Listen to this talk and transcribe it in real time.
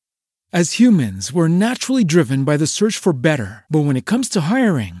As humans, we're naturally driven by the search for better. But when it comes to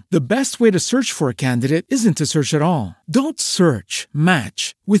hiring, the best way to search for a candidate isn't to search at all. Don't search,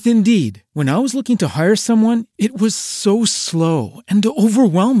 match with Indeed. When I was looking to hire someone, it was so slow and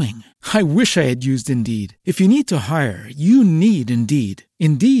overwhelming. I wish I had used Indeed. If you need to hire, you need Indeed.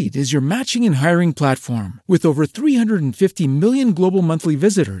 Indeed is your matching and hiring platform with over 350 million global monthly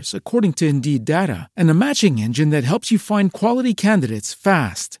visitors, according to Indeed data, and a matching engine that helps you find quality candidates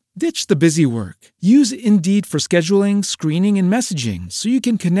fast. Ditch the busy work. Use Indeed for scheduling, screening, and messaging so you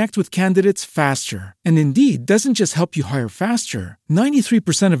can connect with candidates faster. And Indeed doesn't just help you hire faster.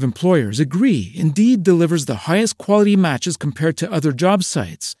 93% of employers agree Indeed delivers the highest quality matches compared to other job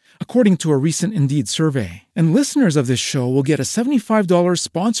sites, according to a recent Indeed survey. And listeners of this show will get a $75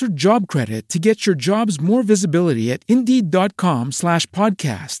 sponsored job credit to get your jobs more visibility at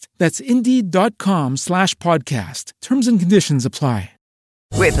Indeed.com/podcast. That's Indeed.com/podcast. Terms and conditions apply.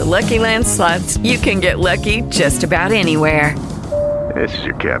 With the Lucky Land Slots, you can get lucky just about anywhere. This is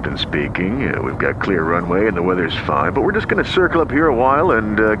your captain speaking. We've got clear runway and the weather's fine, but we're just going to circle up here a while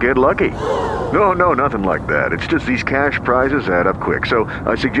and get lucky. No, nothing like that. It's just these cash prizes add up quick. So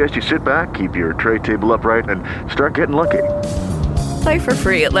I suggest you sit back, keep your tray table upright, and start getting lucky. Play for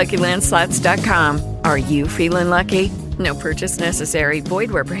free at LuckyLandSlots.com. Are you feeling lucky? No purchase necessary.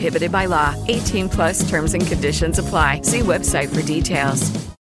 Void where prohibited by law. 18 plus terms and conditions apply. See website for details.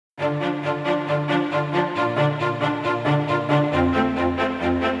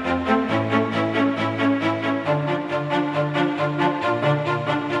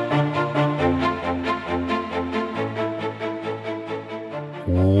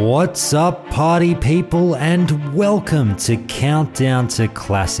 What's up, party people, and welcome to Countdown to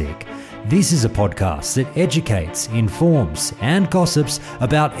Classic. This is a podcast that educates, informs, and gossips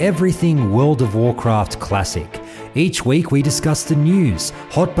about everything World of Warcraft Classic. Each week we discuss the news,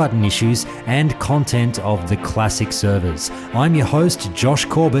 hot button issues, and content of the Classic servers. I'm your host, Josh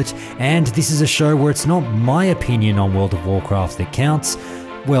Corbett, and this is a show where it's not my opinion on World of Warcraft that counts.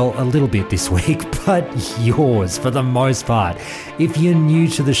 Well, a little bit this week, but yours for the most part. If you're new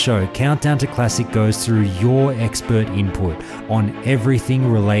to the show, Countdown to Classic goes through your expert input on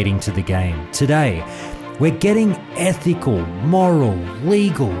everything relating to the game. Today, we're getting ethical, moral,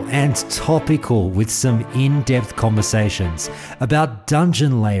 legal, and topical with some in-depth conversations about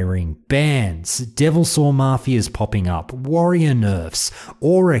dungeon layering, bans, Devilsaur mafias popping up, warrior nerfs,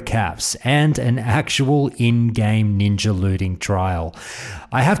 aura caps, and an actual in-game ninja looting trial.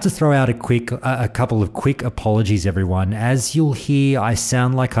 I have to throw out a couple of quick apologies, everyone. As you'll hear, I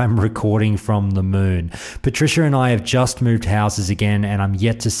sound like I'm recording from the moon. Patricia and I have just moved houses again, and I'm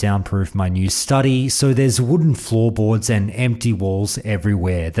yet to soundproof my new study, so there's wooden floorboards and empty walls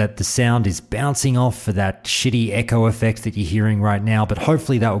everywhere that the sound is bouncing off for that shitty echo effect that you're hearing right now, but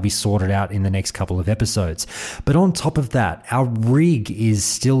hopefully that will be sorted out in the next couple of episodes. But on top of that, our rig is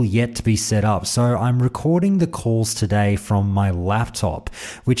still yet to be set up, so I'm recording the calls today from my laptop,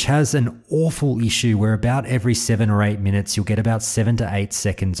 which has an awful issue where about every 7 or 8 minutes you'll get about 7 to 8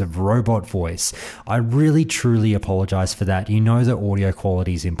 seconds of robot voice. I really truly apologize for that. You know that audio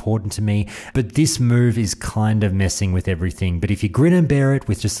quality is important to me, but this move is kind of messing with everything. But if you grin and bear it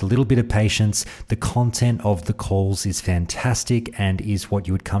with just a little bit of patience, the content of the calls is fantastic and is what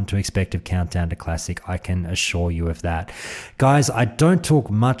you would come to expect of Countdown to Classic. I can assure you of that. Guys, I don't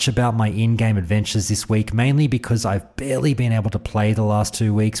talk much about my in-game adventures this week, mainly because I've barely been able to play the last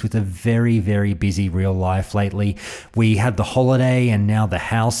 2 weeks with a very, very busy real life lately. We had the holiday and now the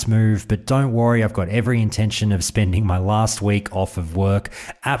house move, but don't worry, I've got every intention of spending my last week off of work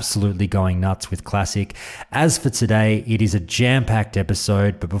absolutely going nuts with Classic. As for today, it is a jam-packed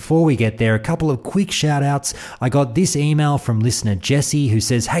episode, but before we get there, a couple of quick shout-outs. I got this email from listener Jesse who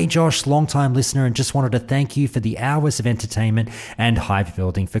says, "Hey Josh, long-time listener, and just wanted to thank you for the hours of entertainment and hype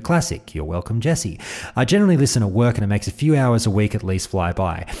building for Classic." You're welcome, Jesse. "I generally listen at work and it makes a few hours a week at least fly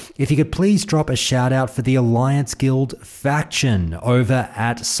by. If you could please drop a shout out for the Alliance Guild faction over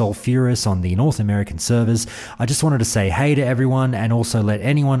at Sulfuras on the North American servers. I just wanted to say hey to everyone and also let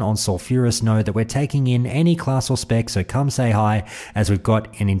anyone on Sulfuras know that we're taking in any class or spec, so come say hi as we've got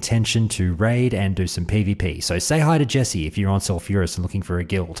an intention to raid and do some PvP. So say hi to Jesse if you're on Sulfuras and looking for a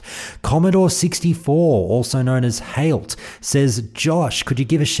guild." Commodore 64, also known as Hailt, says, "Josh, could you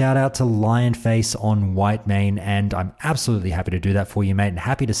give a shout out to Lionface on Whitemane?" And I'm absolutely happy to do that for you, mate, and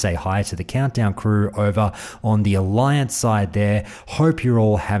happy to say hi to the Countdown crew over on the Alliance side there. Hope you're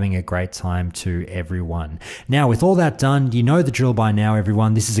all having a great time to everyone. Now, with all that done, you know the drill by now,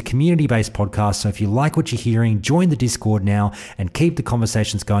 everyone. This is a community-based podcast, so if If you like what you're hearing, join the Discord now and keep the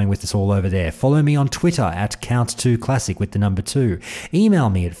conversations going with us all over there. Follow me on Twitter at Count2Classic with the number 2.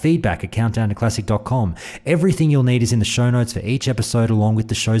 Email me at feedback@countdowntoclassic.com. Everything you'll need is in the show notes for each episode, along with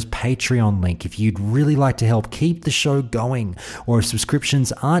the show's Patreon link. If you'd really like to help keep the show going, or if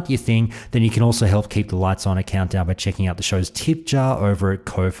subscriptions aren't your thing, then you can also help keep the lights on at Countdown by checking out the show's tip jar over at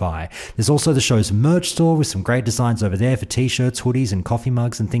Ko-Fi. There's also the show's merch store with some great designs over there for t-shirts, hoodies, and coffee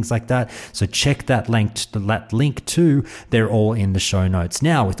mugs and things like that. So check that link too. They're all in the show notes.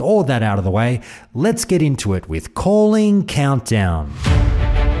 Now, with all of that out of the way, let's get into it with Calling Countdown.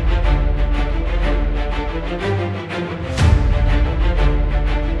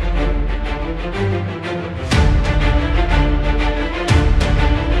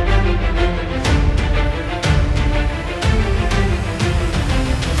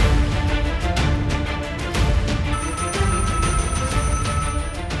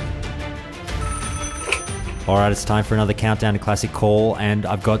 All right, it's time for another Countdown to Classic call, and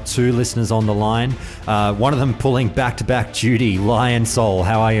I've got 2 listeners on the line. One of them pulling back-to-back duty. Lion Soul,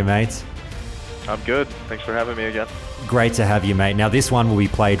 how are you, mate? I'm good. Thanks for having me again. Great to have you, mate. Now, this one will be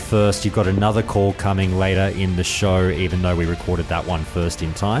played first. You've got another call coming later in the show, even though we recorded that one first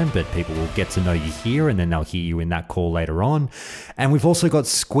in time, but people will get to know you here, and then they'll hear you in that call later on. And we've also got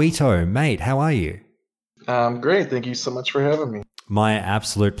Squeeto. Mate, how are you? Great. Thank you so much for having me. My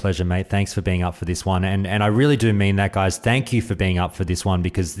absolute pleasure, mate. Thanks for being up for this one. And I really do mean that, guys. Thank you for being up for this one,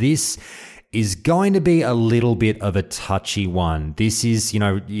 because this is going to be a little bit of a touchy one. This is,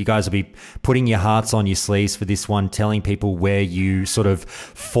 you guys will be putting your hearts on your sleeves for this one, telling people where you sort of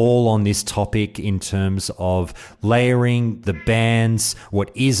fall on this topic in terms of layering, the bans, what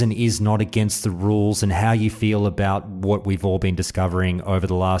is and is not against the rules, and how you feel about what we've all been discovering over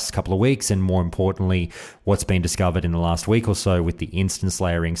the last couple of weeks, and more importantly, what's been discovered in the last week or so with the instance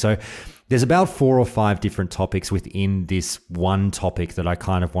layering. So there's about 4 or 5 different topics within this one topic that I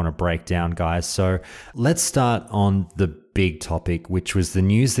kind of want to break down, guys. So let's start on the big topic, which was the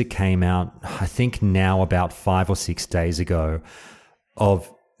news that came out, I think now about 5 or 6 days ago,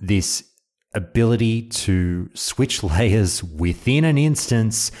 of this ability to switch layers within an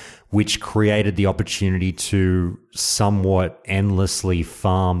instance, which created the opportunity to somewhat endlessly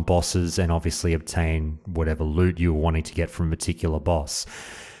farm bosses and obviously obtain whatever loot you were wanting to get from a particular boss.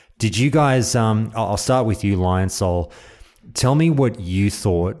 Did you guys, I'll start with you, Lion Soul. Tell me what you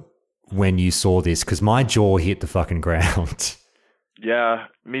thought when you saw this, because my jaw hit the fucking ground. Yeah,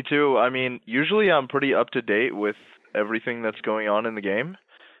 me too. I mean, usually I'm pretty up to date with everything that's going on in the game,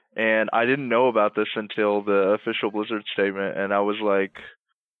 and I didn't know about this until the official Blizzard statement, and I was like,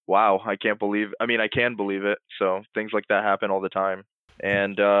 wow, I can believe it. So things like that happen all the time,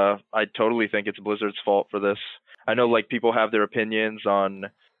 and I totally think it's Blizzard's fault for this. I know people have their opinions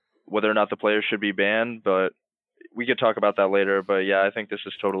on whether or not the players should be banned, but we could talk about that later. But yeah, I think this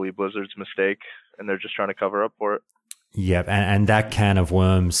is totally Blizzard's mistake, and they're just trying to cover up for it. Yeah, and that can of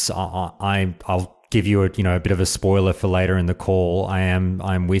worms, I'll give you a bit of a spoiler for later in the call.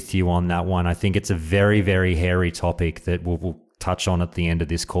 I'm with you on that one. I think it's a very, very hairy topic that we'll touch on at the end of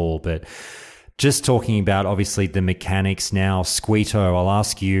this call, but just talking about, obviously, the mechanics now. Squeeto, I'll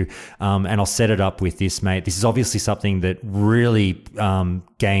ask you, and I'll set it up with this, mate. This is obviously something that really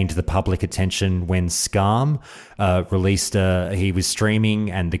gained the public attention when Skarm released, he was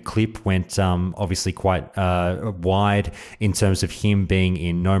streaming, and the clip went obviously quite wide in terms of him being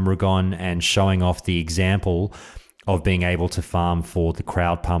in Gnomeregan and showing off the example of being able to farm for the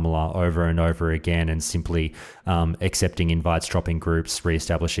crowd pummeler over and over again, and simply accepting invites, dropping groups,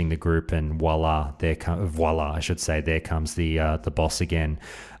 reestablishing the group, and voila, there comes the boss again.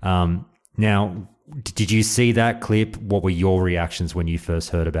 Now, did you see that clip? What were your reactions when you first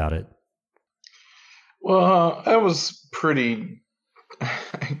heard about it? Well, I was pretty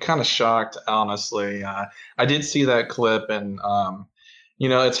kind of shocked, honestly. I did see that clip, and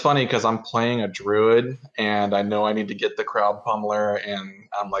it's funny because I'm playing a druid and I know I need to get the crowd pummeler, and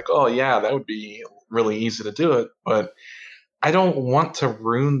I'm like, oh yeah, that would be really easy to do it. But I don't want to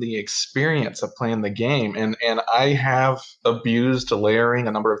ruin the experience of playing the game. And I have abused layering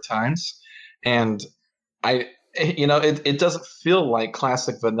a number of times, and it doesn't feel like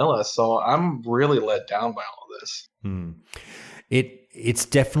classic vanilla. So I'm really let down by all of this. It's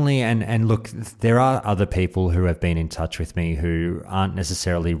definitely, and look, there are other people who have been in touch with me who aren't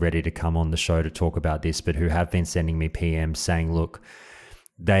necessarily ready to come on the show to talk about this, but who have been sending me PMs saying, look,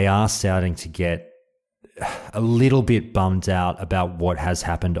 they are starting to get a little bit bummed out about what has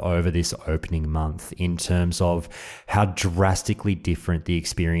happened over this opening month in terms of how drastically different the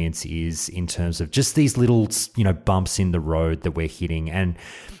experience is in terms of just these little, bumps in the road that we're hitting. And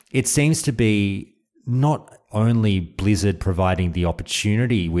it seems to be not only Blizzard providing the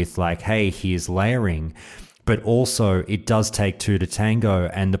opportunity with like, hey, here's layering, but also it does take two to tango,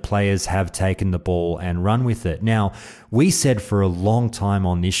 and the players have taken the ball and run with it. Now, we said for a long time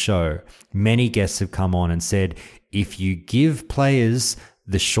on this show, many guests have come on and said, if you give players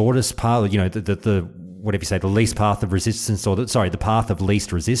the shortest path, the whatever you say, the least path of resistance, the path of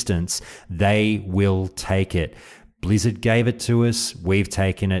least resistance, they will take it. Blizzard gave it to us. We've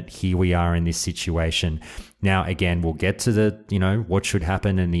taken it. Here we are in this situation. Now, again, we'll get to the, what should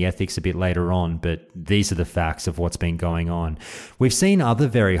happen and the ethics a bit later on, but these are the facts of what's been going on. We've seen other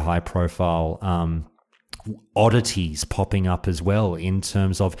very high profile oddities popping up as well in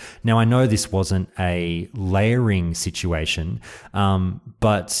terms of, now I know this wasn't a layering situation,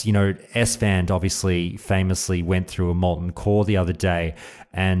 but Esfand obviously famously went through a molten core the other day,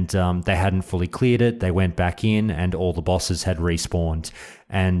 and they hadn't fully cleared it. They went back in and all the bosses had respawned,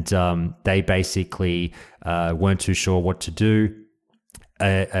 and they basically weren't too sure what to do.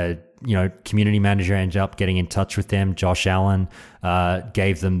 Community manager ended up getting in touch with them. Josh Allen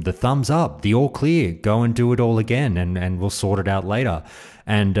gave them the thumbs up, the all clear, go and do it all again, and we'll sort it out later.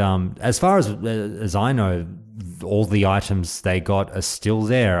 And as far as I know, all the items they got are still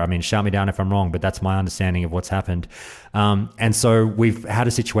there. I mean, shout me down if I'm wrong, but that's my understanding of what's happened. And so we've had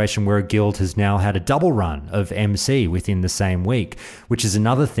a situation where a guild has now had a double run of MC within the same week, which is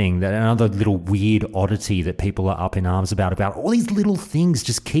another little weird oddity that people are up in arms about all these little things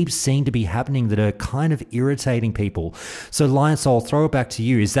just keep seeming to be happening that are kind of irritating people. So Lionsoul, I'll throw it back to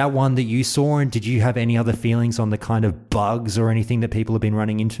you. Is that one that you saw, and did you have any other feelings on the kind of bugs or anything that people have been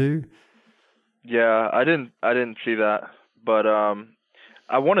running into? Yeah, I didn't see that, but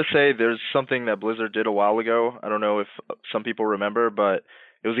I want to say there's something that Blizzard did a while ago. I don't know if some people remember, but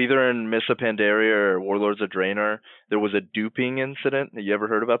it was either in Mists of Pandaria or Warlords of Draenor. There was a duping incident. Have you ever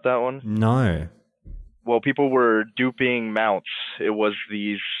heard about that one? No. Well, people were duping mounts. It was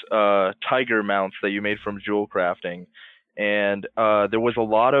these tiger mounts that you made from jewel crafting, and there was a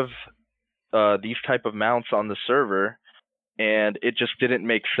lot of these type of mounts on the server, and it just didn't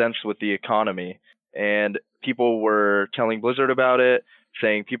make sense with the economy. And people were telling Blizzard about it,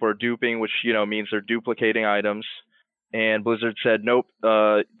 saying people are duping, which means they're duplicating items. And Blizzard said, nope,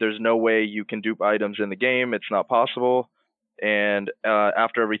 there's no way you can dupe items in the game. It's not possible. And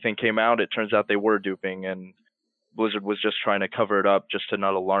after everything came out, it turns out they were duping, and Blizzard was just trying to cover it up just to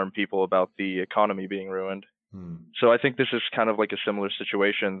not alarm people about the economy being ruined. So I think this is kind of like a similar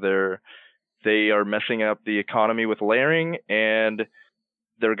situation. They are messing up the economy with layering, and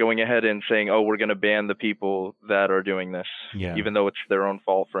they're going ahead and saying, oh, we're going to ban the people that are doing this, even though it's their own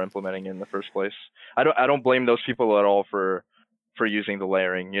fault for implementing it in the first place. I don't blame those people at all for using the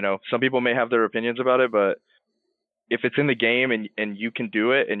layering. Some people may have their opinions about it, but if it's in the game and you can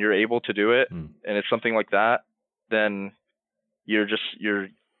do it and you're able to do it, and it's something like that, then you're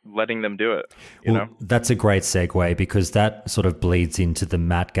letting them do it. That's a great segue, because that sort of bleeds into the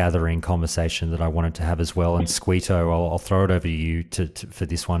mat gathering conversation that I wanted to have as well. And Squito, I'll throw it over to you for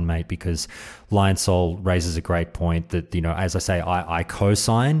this one, mate, because Lionsoul raises a great point that, as I say, I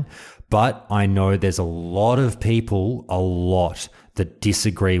co-sign, but I know there's a lot of people, that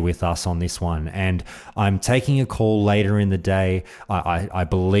disagree with us on this one. And I'm taking a call later in the day, I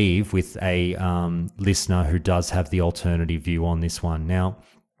believe, with a listener who does have the alternative view on this one. Now,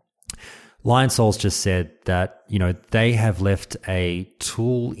 Lionsoul's just said that, they have left a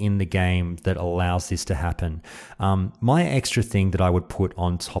tool in the game that allows this to happen. My extra thing that I would put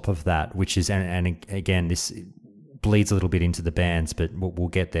on top of that, which is, and again, this bleeds a little bit into the bans, but we'll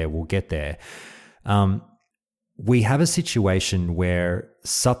get there. We have a situation where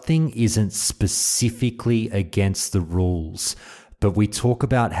something isn't specifically against the rules, but we talk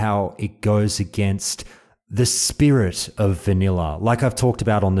about how it goes against the spirit of vanilla. Like I've talked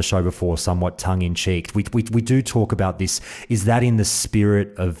about on the show before, somewhat tongue-in-cheek. We do talk about this. Is that in the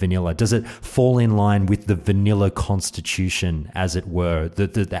spirit of vanilla? Does it fall in line with the vanilla constitution, as it were,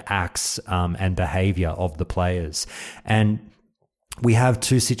 the acts and behavior of the players? And we have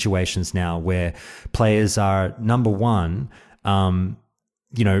two situations now where players are, number one,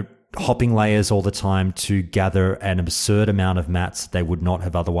 hopping layers all the time to gather an absurd amount of mats they would not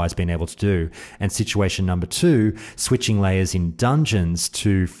have otherwise been able to do. And situation number two, switching layers in dungeons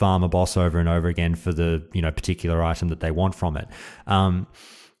to farm a boss over and over again for the particular item that they want from it.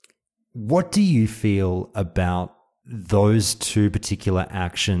 What do you feel about those two particular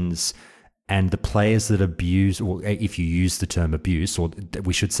actions and the players that abuse, or if you use the term abuse, or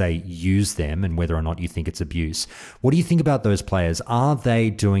we should say use them, and whether or not you think it's abuse, what do you think about those players? Are they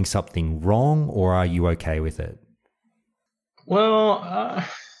doing something wrong, or are you okay with it? Well,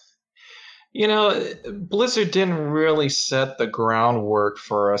 Blizzard didn't really set the groundwork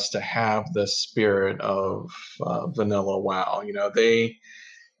for us to have the spirit of vanilla WoW.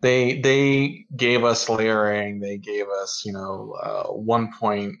 They gave us layering. They gave us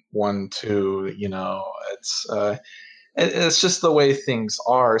 1.12. It's just the way things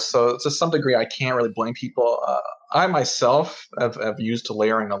are. So to some degree, I can't really blame people. I myself have used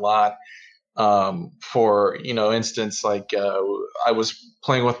layering a lot. For instance, like I was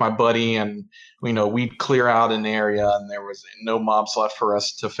playing with my buddy, and we'd clear out an area and there was no mobs left for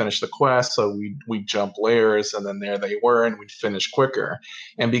us to finish the quest, so we'd jump layers, and then there they were, and we'd finish quicker.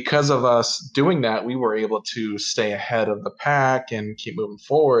 And because of us doing that, we were able to stay ahead of the pack and keep moving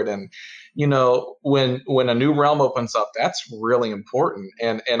forward. And when a new realm opens up, that's really important.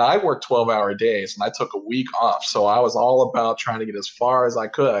 And I worked 12-hour days, and I took a week off, so I was all about trying to get as far as I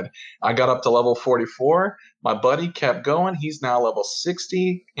could. I got up to level 44. My buddy kept going. He's now level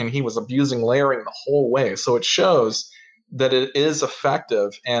 60, and he was abusing layering the whole way. So it shows that it is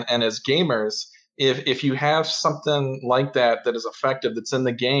effective. And as gamers, if you have something like that is effective, that's in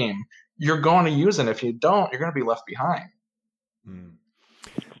the game, you're going to use it. If you don't, you're going to be left behind.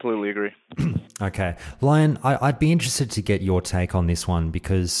 Completely agree. Okay. Lion, I'd be interested to get your take on this one,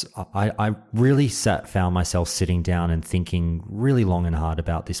 because I really found myself sitting down and thinking really long and hard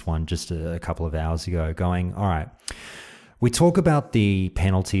about this one just a couple of hours ago, going, all right, we talk about the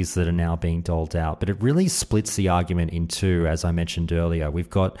penalties that are now being doled out, but it really splits the argument in two, as I mentioned earlier. We've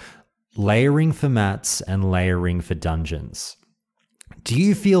got layering for mats and layering for dungeons. Do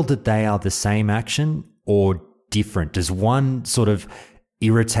you feel that they are the same action or different? Does one sort of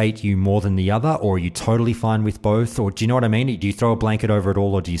irritate you more than the other, or are you totally fine with both? Or do you know what I mean? Do you throw a blanket over it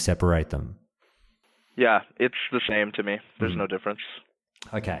all, or do you separate them? Yeah, it's the same to me. There's no difference.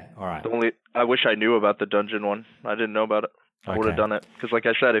 Okay, all right. I wish I knew about the dungeon one. I didn't know about it. I would have done it. Because like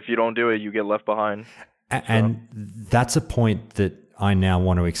I said, if you don't do it, you get left behind. And that's a point that I now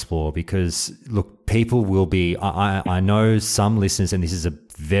want to explore, because look, people will be, I know some listeners, and this is a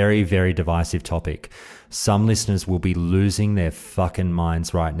very, very divisive topic, some listeners will be losing their fucking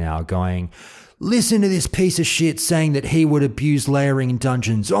minds right now going, listen to this piece of shit saying that he would abuse layering in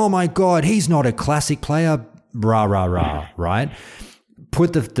dungeons. Oh my God, he's not a classic player. Rah, rah, rah, right?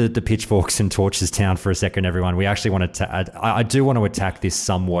 Put the pitchforks and torches down for a second, everyone. We actually want to, I do want to attack this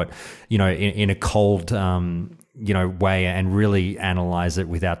somewhat, in a cold, way, and really analyze it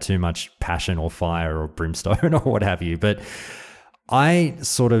without too much passion or fire or brimstone or what have you. But I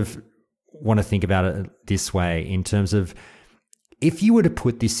sort of want to think about it this way, in terms of, if you were to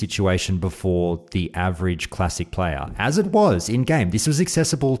put this situation before the average classic player, as it was in game, this was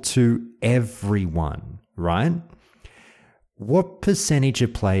accessible to everyone, right? What percentage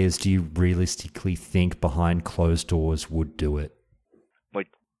of players do you realistically think behind closed doors would do it? Like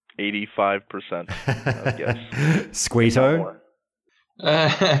 85%, I guess. Squeeto?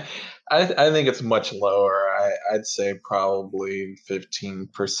 I think it's much lower. I'd say probably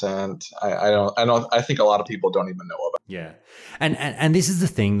 15%. I think a lot of people don't even know about it. Yeah. And this is the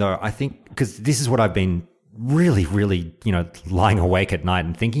thing, though, I think, because this is what I've been really, really, lying awake at night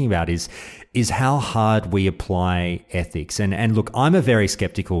and thinking about is how hard we apply ethics. And look, I'm a very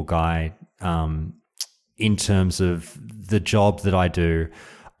skeptical guy in terms of the job that I do.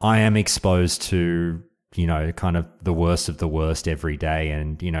 I am exposed to, kind of the worst of the worst every day,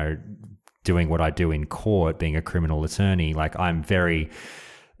 and, doing what I do in court, being a criminal attorney, like, I'm very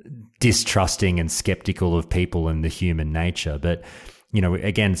distrusting and skeptical of people and the human nature. But,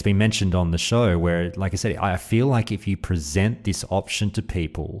 again, it's been mentioned on the show where, like I said, I feel like if you present this option to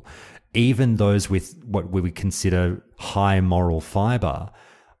people, even those with what we would consider high moral fiber,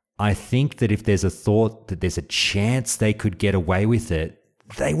 I think that if there's a thought that there's a chance they could get away with it,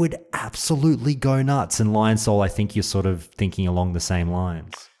 they would absolutely go nuts. And Lion Soul, I think you're sort of thinking along the same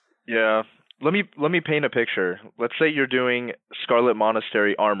lines. Yeah. Let me paint a picture. Let's say you're doing Scarlet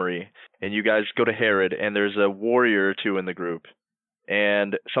Monastery Armory, and you guys go to Herod, and there's a warrior or two in the group,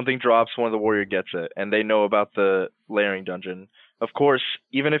 and something drops, one of the warrior gets it, and they know about the layering dungeon. Of course,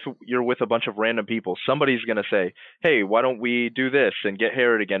 even if you're with a bunch of random people, somebody's going to say, hey, why don't we do this and get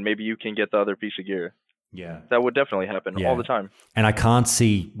Herod again? Maybe you can get the other piece of gear. Yeah. That would definitely happen all the time. And I can't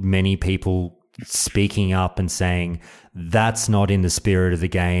see many people speaking up and saying, that's not in the spirit of the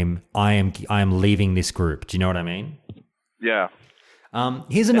game. I am leaving this group. Do you know what I mean? Yeah.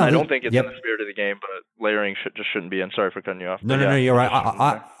 Here's And another. I don't think it's in the spirit of the game, but layering shouldn't be. And sorry for cutting you off. No, you're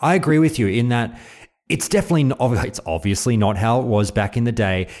right. I agree with you in that it's obviously not how it was back in the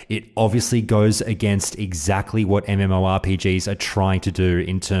day. It obviously goes against exactly what MMORPGs are trying to do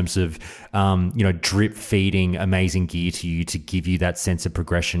in terms of, drip feeding amazing gear to you to give you that sense of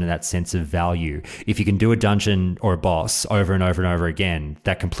progression and that sense of value. If you can do a dungeon or a boss over and over and over again,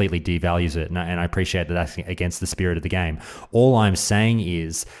 that completely devalues it. And I appreciate that that's against the spirit of the game. All I'm saying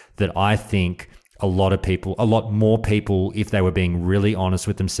is that I think a lot more people, if they were being really honest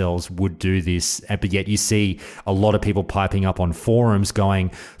with themselves, would do this. But yet you see a lot of people piping up on forums going,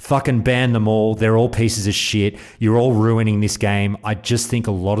 fucking ban them all. They're all pieces of shit. You're all ruining this game. I just think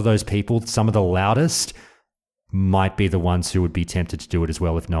a lot of those people, some of the loudest, might be the ones who would be tempted to do it as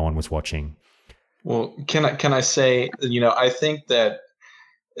well if no one was watching. Well, can I say, I think that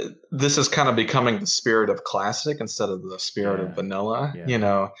this is kind of becoming the spirit of classic instead of the spirit of vanilla.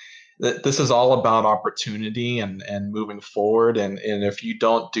 Yeah. This is all about opportunity and moving forward. And if you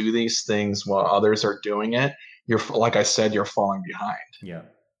don't do these things while others are doing it, like I said, you're falling behind. Yeah.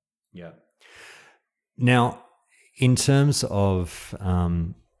 Yeah. Now, in terms of,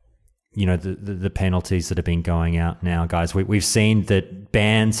 the penalties that have been going out now, guys, we've seen that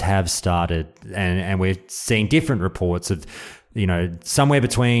bans have started and we're seeing different reports of, somewhere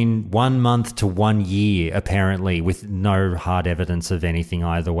between 1 month to 1 year, apparently, with no hard evidence of anything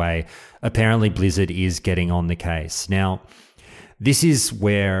either way. Apparently, Blizzard is getting on the case. Now, this is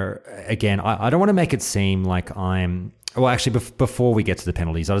where, again, I don't want to make it seem like before we get to the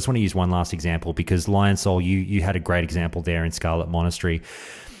penalties, I just want to use one last example because Lion Soul, you had a great example there in Scarlet Monastery.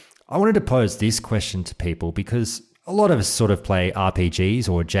 I wanted to pose this question to people because a lot of us sort of play RPGs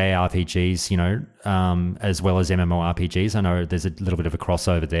or JRPGs, as well as MMORPGs. I know there's a little bit of a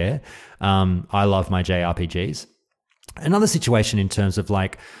crossover there. I love my JRPGs. Another situation in terms of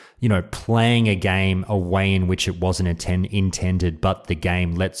playing a game a way in which it wasn't intended, but the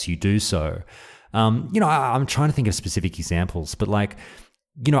game lets you do so. I'm trying to think of specific examples, but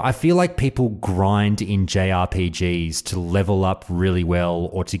I feel like people grind in JRPGs to level up really well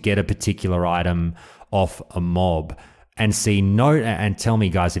or to get a particular item off a mob and tell me,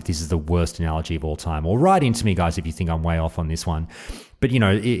 guys, if this is the worst analogy of all time, or write into me, guys, if you think I'm way off on this one. But,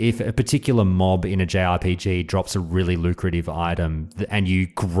 if a particular mob in a JRPG drops a really lucrative item and you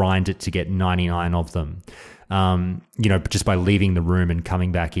grind it to get 99 of them, just by leaving the room and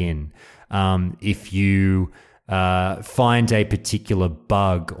coming back in, if you find a particular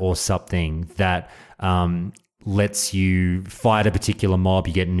bug or something that lets you fight a particular mob,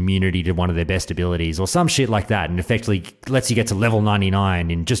 you get an immunity to one of their best abilities or some shit like that, and effectively lets you get to level 99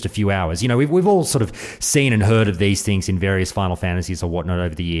 in just a few hours. We've all sort of seen and heard of these things in various Final Fantasies or whatnot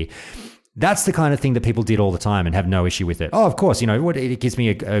over the year. That's the kind of thing that people did all the time and have no issue with it. Oh, of course, it gives me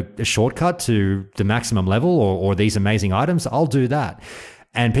a shortcut to the maximum level or these amazing items. I'll do that.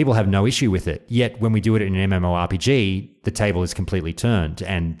 And people have no issue with it. Yet when we do it in an MMORPG, the table is completely turned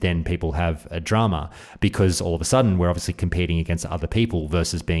and then people have a drama because all of a sudden we're obviously competing against other people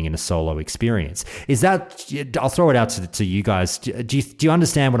versus being in a solo experience. I'll throw it out to you guys. Do you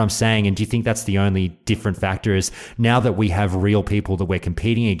understand what I'm saying? And do you think that's the only different factor is now that we have real people that we're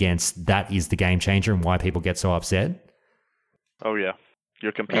competing against, that is the game changer and why people get so upset? Oh, yeah.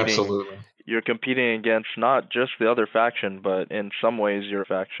 You're competing. Absolutely. You're competing against not just the other faction, but in some ways your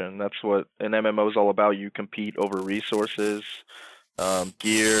faction. That's what an MMO is all about. You compete over resources,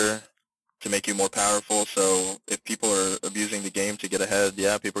 gear to make you more powerful. So if people are abusing the game to get ahead,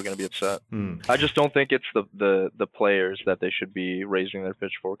 people are going to be upset. I just don't think it's the players that they should be raising their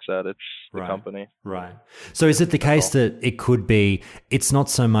pitchforks at. It's the company. Right. So is it the case that it could be, it's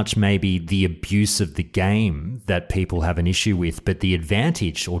not so much maybe the abuse of the game that people have an issue with, but the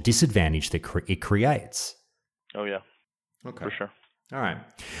advantage or disadvantage that it creates? Oh, yeah. Okay. For sure. All right.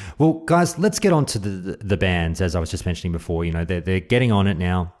 Well, guys, let's get on to the bans, as I was just mentioning before. They're getting on it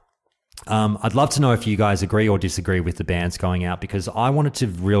now. I'd love to know if you guys agree or disagree with the bans going out, because I wanted to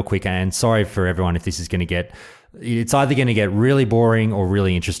real quick, and sorry for everyone if this is going to get, it's either going to get really boring or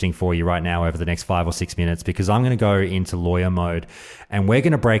really interesting for you right now over the next 5 or 6 minutes, because I'm going to go into lawyer mode and we're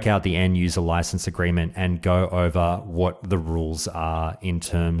going to break out the end user license agreement and go over what the rules are in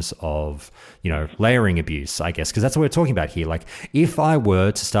terms of, layering abuse, I guess, because that's what we're talking about here. Like if I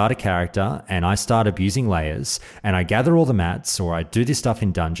were to start a character and I start abusing layers and I gather all the mats or I do this stuff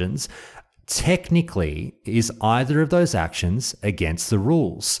in dungeons, technically is either of those actions against the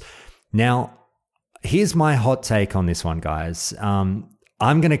rules? Now, here's my hot take on this one, guys. I'm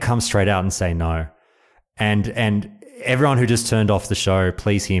going to come straight out and say no. And everyone who just turned off the show,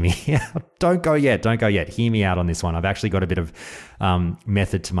 please hear me out. Don't go yet. Hear me out on this one. I've actually got a bit of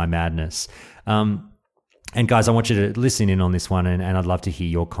method to my madness. And guys, I want you to listen in on this one, and I'd love to hear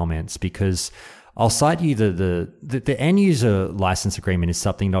your comments, because I'll cite you the end user license agreement is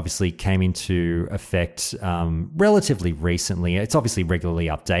something that obviously came into effect relatively recently. It's obviously regularly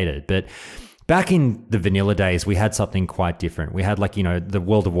updated, but back in the vanilla days, we had something quite different. We had the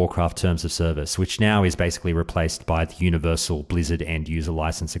World of Warcraft terms of service, which now is basically replaced by the universal Blizzard end user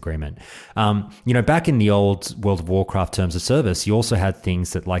license agreement. Back in the old World of Warcraft terms of service, you also had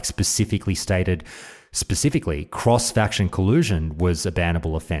things that specifically stated cross-faction collusion was a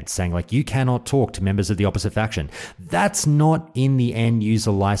bannable offense, saying you cannot talk to members of the opposite faction. That's not in the end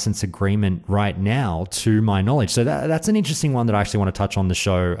user license agreement right now, to my knowledge. So that's an interesting one that I actually want to touch on the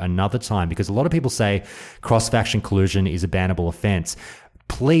show another time, because a lot of people say cross-faction collusion is a bannable offense.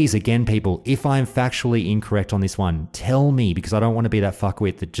 Please, again, people, if I'm factually incorrect on this one, tell me, because I don't want to be that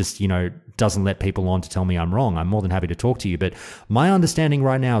fuckwit that just, doesn't let people on to tell me I'm wrong. I'm more than happy to talk to you. But my understanding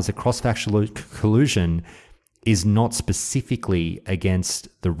right now is that cross-factional collusion is not specifically against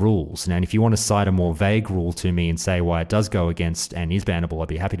the rules. Now, if you want to cite a more vague rule to me and say why it does go against and is bannable, I'd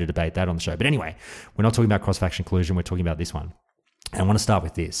be happy to debate that on the show. But anyway, we're not talking about cross-faction collusion. We're talking about this one. And I want to start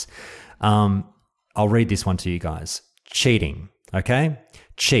with this. I'll read this one to you guys. Cheating, okay?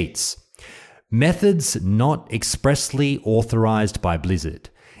 Cheats. Methods not expressly authorized by Blizzard,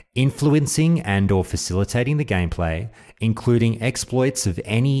 influencing and or facilitating the gameplay, including exploits of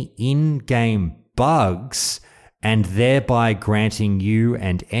any in-game bugs, and thereby granting you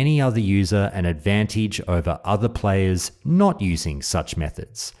and any other user an advantage over other players not using such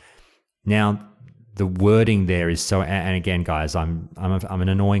methods. Now, the wording there is so, and again, guys, I'm an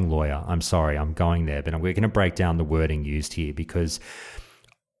annoying lawyer. I'm sorry, I'm going there, but we're going to break down the wording used here, because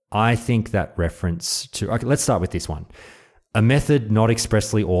I think that reference to, okay, let's start with this one. A method not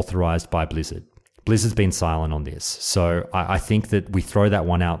expressly authorized by Blizzard. Blizzard's been silent on this. So I think that we throw that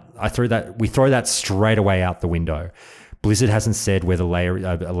one out. We throw that straight away out the window. Blizzard hasn't said whether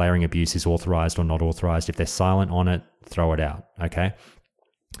layering abuse is authorized or not authorized. If they're silent on it, throw it out. Okay.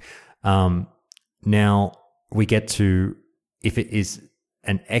 Now we get to if it is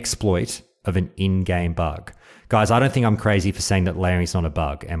an exploit of an in-game bug. Guys, I don't think I'm crazy for saying that layering is not a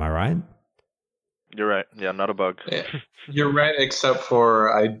bug. Am I right? You're right. Yeah, not a bug. Yeah, you're right, except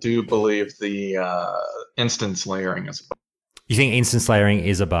for I do believe the instance layering is a bug. You think instance layering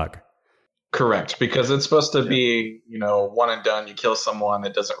is a bug? Correct, because it's supposed to be, one and done. You kill someone,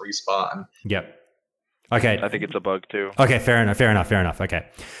 it doesn't respawn. Yep. Okay. I think it's a bug too. Okay, fair enough. Okay.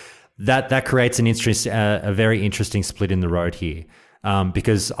 That creates a very interesting split in the road here.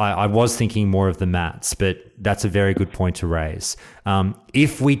 Because I was thinking more of the mats, but that's a very good point to raise.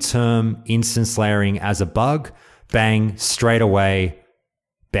 If we term instance layering as a bug, bang, straight away,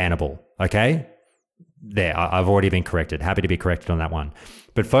 bannable. Okay? There, I've already been corrected. Happy to be corrected on that one.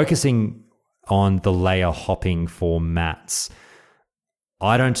 But focusing on the layer hopping for mats,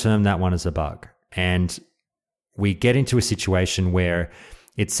 I don't term that one as a bug. And we get into a situation where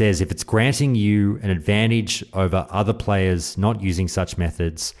it says if it's granting you an advantage over other players not using such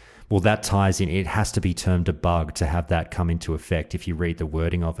methods, well, that ties in. It has to be termed a bug to have that come into effect if you read the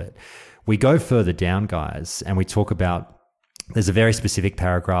wording of it. We go further down, guys, and we talk about, there's a very specific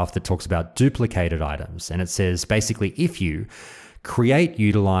paragraph that talks about duplicated items. And it says basically if you create,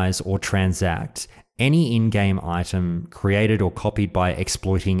 utilize, or transact any in-game item created or copied by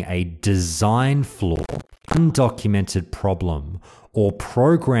exploiting a design flaw, undocumented problem, or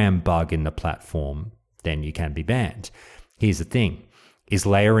program bug in the platform, then you can be banned. Here's the thing. Is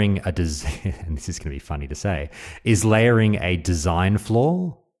layering and this is going to be funny to say, is layering a design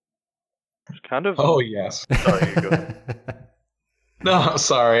flaw? It's kind of... Oh, yes. Sorry, you go. No,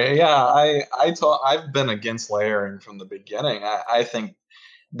 sorry. Yeah, I've been against layering from the beginning. I think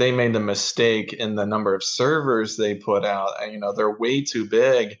they made the mistake in the number of servers they put out. They're way too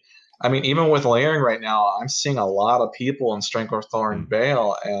big. I mean, even with layering right now, I'm seeing a lot of people in Stranglethorn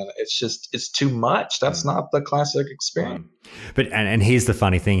Vale, and it's too much. That's not the classic experience. But and here's the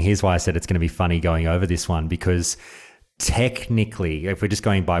funny thing. Here's why I said it's going to be funny going over this one, because technically, if we're just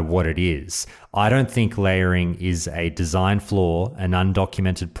going by what it is, I don't think layering is a design flaw, an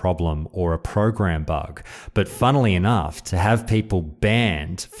undocumented problem, or a program bug. But funnily enough, to have people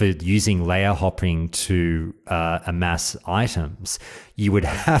banned for using layer hopping to amass items, you would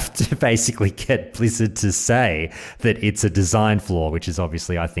have to basically get Blizzard to say that it's a design flaw, which is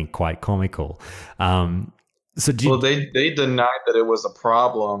obviously, I think, quite comical. They denied that it was a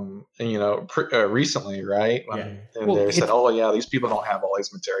problem, recently, right? Yeah. And they said, "Oh, yeah, these people don't have all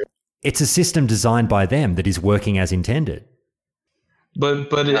these material." it's a system designed by them that is working as intended.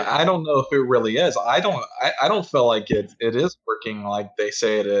 I don't know if it really is. I don't feel like it is working like they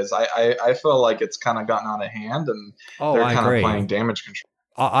say it is. I feel like it's kind of gotten out of hand, and they're kind of playing damage control.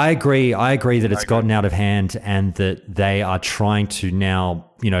 I agree that it's gotten out of hand, and that they are trying to now,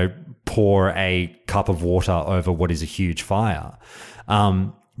 pour a cup of water over what is a huge fire.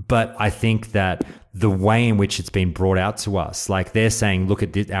 But I think that the way in which it's been brought out to us, like they're saying, look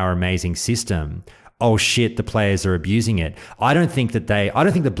at our amazing system. Oh shit, the players are abusing it. I don't think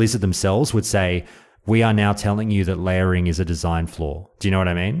that Blizzard themselves would say, we are now telling you that layering is a design flaw. Do you know what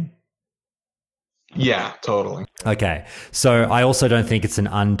I mean? Yeah, totally. Okay. So I also don't think it's an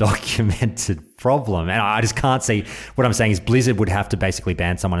undocumented problem. And I just can't see, what I'm saying is Blizzard would have to basically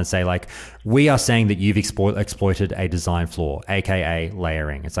ban someone and say, like, we are saying that you've exploited a design flaw, aka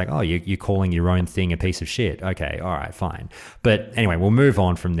layering. It's like, oh, you're calling your own thing a piece of shit. Okay, all right, fine. But anyway, we'll move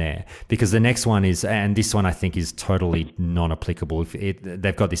on from there, because the next one is, and this one I think is totally non-applicable.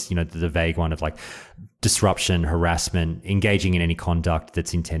 They've got this, the vague one of like disruption, harassment, engaging in any conduct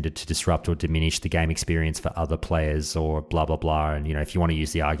that's intended to disrupt or diminish the game experience for other players, or blah, blah, blah. And, if you want to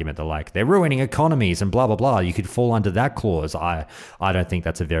use the argument that like they're ruining economies and blah, blah, blah, you could fall under that clause. I don't think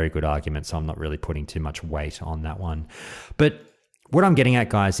that's a very good argument, so I'm not really putting too much weight on that one. But what I'm getting at,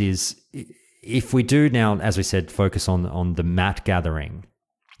 guys, is if we do now, as we said, focus on the mat gathering,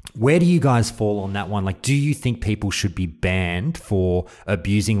 where do you guys fall on that one? Like, do you think people should be banned for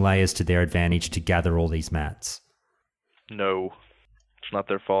abusing layers to their advantage to gather all these mats? No, it's not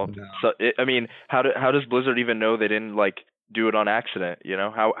their fault. No. So, how does Blizzard even know they didn't do it on accident?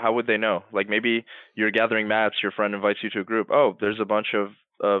 How would they know? Like, maybe you're gathering mats, your friend invites you to a group. Oh, there's a bunch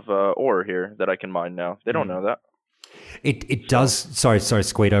of ore here that I can mine now. They don't know that. It does. Sorry,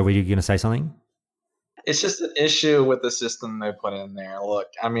 Squeedo, were you going to say something? It's just an issue with the system they put in there. Look,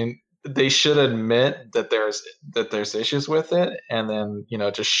 they should admit that there's issues with it, and then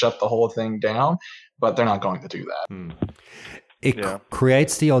just shut the whole thing down. But they're not going to do that. It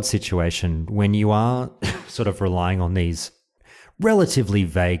creates the odd situation when you are sort of relying on these relatively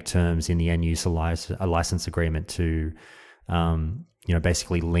vague terms in the end user license agreement to,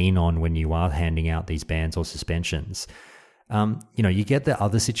 basically lean on when you are handing out these bans or suspensions. You get the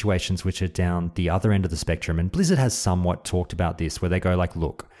other situations which are down the other end of the spectrum, and Blizzard has somewhat talked about this, where they go like,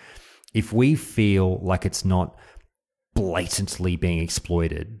 look, if we feel like it's not blatantly being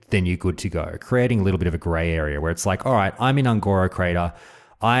exploited, then you're good to go. Creating a little bit of a gray area where it's like, all right, I'm in Un'Goro Crater.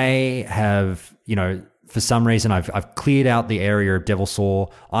 I have, for some reason, I've cleared out the area of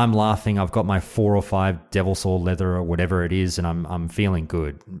Devilsaur. I'm laughing. I've got my 4 or 5 Devilsaur leather or whatever it is, and I'm feeling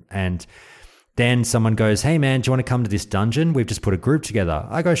good. And then someone goes, hey man, do you want to come to this dungeon? We've just put a group together.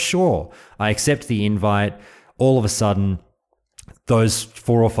 I go, sure. I accept the invite. All of a sudden, those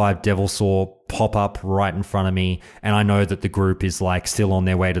 4 or 5 Devilsaur pop up right in front of me, and I know that the group is like still on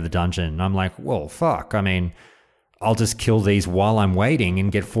their way to the dungeon. And I'm like, well, fuck. I'll just kill these while I'm waiting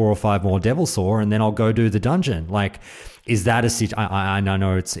and get 4 or 5 more Devilsaur, and then I'll go do the dungeon. Like, is that I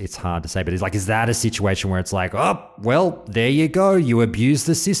know it's hard to say, but is that a situation where it's like, oh, well, there you go. You abuse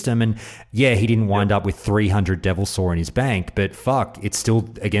the system. And yeah, he didn't wind up with 300 Devilsaur in his bank, but fuck, it's still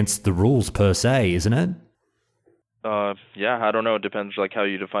against the rules per se, isn't it? Yeah, I don't know. It depends how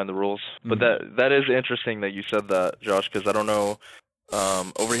you define the rules. But that is interesting that you said that, Josh, because I don't know,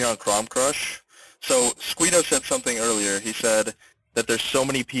 over here on Crom Crush. So Squeedo said something earlier. He said that there's so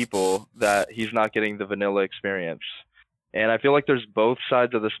many people that he's not getting the vanilla experience. And I feel like there's both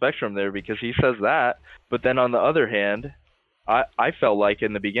sides of the spectrum there, because he says that, but then on the other hand, I felt like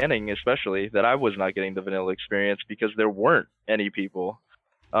in the beginning, especially, that I was not getting the vanilla experience because there weren't any people.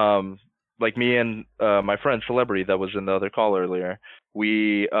 Like me and my friend Celebrity that was in the other call earlier,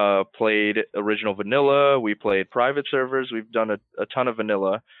 we played original vanilla, we played private servers, we've done a ton of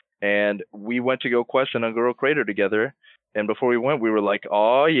vanilla, and we went to go quest in Un'Goro Crater together. And before we went, we were like,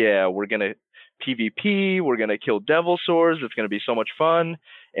 oh yeah, we're going to PvP, we're going to kill Devilsaurs, it's going to be so much fun.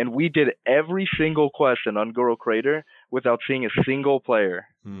 And we did every single quest in Un'Goro Crater without seeing a single player.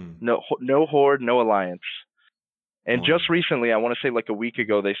 No horde, no alliance. And just recently, I want to say like a week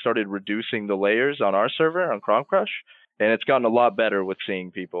ago, they started reducing the layers on our server, on Crom Crush, and it's gotten a lot better with seeing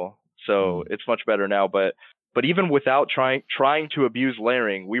people. So it's much better now. But even without trying to abuse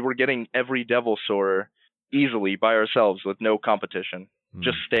layering, we were getting every Devilsaur easily by ourselves with no competition,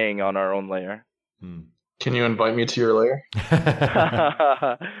 just staying on our own layer. Can you invite me to your lair?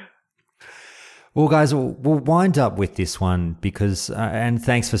 Well, guys, we'll wind up with this one because, and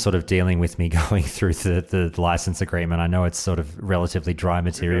thanks for sort of dealing with me going through the license agreement. I know it's sort of relatively dry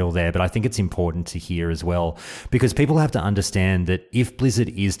material there, but I think it's important to hear as well because people have to understand that if Blizzard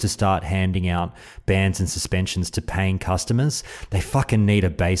is to start handing out bans and suspensions to paying customers, they fucking need a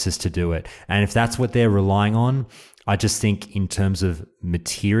basis to do it. And if that's what they're relying on, I just think in terms of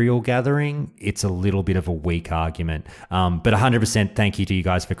material gathering, it's a little bit of a weak argument. But 100% thank you to you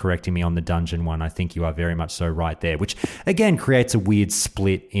guys for correcting me on the dungeon one. I think you are very much so right there, which again creates a weird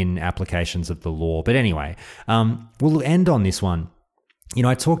split in applications of the law. But anyway, we'll end on this one. You know,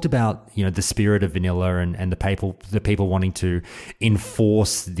 I talked about, you know, the spirit of vanilla and the people wanting to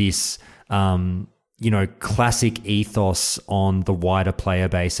enforce this, you know, classic ethos on the wider player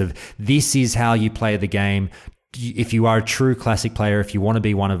base of this is how you play the game. If you are a true classic player, if you want to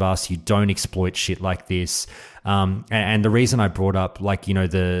be one of us, you don't exploit shit like this. And the reason I brought up, like, you know,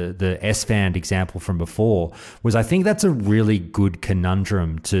 the S-Fan example from before was I think that's a really good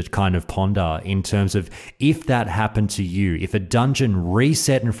conundrum to kind of ponder in terms of if that happened to you, if a dungeon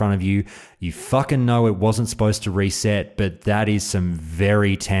reset in front of you, you fucking know it wasn't supposed to reset, but that is some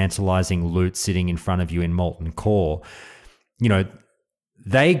very tantalizing loot sitting in front of you in Molten Core. You know,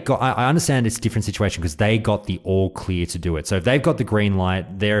 I understand it's a different situation because they got the all clear to do it. So if they've got the green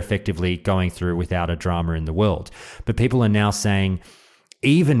light, they're effectively going through without a drama in the world. But people are now saying,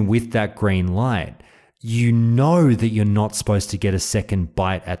 even with that green light, you know that you're not supposed to get a second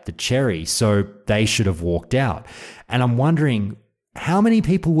bite at the cherry. So they should have walked out. And I'm wondering, how many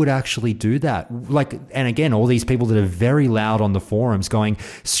people would actually do that? Like, and again, all these people that are very loud on the forums going,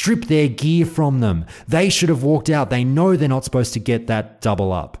 strip their gear from them. They should have walked out. They know they're not supposed to get that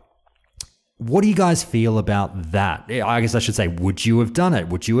double up. What do you guys feel about that? I guess I should say, would you have done it?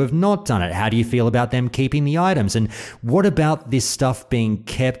 Would you have not done it? How do you feel about them keeping the items? And what about this stuff being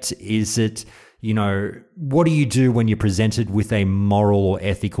kept? Is it, you know, what do you do when you're presented with a moral or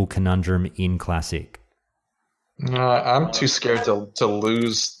ethical conundrum in Classic? I'm too scared to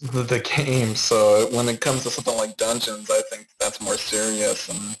lose the game. So when it comes to something like dungeons, I think that's more serious.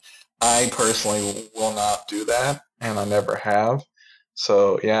 And I personally will not do that, and I never have.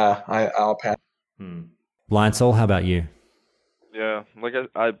 So yeah, I'll pass. Lionsoul, how about you? Yeah, like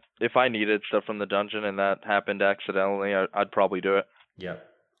I if I needed stuff from the dungeon and that happened accidentally, I'd probably do it. Yeah,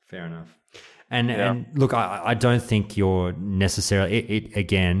 fair enough. And look, I don't think you're necessarily,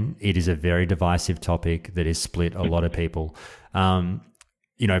 it is a very divisive topic that has split a lot of people.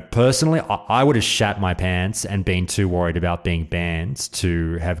 You know, personally, I would have shat my pants and been too worried about being banned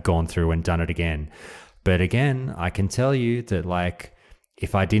to have gone through and done it again. But again, I can tell you that, like,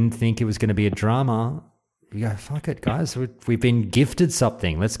 if I didn't think it was going to be a drama, you go, fuck it, guys, we've been gifted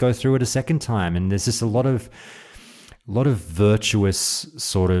something. Let's go through it a second time. And there's just a lot of virtuous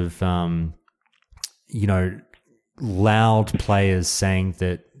sort of, you know, loud players saying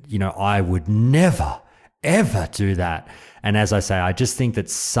that, you know, I would never, ever do that. And as I say, I just think that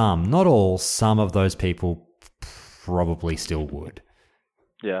some, not all, some of those people probably still would.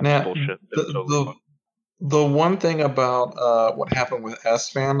 Yeah, now, bullshit. The one thing about what happened with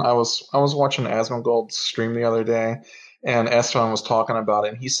S-Fan, I was watching Asmongold stream the other day, and S-Fan was talking about it,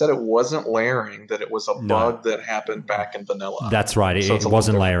 and he said it wasn't layering, that it was a bug that happened back in vanilla. That's right. It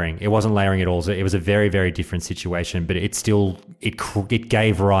wasn't layering. It wasn't layering at all. It was a very, very different situation, but it still, it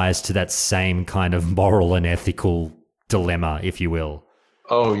gave rise to that same kind of moral and ethical dilemma, if you will.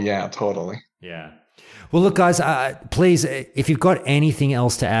 Oh, yeah, totally. Yeah. Well, look, guys, please, if you've got anything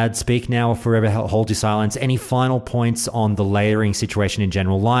else to add, speak now or forever hold your silence. Any final points on the layering situation in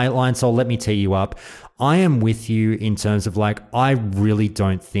general? Lionsoul, let me tee you up. I am with you in terms of, like, I really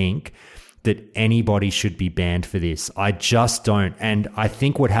don't think that anybody should be banned for this. I just don't. And I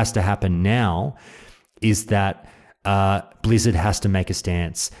think what has to happen now is that Blizzard has to make a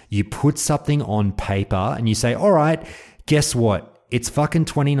stance. You put something on paper and you say, all right, guess what? It's fucking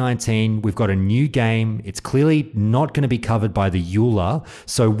 2019. We've got a new game. It's clearly not going to be covered by the EULA.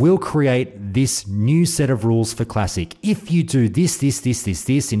 So we'll create this new set of rules for Classic. If you do this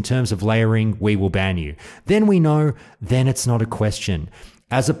in terms of layering, we will ban you. Then we know, then it's not a question.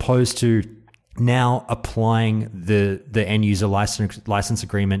 As opposed to now applying the end user license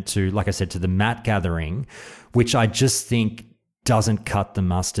agreement to, like I said, to the mat gathering, which I just think doesn't cut the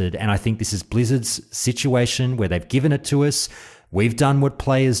mustard. And I think this is Blizzard's situation where they've given it to us. We've done what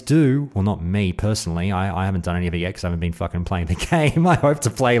players do. Well, not me personally. I haven't done any of it yet because I haven't been fucking playing the game. I hope to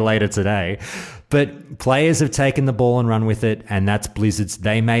play later today. But players have taken the ball and run with it, and that's Blizzard's.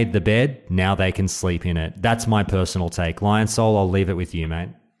 They made the bed. Now they can sleep in it. That's my personal take. Lionsoul, I'll leave it with you,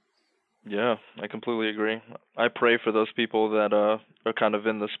 mate. Yeah, I completely agree. I pray for those people that are kind of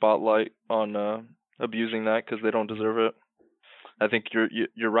in the spotlight on abusing that because they don't deserve it. I think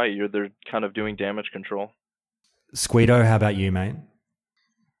you're right. They're kind of doing damage control. Squeedo, how about you, mate?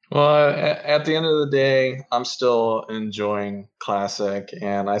 Well, at the end of the day, I'm still enjoying Classic,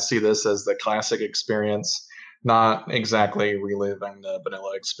 and I see this as the Classic experience, not exactly reliving the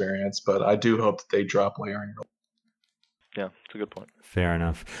vanilla experience, but I do hope that they drop layering. Yeah, it's a good point. Fair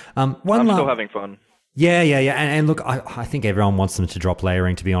enough. I'm still having fun. Yeah. And look, I think everyone wants them to drop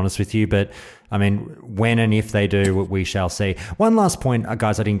layering, to be honest with you. But, I mean, when and if they do, we shall see. One last point,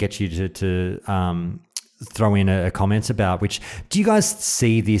 guys, I didn't get you to throw in a comment about, which, do you guys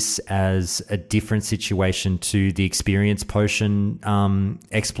see this as a different situation to the experience potion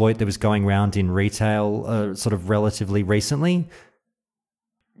exploit that was going around in retail sort of relatively recently?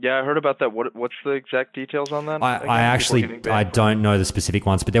 Yeah, I heard about that. What's the exact details on that? I don't know the specific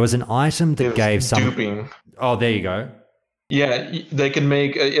ones, but there was an item that gave some duping. Oh, there you go. Yeah, they can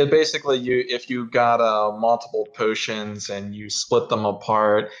make it basically. If you got multiple potions and you split them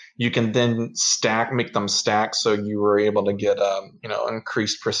apart, you can then make them stack, so you were able to get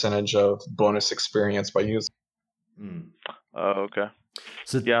increased percentage of bonus experience by using. Okay.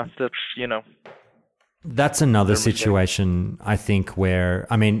 So yeah, that's another situation, I think, where,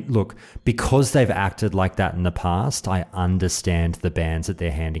 I mean, look, because they've acted like that in the past, I understand the bans that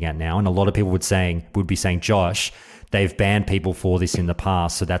they're handing out now. And a lot of people would be saying, Josh, they've banned people for this in the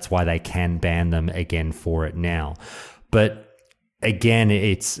past, so that's why they can ban them again for it now. But again,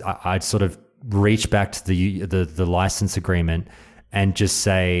 I'd sort of reach back to the license agreement and just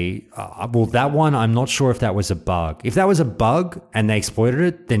say, well, that one, I'm not sure if that was a bug. If that was a bug and they exploited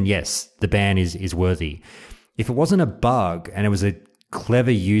it, then yes, the ban is worthy. If it wasn't a bug and it was a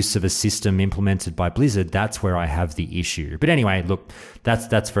clever use of a system implemented by Blizzard, that's where I have the issue. But anyway, look,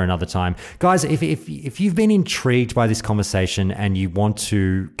 that's for another time. Guys, if you've been intrigued by this conversation and you want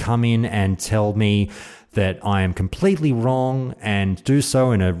to come in and tell me that I am completely wrong and do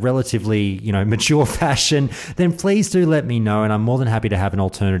so in a relatively, mature fashion, then please do let me know, and I'm more than happy to have an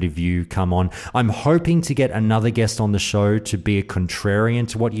alternative view come on. I'm hoping to get another guest on the show to be a contrarian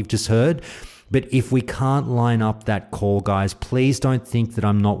to what you've just heard. But if we can't line up that call, guys, please don't think that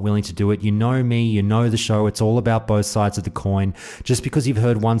I'm not willing to do it. You know me, you know the show. It's all about both sides of the coin. Just because you've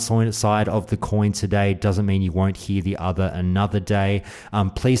heard one side of the coin today doesn't mean you won't hear the other another day.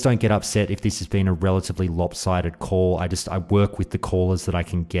 Please don't get upset if this has been a relatively lopsided call. I work with the callers that I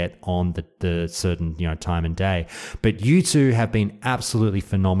can get on the certain time and day. But you two have been absolutely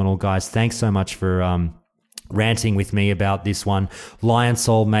phenomenal, guys. Thanks so much for ranting with me about this one. Lion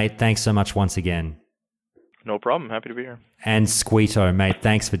Soul, mate, thanks so much once again. No problem. Happy to be here. And Squeeto, mate,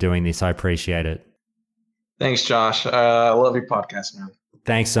 thanks for doing this. I appreciate it. Thanks, Josh. I love your podcast, man.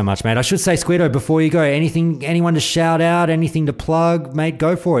 Thanks so much, mate. I should say, Squeeto, before you go, anyone to shout out, anything to plug, mate,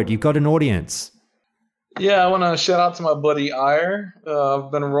 go for it. You've got an audience. Yeah, I want to shout out to my buddy Ire.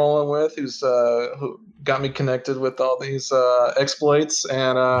 I've been rolling with, who got me connected with all these exploits.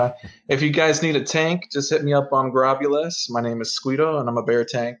 And if you guys need a tank, just hit me up on Grobulus. My name is Squeedo, and I'm a bear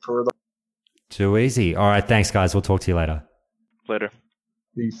tank for the... Too easy. All right, thanks, guys. We'll talk to you later. Later.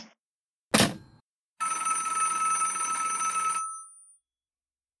 Peace.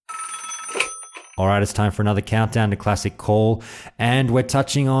 All right, it's time for another countdown to Classic Call, and we're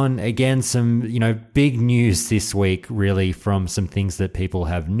touching on, again, some, big news this week, really, from some things that people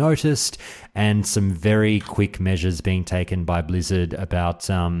have noticed and some very quick measures being taken by Blizzard about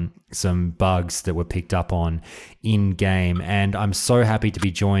some bugs that were picked up on in-game. And I'm so happy to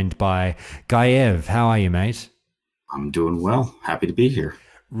be joined by Gaev. How are you, mate? I'm doing well. Happy to be here.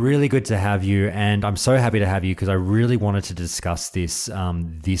 Really good to have you, and I'm so happy to have you because I really wanted to discuss this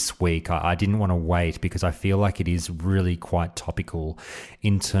this week. I didn't want to wait because I feel like it is really quite topical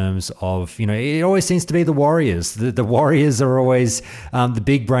in terms of, it always seems to be the Warriors. The Warriors are always, the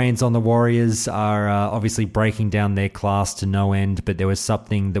big brains on the Warriors are obviously breaking down their class to no end, but there was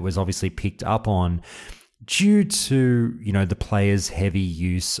something that was obviously picked up on due to, the players' heavy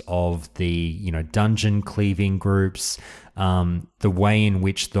use of the, dungeon cleaving groups, the way in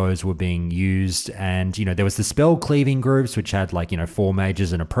which those were being used. And, there was the spell cleaving groups, which had 4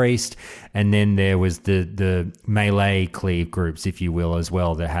 mages and a priest. And then there was the melee cleave groups, if you will, as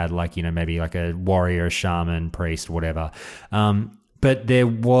well, that had maybe a warrior, shaman, priest, whatever. But there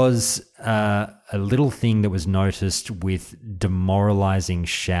was a little thing that was noticed with demoralizing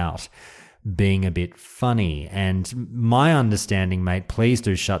shout being a bit funny. And my understanding, mate, please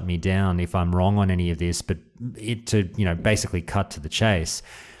do shut me down if I'm wrong on any of this, but basically cut to the chase.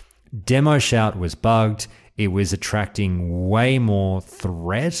 Demo shout was bugged. it was attracting way more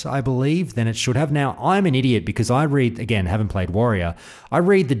threat, I believe, than it should have. Now, I'm an idiot because I read, again, haven't played Warrior, I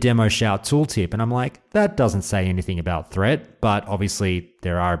read the Demo Shout tooltip and I'm like, that doesn't say anything about threat, but obviously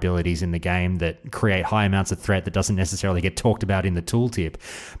there are abilities in the game that create high amounts of threat that doesn't necessarily get talked about in the tooltip.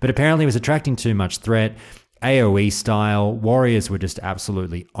 But apparently it was attracting too much threat. AoE style, warriors were just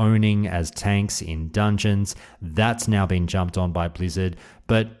absolutely owning as tanks in dungeons. That's now been jumped on by Blizzard.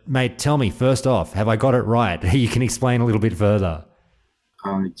 But mate, tell me, first off, have I got it right? You can explain a little bit further.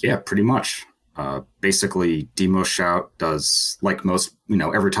 Yeah, pretty much. Basically, Demo Shout does, like most,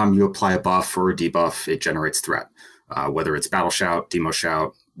 every time you apply a buff or a debuff, it generates threat. Whether it's Battle Shout, Demo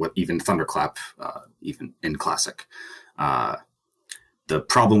Shout, even Thunderclap, even in Classic. The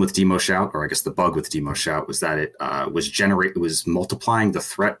problem with Demo Shout, or I guess the bug with Demo Shout, was that it was multiplying the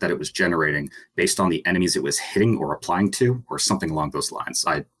threat that it was generating based on the enemies it was hitting or applying to, or something along those lines.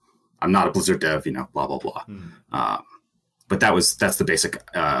 I'm not a Blizzard dev, blah blah blah. But that's the basic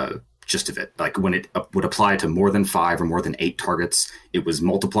gist of it. Like when it would apply to more than 5 or more than 8 targets, it was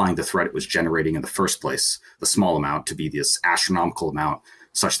multiplying the threat it was generating in the first place, the small amount, to be this astronomical amount,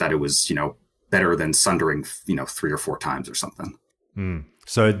 such that it was better than sundering 3 or 4 times or something.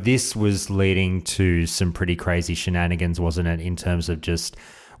 So this was leading to some pretty crazy shenanigans, wasn't it, in terms of just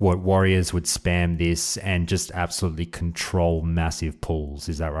what warriors would spam this and just absolutely control massive pools.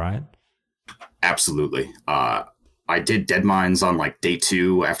 Is that right? Absolutely. I did Dead Mines on like day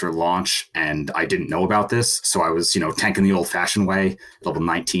 2 after launch, and I didn't know about this. So I was, tanking the old fashioned way, level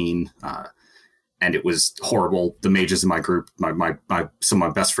 19. And it was horrible. The mages in my group, some of my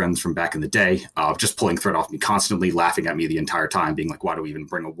best friends from back in the day, just pulling threat off me constantly, laughing at me the entire time, being like, why do we even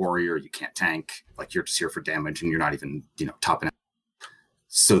bring a warrior? You can't tank. Like, you're just here for damage and you're not even, topping out.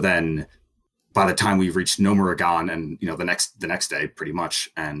 So then by the time we reached Nomuragan and, the next day pretty much,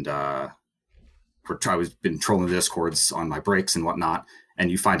 and I was been trolling the Discords on my breaks and whatnot, and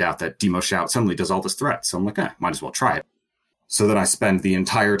you find out that Demo Shout suddenly does all this threat. So I'm like, might as well try it. So then I spend the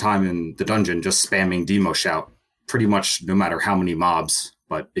entire time in the dungeon just spamming Demo Shout, pretty much no matter how many mobs.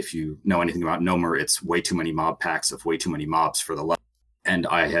 But if you know anything about Nomer, it's way too many mob packs of way too many mobs for the level. And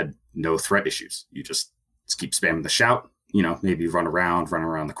I had no threat issues. You just keep spamming the shout, maybe run around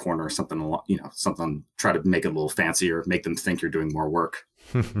the corner or something, something, try to make it a little fancier, make them think you're doing more work.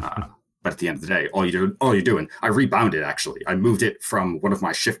 But at the end of the day, all you're doing, I rebounded actually. I moved it from one of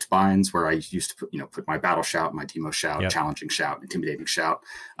my shift binds where I used to put my battle shout, my Demo Shout, challenging shout, intimidating shout.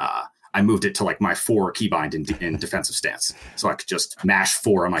 I moved it to like my 4 keybind in defensive stance. So I could just mash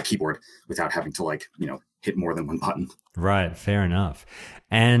 4 on my keyboard without having to hit more than one button. Right. Fair enough.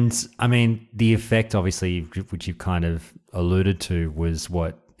 And I mean, the effect obviously, which you kind of alluded to, was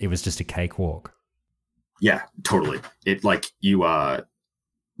it was just a cakewalk. Yeah, totally. It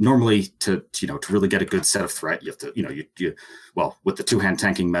normally to really get a good set of threat, you have to, with the 2-hand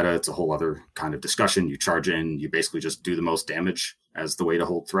tanking meta, it's a whole other kind of discussion. You charge in, you basically just do the most damage as the way to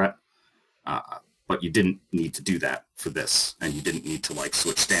hold threat. But you didn't need to do that for this. And you didn't need to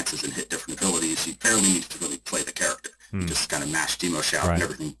switch stances and hit different abilities. You barely need to really play the character. You just kind of mash Demo Shout and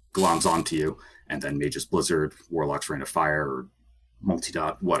everything gloms onto you. And then Mage's Blizzard, Warlock's Rain of Fire, or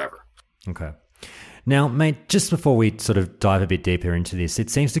Multi-Dot, whatever. Okay. Now, mate, just before we sort of dive a bit deeper into this, it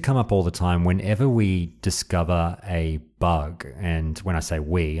seems to come up all the time whenever we discover a bug. And when I say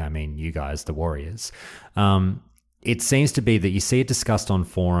we, I mean you guys, the Warriors. It seems to be that you see it discussed on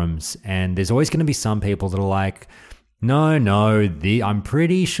forums, and there's always going to be some people that are like, no, I'm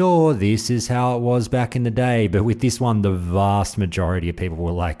pretty sure this is how it was back in the day. But with this one, the vast majority of people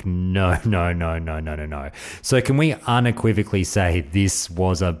were like, no. So can we unequivocally say this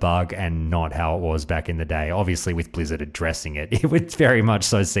was a bug and not how it was back in the day? Obviously, with Blizzard addressing it, it would very much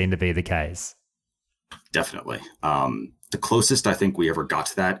so seem to be the case. Definitely. The closest I think we ever got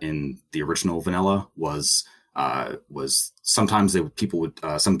to that in the original vanilla was sometimes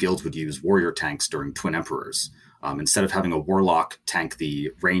some guilds would use warrior tanks during Twin Emperors. Instead of having a warlock tank the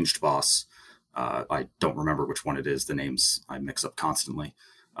ranged boss, I don't remember which one it is. The names I mix up constantly.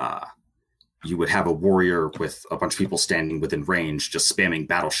 You would have a warrior with a bunch of people standing within range, just spamming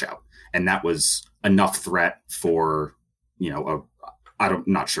Battle Shout, and that was enough threat for, I'm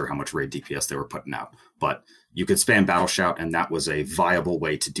not sure how much raid DPS they were putting out, but you could spam Battle Shout, and that was a viable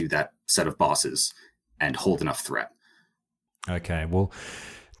way to do that set of bosses and hold enough threat. Okay, well,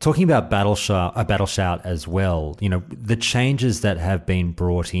 talking about Battle Shout as well, the changes that have been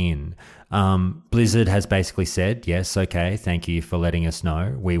brought in, Blizzard has basically said, yes, okay, thank you for letting us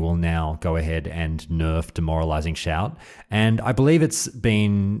know. We will now go ahead and nerf Demoralizing Shout. And I believe it's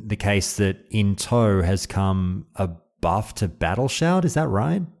been the case that in tow has come a buff to Battle Shout. Is that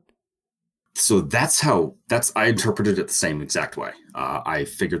right? So I interpreted it the same exact way. I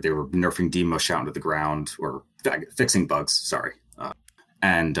figured they were nerfing Demo Shout into the ground, or fixing bugs. Sorry,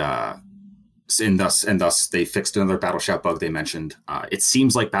 and thus they fixed another Battle Shout bug they mentioned. It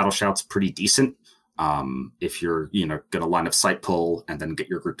seems like Battle Shout's pretty decent. If you're going to line up Sight Pull and then get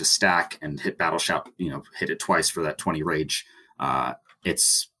your group to stack and hit Battle Shout, hit it twice for that 20 rage. I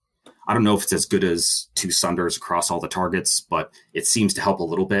don't know if it's as good as 2 Sunders across all the targets, but it seems to help a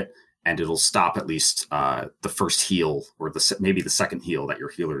little bit, and it'll stop at least the first heal, or maybe the second heal that your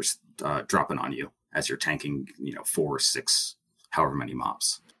healer's dropping on you as you're tanking 4 or 6, however many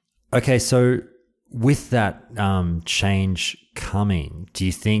mobs. Okay, so with that change coming, do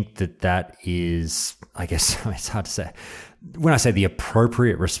you think that is, I guess it's hard to say, when I say the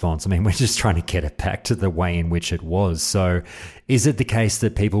appropriate response, I mean, we're just trying to get it back to the way in which it was. So is it the case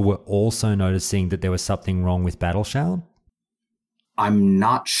that people were also noticing that there was something wrong with Battle Shout? I'm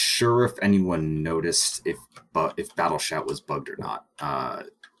not sure if anyone noticed if Battle Shout was bugged or not. I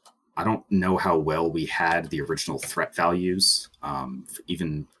don't know how well we had the original threat values,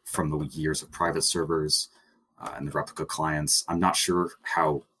 even from the years of private servers and the replica clients. I'm not sure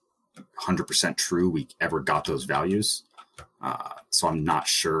how 100% true we ever got those values. So I'm not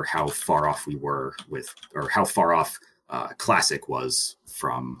sure how far off we were or how far off Classic was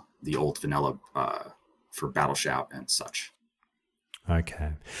from the old vanilla for Battle Shout and such.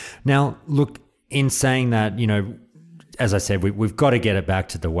 Okay. Now, look, in saying that, as I said, we've got to get it back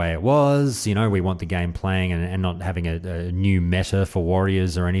to the way it was. We want the game playing and not having a new meta for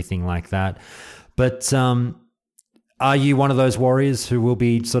Warriors or anything like that. But are you one of those Warriors who will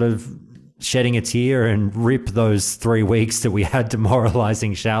be sort of shedding a tear and rip those 3 weeks that we had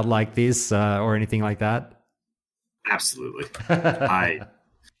demoralizing Shout like this or anything like that? Absolutely. I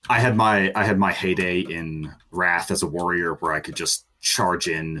had my heyday in Wrath as a Warrior, where I could just charge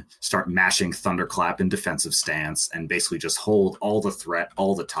in, start mashing Thunderclap in defensive stance, and basically just hold all the threat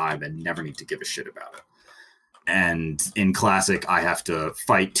all the time and never need to give a shit about it. And in Classic, I have to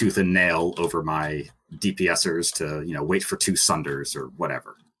fight tooth and nail over my DPSers to wait for 2 Sunders or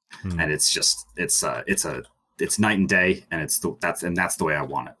whatever. And it's just it's night and day, and that's the way I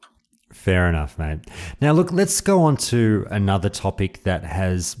want it. Fair enough, mate. Now, look, let's go on to another topic that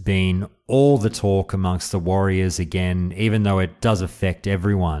has been all the talk amongst the Warriors again, even though it does affect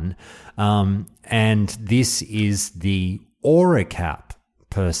everyone. And this is the aura cap,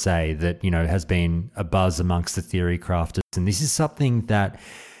 per se, that, has been a buzz amongst the theory crafters. And this is something that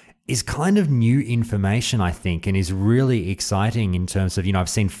is kind of new information, I think, and is really exciting in terms of, I've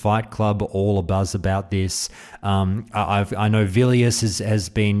seen Fight Club all abuzz about this. I know Vilius has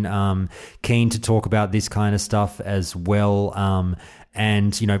been keen to talk about this kind of stuff as well.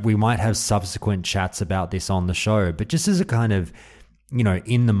 And, we might have subsequent chats about this on the show, but just as a kind of,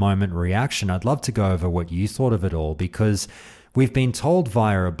 in the moment reaction, I'd love to go over what you thought of it all, because we've been told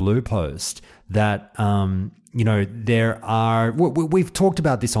via a blue post that, we've talked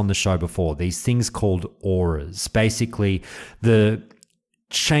about this on the show before, these things called auras, basically the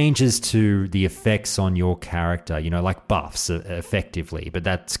changes to the effects on your character, like buffs effectively, but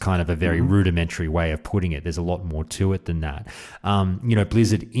that's kind of a very rudimentary way of putting it. There's a lot more to it than that.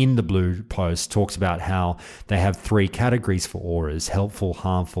 Blizzard in the blue post talks about how they have 3 categories for auras: helpful,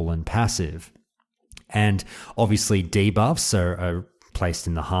 harmful, and passive. And obviously debuffs are placed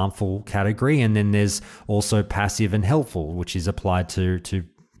in the harmful category, and then there's also passive and helpful, which is applied to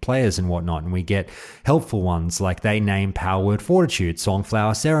players and whatnot. And we get helpful ones like they name Power Word Fortitude,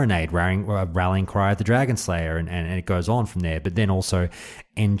 Songflower Serenade, Rallying Cry of the Dragon Slayer, and it goes on from there. But then also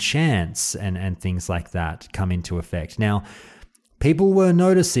enchants and things like that come into effect. Now, people were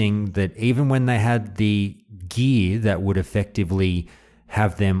noticing that even when they had the gear that would effectively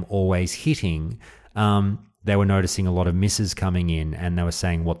have them always hitting, they were noticing a lot of misses coming in, and they were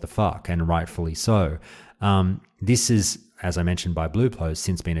saying, what the fuck? And rightfully so. This is, as I mentioned by Blue Post,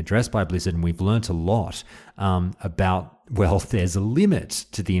 since been addressed by Blizzard, and we've learnt a lot about, well, there's a limit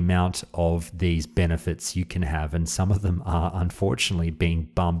to the amount of these benefits you can have, and some of them are unfortunately being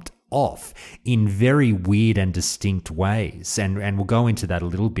bumped off in very weird and distinct ways. And we'll go into that a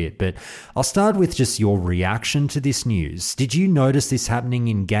little bit, but I'll start with just your reaction to this news. Did you notice this happening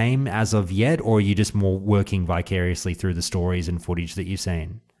in game as of yet, or are you just more working vicariously through the stories and footage that you've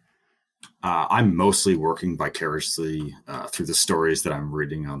seen? I'm mostly working vicariously through the stories that I'm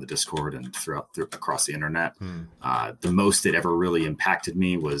reading on the Discord and across the internet. The most it ever really impacted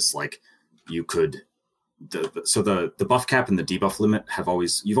me was like you could. The buff cap and the debuff limit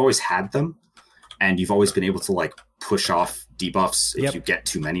you've always had them, and you've always been able to like push off debuffs. If Yep. you get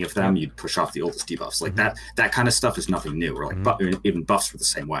too many of them, you'd push off the oldest debuffs. Like that kind of stuff is nothing new. Or like even buffs were the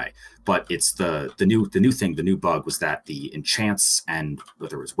same way. But it's the new bug was that the enchants and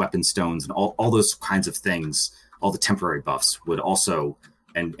whether it was weapon stones and all those kinds of things, all the temporary buffs would also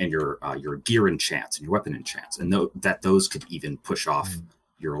and your gear enchants and your weapon enchants, and that those could even push off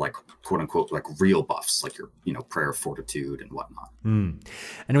your like quote unquote like real buffs, like your prayer of fortitude and whatnot. And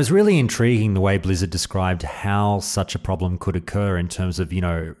it was really intriguing the way Blizzard described how such a problem could occur in terms of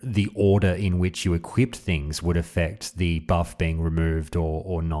the order in which you equipped things would affect the buff being removed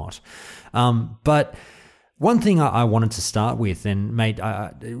or not. But one thing I wanted to start with, and mate,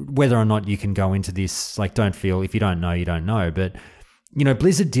 whether or not you can go into this, like, don't feel if you don't know, you don't know, but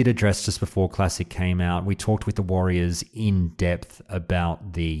Blizzard did address just before Classic came out. We talked with the Warriors in depth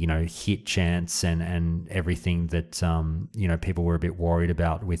about the, hit chance and everything that, people were a bit worried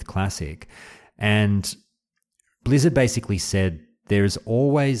about with Classic. And Blizzard basically said there's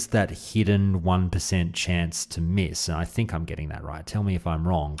always that hidden 1% chance to miss. And I think I'm getting that right. Tell me if I'm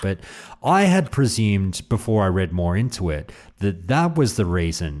wrong. But I had presumed before I read more into it that was the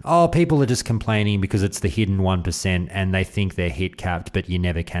reason. Oh, people are just complaining because it's the hidden 1% and they think they're hit capped, but you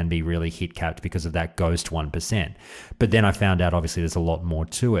never can be really hit capped because of that ghost 1%. But then I found out obviously there's a lot more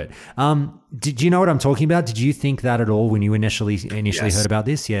to it. Did you know what I'm talking about? Did you think that at all when you initially Yes. heard about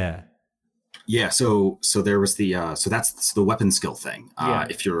this? Yeah. Yeah, so there was the that's the weapon skill thing.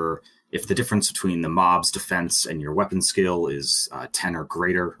 If the difference between the mob's defense and your weapon skill is 10 or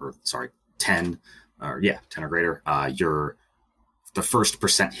greater, 10 or greater, the first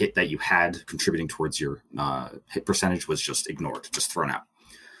percent hit that you had contributing towards your hit percentage was just ignored, just thrown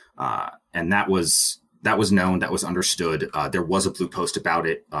out. And that was known, that was understood. There was a blue post about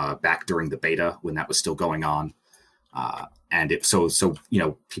it back during the beta when that was still going on. And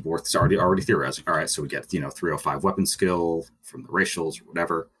people were already theorizing, all right, so we get 305 weapon skill from the racials or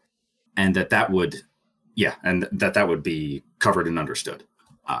whatever, and that would be covered and understood.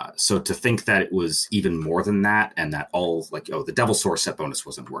 So to think that it was even more than that, and that all the Devil Source set bonus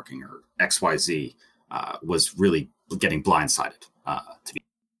wasn't working or XYZ was really getting blindsided to be.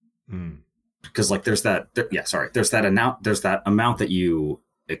 Because there's that amount that you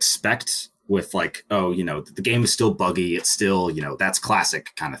expect with the game is still buggy, it's still that's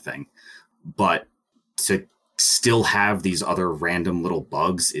Classic kind of thing, but to still have these other random little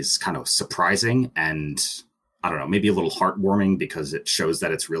bugs is kind of surprising, and I don't know, maybe a little heartwarming because it shows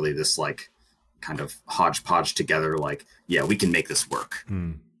that it's really this kind of hodgepodge together, we can make this work.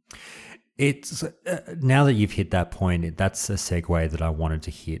 It's now that you've hit that point, that's a segue that I wanted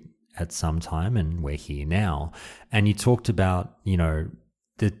to hit at some time, and we're here now. And you talked about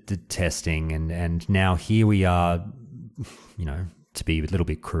the testing, and now here we are, to be a little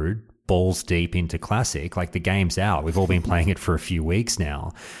bit crude, balls deep into Classic. Like, the game's out. We've all been playing it for a few weeks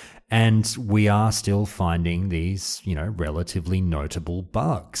now, and we are still finding these, relatively notable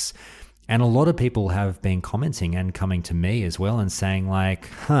bugs. And a lot of people have been commenting and coming to me as well and saying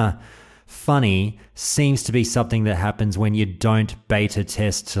funny, seems to be something that happens when you don't beta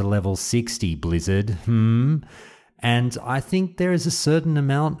test to level 60, Blizzard. And I think there is a certain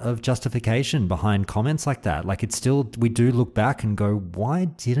amount of justification behind comments like that. We do look back and go, why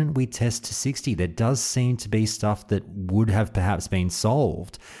didn't we test to 60? There does seem to be stuff that would have perhaps been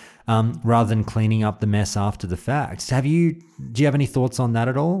solved rather than cleaning up the mess after the fact. Do you have any thoughts on that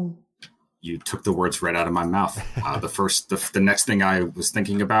at all? You took the words right out of my mouth. The next thing I was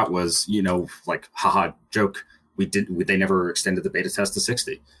thinking about was, haha, joke. They never extended the beta test to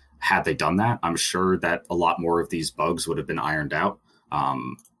 60. Had they done that, I'm sure that a lot more of these bugs would have been ironed out. I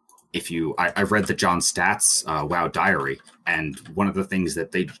read the John Statz WoW Diary, and one of the things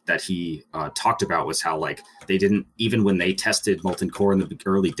that he talked about was how they didn't, even when they tested Molten Core in the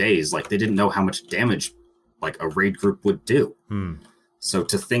early days, they didn't know how much damage a raid group would do. So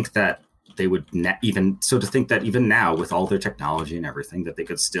to think that they would even now with all their technology and everything that they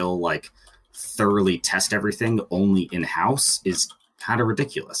could still thoroughly test everything only in house is kind of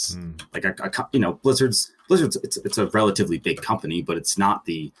ridiculous. Blizzard's it's a relatively big company, but it's not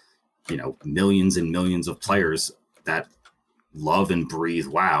the millions and millions of players that love and breathe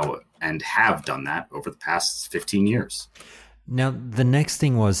WoW and have done that over the past 15 years. Now, the next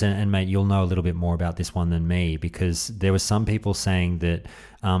thing was, and mate, you'll know a little bit more about this one than me, because there were some people saying that,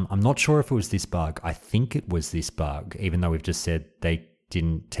 I'm not sure if it was this bug. I think it was this bug, even though we've just said they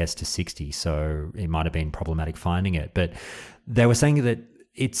didn't test to 60, so it might have been problematic finding it. But they were saying that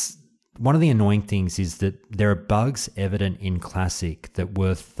it's one of the annoying things is that there are bugs evident in Classic that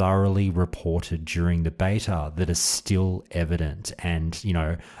were thoroughly reported during the beta that are still evident and, you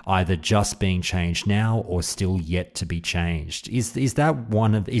know, either just being changed now or still yet to be changed. Is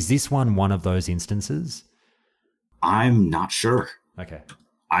this one of those instances? I'm not sure. Okay.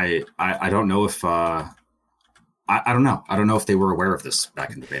 I don't know if I don't know. I don't know if they were aware of this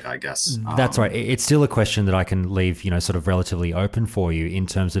back in the beta, I guess. That's right. It's still a question that I can leave, you know, sort of relatively open for you in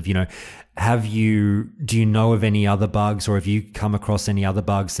terms of, you know, do you know of any other bugs, or have you come across any other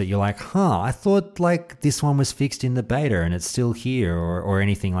bugs that you're like, I thought like this one was fixed in the beta and it's still here, or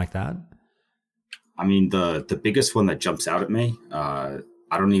anything like that? I mean, the biggest one that jumps out at me, I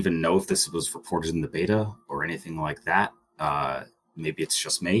don't even know if this was reported in the beta or anything like that. Maybe it's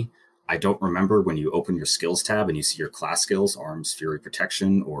just me. I don't remember when you open your skills tab and you see your class skills, arms, fury,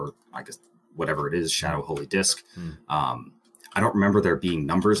 protection, or I guess whatever it is, shadow, holy disc. I don't remember there being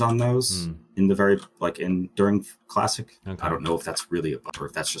numbers on those in the during classic. Okay. I don't know if that's really a bug or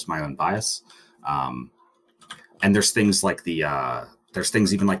if that's just my own bias. And there's things like there's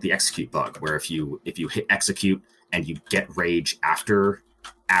things even like the execute bug, where if you hit execute and you get rage after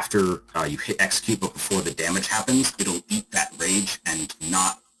you hit execute, but before the damage happens, it'll eat that rage and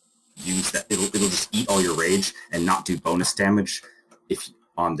not use that. It'll just eat all your rage and not do bonus damage if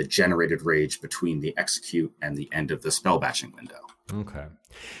on the generated rage between the execute and the end of the spell batching window. Okay.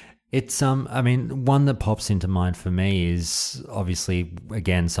 It's I mean, one that pops into mind for me is obviously,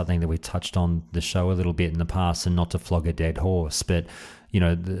 again, something that we touched on the show a little bit in the past, and not to flog a dead horse, but you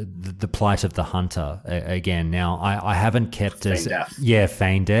know, the plight of the hunter again. Now, I haven't kept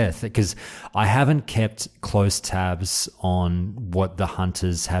feign death, because I haven't kept close tabs on what the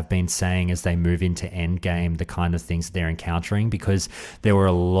hunters have been saying as they move into end game, the kind of things they're encountering, because there were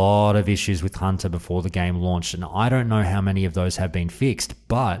a lot of issues with hunter before the game launched, and I don't know how many of those have been fixed.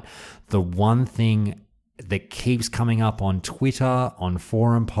 But the one thing that keeps coming up on Twitter, on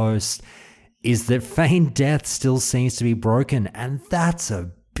forum posts, is that feign death still seems to be broken, and that's a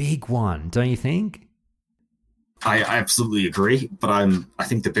big one, don't you think? I absolutely agree, but I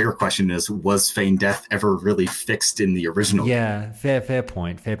think the bigger question is, was feign death ever really fixed in the original? Yeah, fair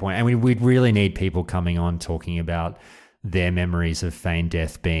point. And we'd really need people coming on talking about their memories of feign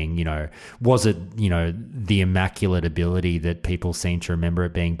death being, you know, was it, you know, the immaculate ability that people seem to remember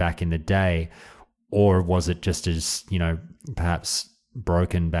it being back in the day, or was it just as, you know, perhaps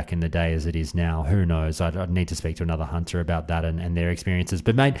broken back in the day as it is now? Who knows? I'd need to speak to another hunter about that and their experiences.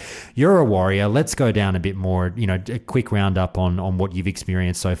 But mate, you're a warrior. Let's go down a bit more, you know, a quick roundup on what you've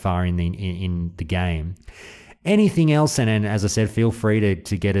experienced so far in the game. Anything else? And as I said, feel free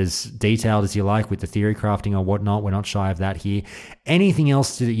to get as detailed as you like with the theory crafting or whatnot. We're not shy of that here. Anything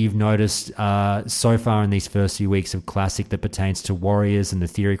else that you've noticed so far in these first few weeks of Classic that pertains to warriors and the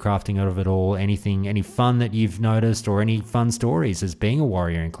theory crafting of it all? Anything, any fun that you've noticed, or any fun stories as being a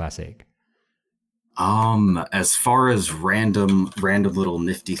warrior in Classic? As far as random little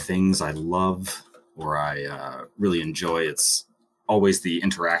nifty things I love, or I really enjoy, it's always the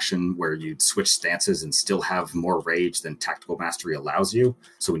interaction where you'd switch stances and still have more rage than Tactical Mastery allows you.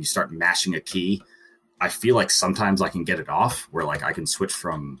 So when you start mashing a key, I feel like sometimes I can get it off, where like I can switch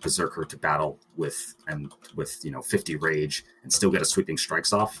from Berserker to Battle with 50 rage and still get a sweeping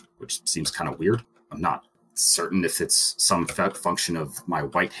strikes off, which seems kind of weird. I'm not certain if it's some function of my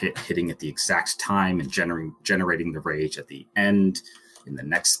white hit hitting at the exact time and generating the rage at the end in the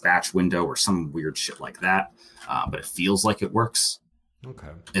next batch window or some weird shit like that. But it feels like it works. Okay.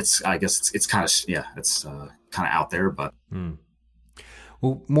 I guess it's kind of, it's kind of out there, but.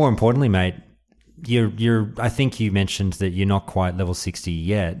 Well, more importantly, mate, you're, I think you mentioned that you're not quite level 60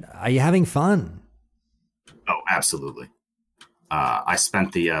 yet. Are you having fun? Oh, absolutely. I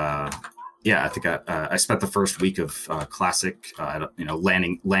spent I spent the first week of Classic,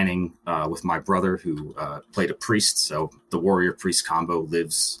 landing with my brother who played a priest. So the warrior priest combo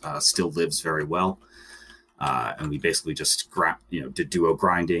still lives very well. And we basically just did duo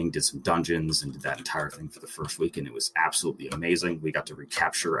grinding, did some dungeons, and did that entire thing for the first week, and it was absolutely amazing. We got to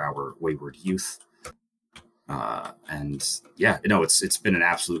recapture our wayward youth, it's been an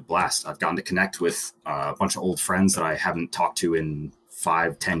absolute blast. I've gotten to connect with a bunch of old friends that I haven't talked to in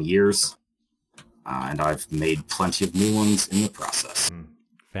 5-10 years, and I've made plenty of new ones in the process.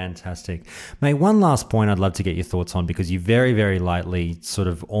 Fantastic. Mate, one last point I'd love to get your thoughts on, because you very, very lightly sort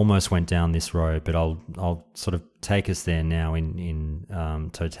of almost went down this road, but I'll sort of take us there now in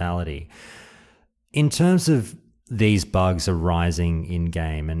totality. In terms of these bugs arising in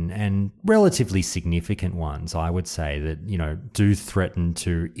game, and relatively significant ones, I would say, that, you know, do threaten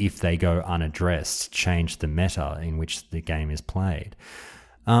to, if they go unaddressed, change the meta in which the game is played.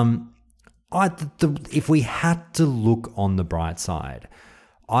 if we had to look on the bright side,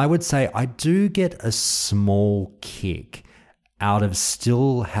 I would say I do get a small kick out of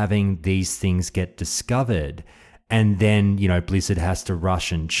still having these things get discovered. And then, Blizzard has to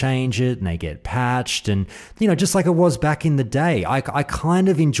rush and change it and they get patched. And, just like it was back in the day, I kind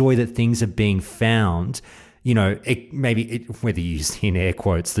of enjoy that things are being found, whether you use in air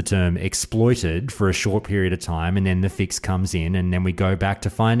quotes the term exploited for a short period of time, and then the fix comes in and then we go back to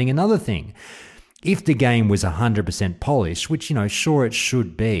finding another thing. If the game was 100% polished, which, sure it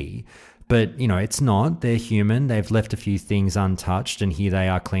should be, but, it's not. They're human. They've left a few things untouched and here they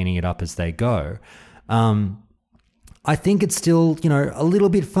are cleaning it up as they go. I think it's still, a little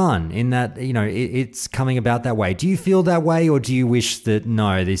bit fun in that, it's coming about that way. Do you feel that way, or do you wish that,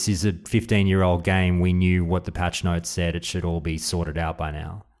 no, this is a 15-year-old game, we knew what the patch notes said, it should all be sorted out by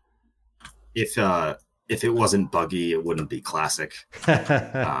now? If it wasn't buggy, it wouldn't be classic.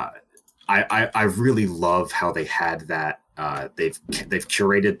 I really love how they had that. They've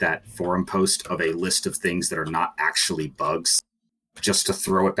curated that forum post of a list of things that are not actually bugs, just to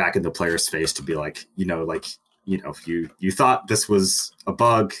throw it back in the player's face to be like, you thought this was a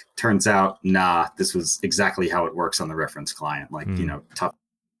bug, turns out, nah, this was exactly how it works on the reference client. Tough.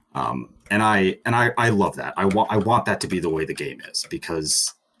 And I love that. I want that to be the way the game is,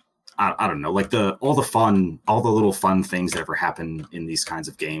 because I don't know, like all the little fun things that ever happen in these kinds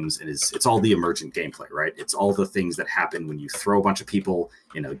of games. It's all the emergent gameplay, right? It's all the things that happen when you throw a bunch of people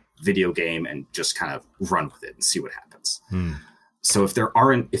in a video game and just kind of run with it and see what happens. So if there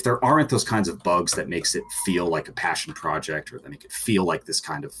aren't those kinds of bugs that makes it feel like a passion project, or that make it feel like this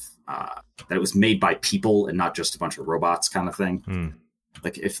kind of that it was made by people and not just a bunch of robots kind of thing.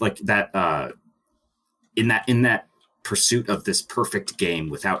 Like if like that in that pursuit of this perfect game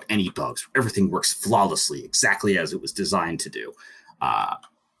without any bugs, everything works flawlessly, exactly as it was designed to do.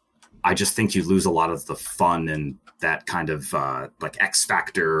 I just think you lose a lot of the fun and that kind of like X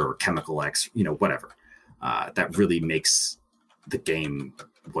Factor or Chemical X, whatever, that really makes the game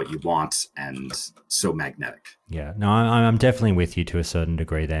what you want and so magnetic. Yeah, no, I'm definitely with you to a certain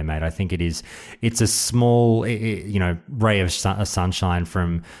degree there, mate. I think it's a small, ray of sunshine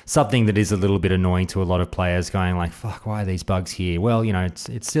from something that is a little bit annoying to a lot of players, going like, fuck, why are these bugs here? Well,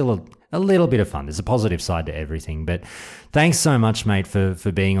 it's still a little bit of fun. There's a positive side to everything. But thanks so much, mate, for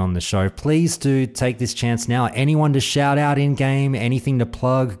being on the show. Please do take this chance now. Anyone to shout out in game, anything to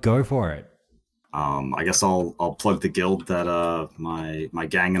plug, go for it. I guess I'll plug the guild that my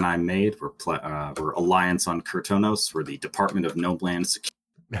gang and I made. We're Alliance on Kurtonos. We're the Department of Gnomeland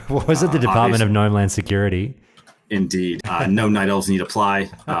Security. What was it? The Department of Gnomeland Security? Indeed. No night elves need apply.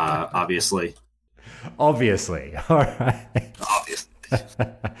 Obviously. Obviously. All right. Obviously.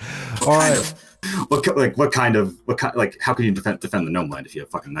 All right. How can you defend the Gnomeland if you have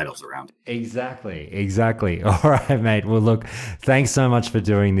fucking night elves around? Exactly. All right, mate. Well, look, thanks so much for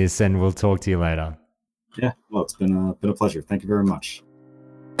doing this, and we'll talk to you later. Yeah, well, it's been a pleasure. Thank you very much.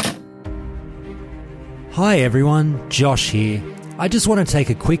 Hi, everyone. Josh here. I just want to take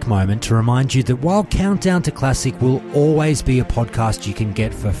a quick moment to remind you that while Countdown to Classic will always be a podcast you can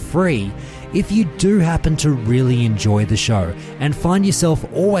get for free, if you do happen to really enjoy the show and find yourself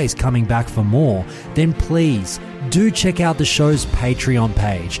always coming back for more, then please do check out the show's Patreon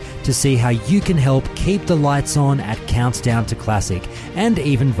page to see how you can help keep the lights on at Countdown to Classic, and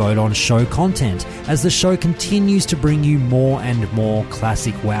even vote on show content as the show continues to bring you more and more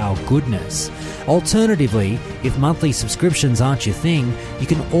Classic WoW goodness. Alternatively, if monthly subscriptions aren't your thing, you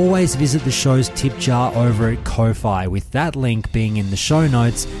can always visit the show's tip jar over at Ko-Fi, with that link being in the show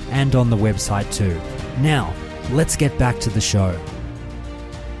notes and on the website too. Now, let's get back to the show.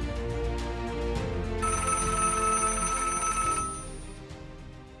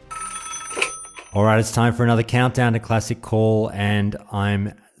 All right, it's time for another Countdown to Classic call, and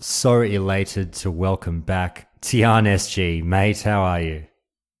I'm so elated to welcome back Tian SG. Mate, how are you?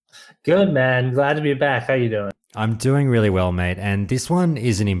 Good, man. Glad to be back. How you doing? I'm doing really well, mate. And this one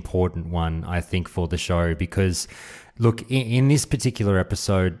is an important one, I think, for the show because, look, in this particular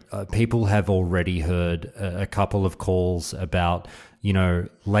episode, people have already heard a couple of calls about,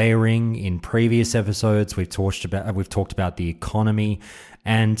 layering in previous episodes. We've talked about the economy.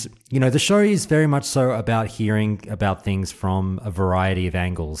 And, the show is very much so about hearing about things from a variety of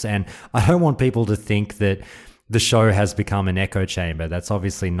angles. And I don't want people to think that the show has become an echo chamber. That's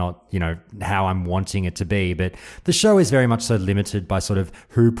obviously not, how I'm wanting it to be. But the show is very much so limited by sort of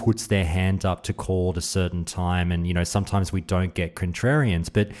who puts their hand up to call at a certain time. And, sometimes we don't get contrarians.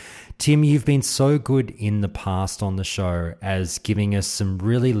 But Tim, you've been so good in the past on the show as giving us some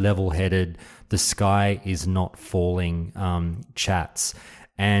really level-headed, the sky is not falling chats.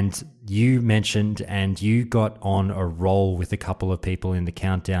 And you mentioned, and you got on a roll with a couple of people in the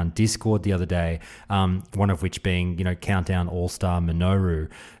Countdown Discord the other day, one of which being, Countdown All-Star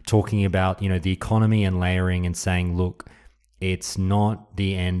Minoru, talking about, the economy and layering and saying, look, it's not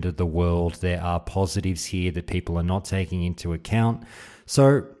the end of the world. There are positives here that people are not taking into account.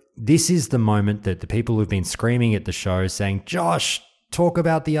 So this is the moment that the people who've been screaming at the show saying, Josh, talk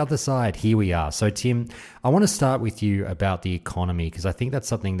about the other side. Here we are. So Tim, I want to start with you about the economy, because I think that's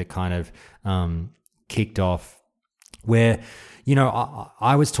something that kind of kicked off where,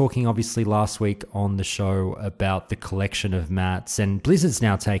 I was talking obviously last week on the show about the collection of mats, and Blizzard's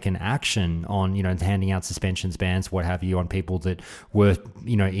now taken action on, handing out suspensions, bans, what have you, on people that were,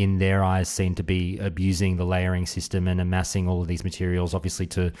 in their eyes seen to be abusing the layering system and amassing all of these materials, obviously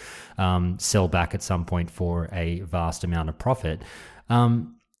to sell back at some point for a vast amount of profit.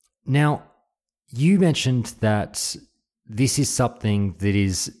 Now, you mentioned that this is something that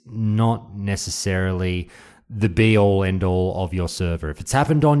is not necessarily the be-all, end-all of your server. If it's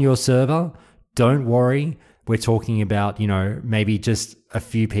happened on your server, don't worry. We're talking about, maybe just a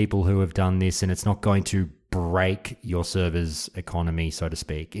few people who have done this, and it's not going to break your server's economy, so to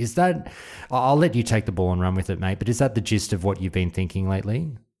speak. Is that... I'll let you take the ball and run with it, mate, but is that the gist of what you've been thinking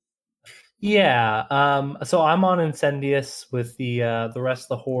lately? Yeah. So I'm on Incendius with the rest of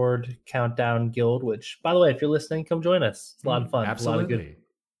the Horde Countdown Guild, which, by the way, if you're listening, come join us. It's a lot of fun. Absolutely. It's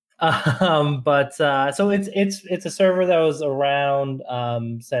a lot of good. So it's a server that was around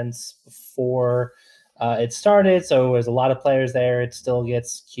since before it started. So there's a lot of players there. It still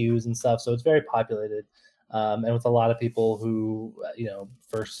gets queues and stuff. So it's very populated, and with a lot of people who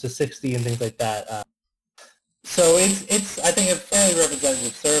first to 60 and things like that. So it's I think a fairly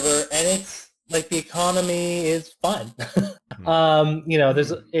representative server, and it's like the economy is fun.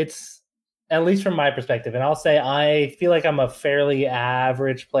 It's at least from my perspective, and I'll say I feel like I'm a fairly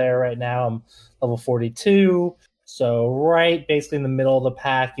average player right now. I'm level 42, so right basically in the middle of the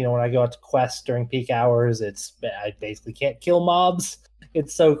pack. When I go out to quests during peak hours, I basically can't kill mobs.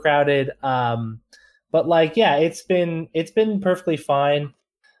 It's so crowded. But it's been perfectly fine.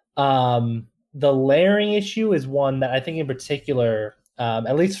 The layering issue is one that I think in particular,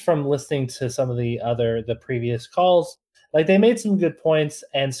 at least from listening to some of the previous calls, they made some good points.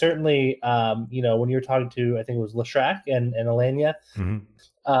 And certainly, when you were talking to, I think it was Leshrac and Elenia,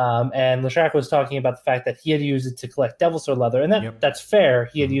 and Leshrac was talking about the fact that he had used it to collect Devil Sword leather, and that's fair.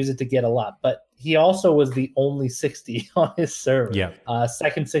 He had used it to get a lot, but he also was the only 60 on his server,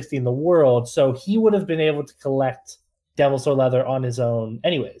 second 60 in the world. So he would have been able to collect Devil Sword leather on his own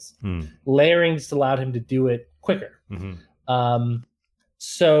anyways. Layering just allowed him to do it quicker.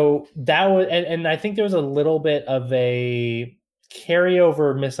 So that was, and I think there was a little bit of a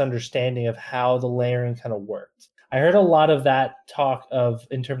carryover misunderstanding of how the layering kind of worked. I heard a lot of that talk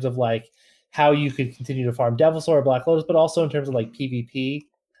in terms of how you could continue to farm Devil Sword or Black Lotus, but also in terms of PvP,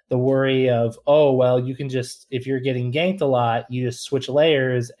 the worry of, you can just, if you're getting ganked a lot, you just switch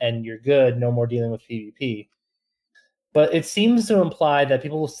layers and you're good, no more dealing with PvP. But it seems to imply that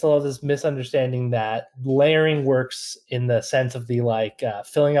people still have this misunderstanding that layering works in the sense of the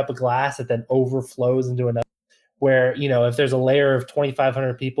filling up a glass that then overflows into another. Where, if there's a layer of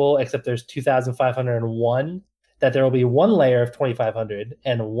 2,500 people, except there's 2,501, that there will be one layer of 2,500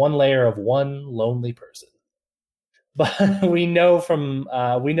 and one layer of one lonely person. But we know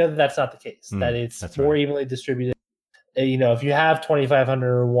that that's not the case. That it's more evenly distributed. If you have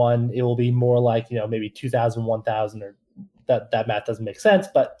 2,501, it will be more maybe 2,000, 1,000, or that math doesn't make sense,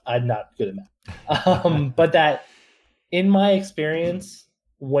 but I'm not good at math. But that, in my experience,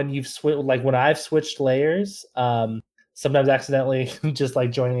 when you've when I've switched layers, sometimes accidentally, just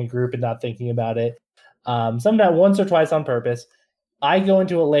joining a group and not thinking about it, sometimes once or twice on purpose, I go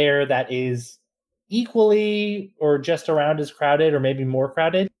into a layer that is equally or just around as crowded or maybe more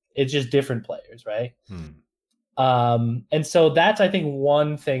crowded. It's just different players, right? And so that's, I think,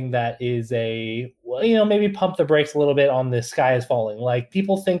 one thing that is maybe pump the brakes a little bit on the sky is falling.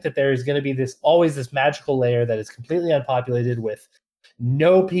 People think that there is going to be always this magical layer that is completely unpopulated with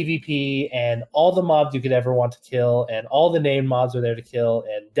no PvP and all the mobs you could ever want to kill and all the named mobs are there to kill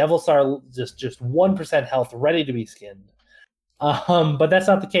and Devils are just 1% health ready to be skinned. But that's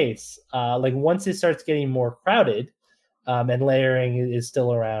not the case. Once it starts getting more crowded, and layering is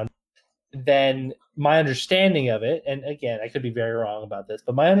still around, then my understanding of it, and again, I could be very wrong about this,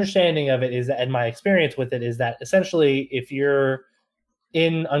 but my understanding of it is that, and my experience with it is that essentially if you're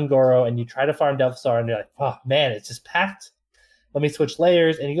in Un'Goro and you try to farm Devil and you're like, oh man, it's just packed, let me switch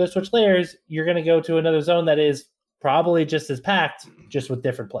layers, and you go switch layers, you're going to go to another zone that is probably just as packed, just with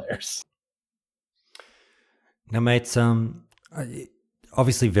different players. Now, mates,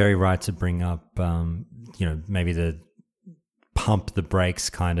 obviously very right to bring up, maybe the pump the brakes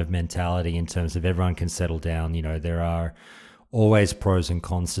kind of mentality in terms of everyone can settle down. There are always pros and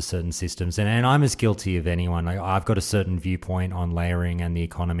cons to certain systems. And I'm as guilty of anyone. I've got a certain viewpoint on layering and the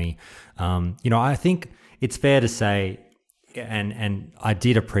economy. I think it's fair to say, and I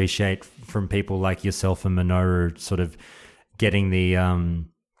did appreciate from people like yourself and Minoru sort of getting the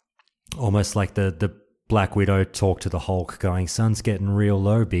almost like the Black Widow talk to the Hulk going, sun's getting real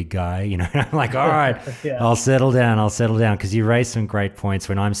low, big guy. I'm like, all right, yeah. I'll settle down. Because you raised some great points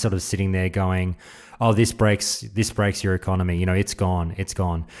when I'm sort of sitting there going, oh, this breaks your economy. It's gone.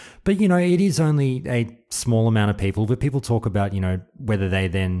 But, it is only a small amount of people. But people talk about, whether they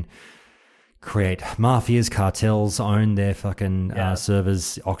then create mafias, cartels, own their fucking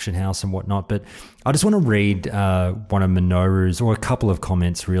servers, auction house and whatnot. But I just want to read one of Minoru's, or a couple of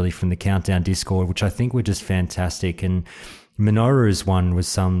comments really from the Countdown Discord, which I think were just fantastic. And Minoru's one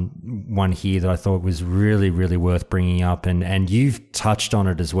was one here that I thought was really, really worth bringing up. And you've touched on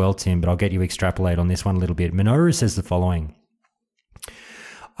it as well, Tim, but I'll get you to extrapolate on this one a little bit. Minoru says the following: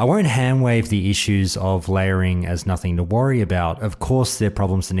 I won't hand-wave the issues of layering as nothing to worry about. Of course, there are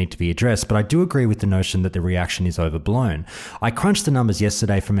problems that need to be addressed, but I do agree with the notion that the reaction is overblown. I crunched the numbers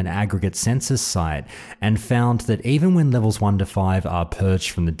yesterday from an aggregate census site and found that even when levels 1 to 5 are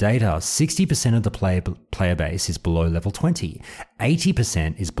purged from the data, 60% of the player base is below level 20,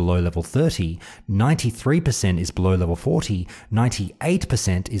 80% is below level 30, 93% is below level 40,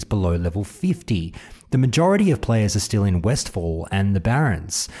 98% is below level 50. The majority of players are still in Westfall and the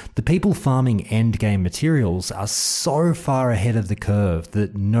Barrens. The people farming endgame materials are so far ahead of the curve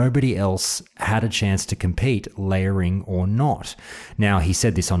that nobody else had a chance to compete, layering or not. Now, he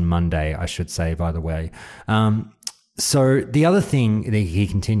said this on Monday, I should say, by the way. So the other thing, he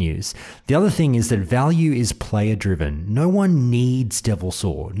continues, the other thing is that value is player driven. No one needs Devil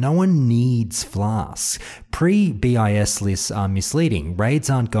Saw. No one needs Flasks. Pre-BIS lists are misleading. Raids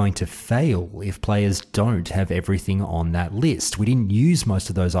aren't going to fail if players don't have everything on that list. We didn't use most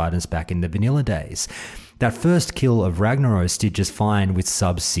of those items back in the vanilla days. That first kill of Ragnaros did just fine with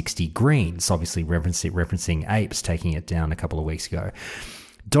sub 60 greens, obviously referencing Apes taking it down a couple of weeks ago.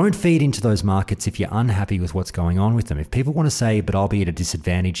 Don't feed into those markets if you're unhappy with what's going on with them. If people want to say, but I'll be at a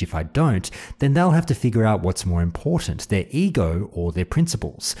disadvantage if I don't, then they'll have to figure out what's more important, their ego or their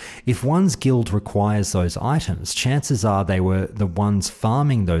principles. If one's guild requires those items, chances are they were the ones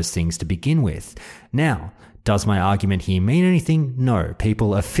farming those things to begin with. Now, does my argument here mean anything? No.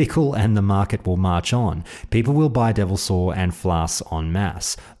 People are fickle and the market will march on. People will buy Devil Saw and Flasks en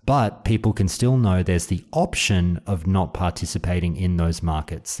masse. But people can still know there's the option of not participating in those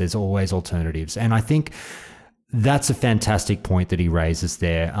markets. There's always alternatives. And I think that's a fantastic point that he raises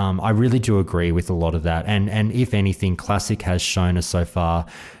there. I really do agree with a lot of that. And if anything, Classic has shown us so far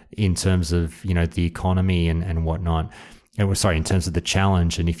in terms of, the economy and whatnot, in terms of the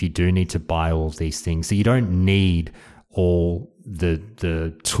challenge, and if you do need to buy all of these things, so you don't need all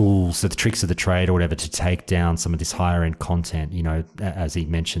the tools, the tricks of the trade or whatever to take down some of this higher end content, as he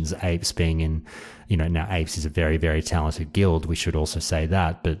mentions Apes being in, now Apes is a very, very talented guild. We should also say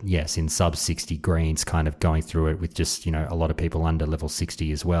that, but yes, in sub 60 greens, kind of going through it with just, a lot of people under level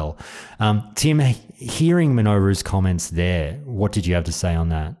 60 as well. Tim, hearing Minoru's comments there, what did you have to say on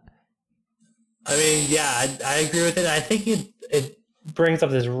that? I mean, yeah, I agree with it. I think it brings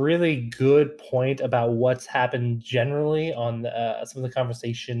up this really good point about what's happened generally on some of the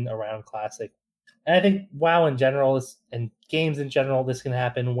conversation around Classic. And I think WoW in general and games in general, this can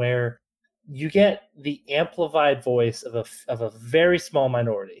happen where you get the amplified voice of a very small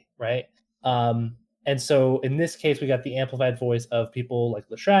minority, right? And so in this case, we got the amplified voice of people like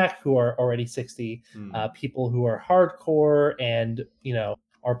Leshrac, who are already 60, people who are hardcore and,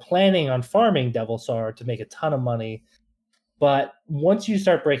 are planning on farming Devil Saw to make a ton of money. But once you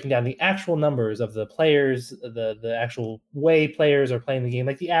start breaking down the actual numbers of the players, the actual way players are playing the game,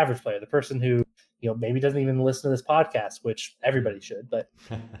 like the average player, the person who, maybe doesn't even listen to this podcast, which everybody should, but,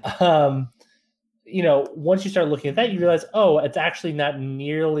 once you start looking at that, you realize, oh, it's actually not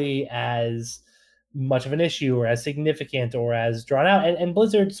nearly as much of an issue or as significant or as drawn out. And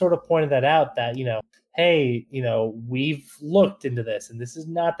Blizzard sort of pointed that out that, hey, we've looked into this and this is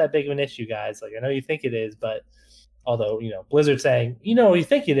not that big of an issue, guys. Like, I know you think it is, but although, Blizzard saying, you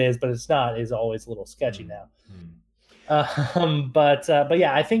think it is, but it's not, is always a little sketchy now. But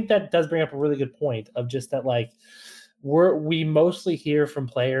yeah, I think that does bring up a really good point of just that, like, we mostly hear from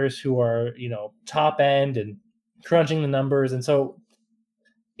players who are, top end and crunching the numbers. And so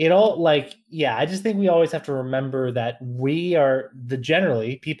it all, like, yeah, I just think we always have to remember that we are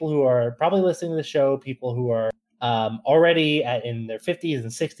generally people who are probably listening to the show, people who are already in their 50s and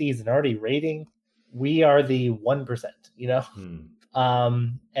 60s and already rating. We are the 1%, you know?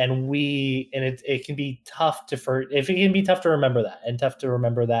 And it can be tough to remember that, and tough to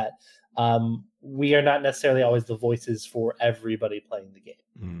remember that we are not necessarily always the voices for everybody playing the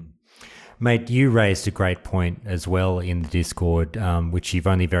game. Mate, you raised a great point as well in the Discord, which you've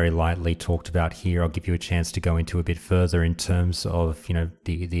only very lightly talked about here. I'll give you a chance to go into a bit further in terms of, you know,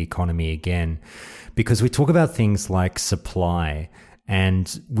 the economy again, because we talk about things like supply,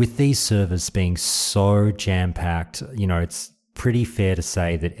 and with these servers being so jam-packed, you know, it's pretty fair to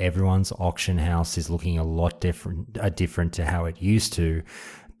say that everyone's auction house is looking a lot different to how it used to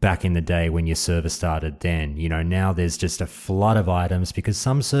back in the day when your server started then. You know, now there's just a flood of items because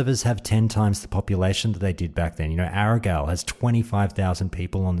some servers have 10 times the population that they did back then. You know, Aragao has 25,000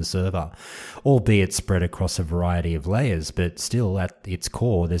 people on the server, albeit spread across a variety of layers, but still at its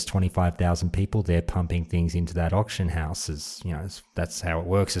core, there's 25,000 people there pumping things into that auction house. You know, that's how it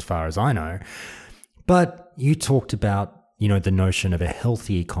works as far as I know. But you talked about, you know, the notion of a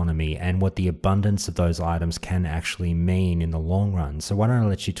healthy economy and what the abundance of those items can actually mean in the long run. So why don't I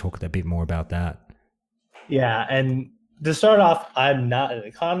let you talk a bit more about that? Yeah, and to start off, I'm not an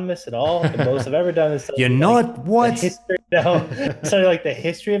economist at all. The most I've ever done is You're not? What? Study like the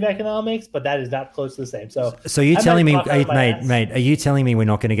history of economics, but that is not close to the same. So you're telling me, mate, are you telling me we're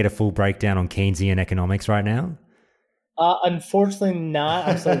not going to get a full breakdown on Keynesian economics right now? Unfortunately not.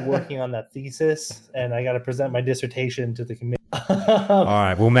 I'm still working on that thesis, and I got to present my dissertation to the committee. All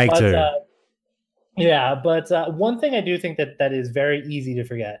right, we'll make two. But one thing I do think that is very easy to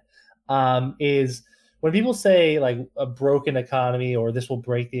forget is when people say like a broken economy or this will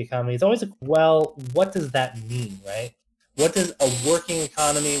break the economy, it's always like, well, what does that mean, right? What does a working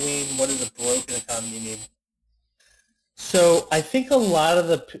economy mean? What does a broken economy mean? So I think a lot of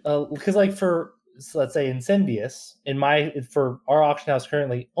the because like for let's say Incendius, for our auction house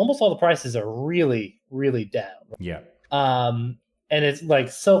currently, almost all the prices are really, really down. Yeah. And it's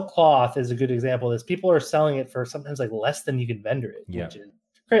like silk cloth is a good example of this. People are selling it for sometimes like less than you can vendor it, which is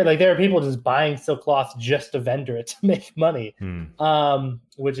great. Like there are people just buying silk cloth just to vendor it to make money,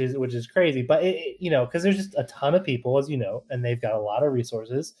 which is crazy. But you know, because there's just a ton of people, as you know, and they've got a lot of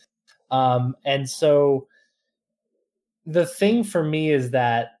resources. And so the thing for me is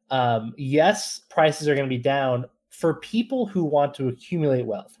that yes, prices are going to be down for people who want to accumulate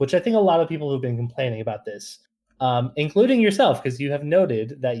wealth, which I think a lot of people who've been complaining about this, including yourself, because you have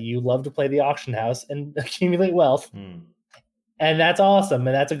noted that you love to play the auction house and accumulate wealth. And that's awesome.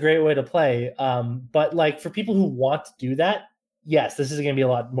 And that's a great way to play. But like for people who want to do that, yes, this is going to be a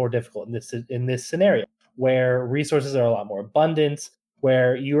lot more difficult in this scenario where resources are a lot more abundant,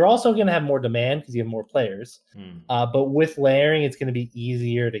 where you're also going to have more demand because you have more players. But with layering, it's going to be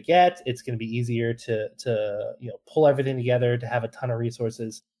easier to get. It's going to be easier to pull everything together, to have a ton of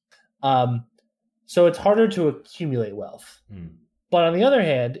resources. So it's harder to accumulate wealth. But on the other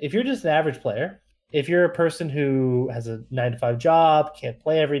hand, if you're just an average player, if you're a person who has a 9-to-5 job, can't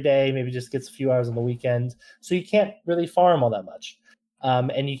play every day, maybe just gets a few hours on the weekend, so you can't really farm all that much.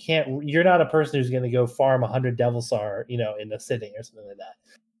 And you're not a person who's going to go farm 100 Devilsaur, in a sitting or something like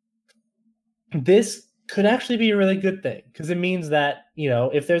that. This could actually be a really good thing because it means that,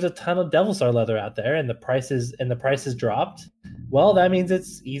 if there's a ton of Devilsaur leather out there and the prices dropped, well, that means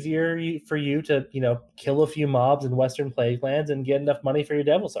it's easier for you to, kill a few mobs in Western Plague Lands and get enough money for your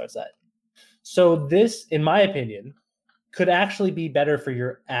Devilsaur set. So this, in my opinion, could actually be better for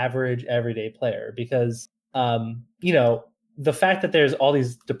your average everyday player because, the fact that there's all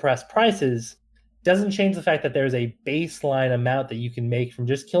these depressed prices doesn't change the fact that there's a baseline amount that you can make from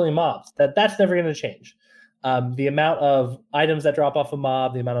just killing mobs. That's never going to change. The amount of items that drop off a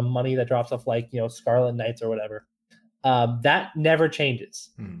mob, the amount of money that drops off Scarlet Knights or whatever, that never changes.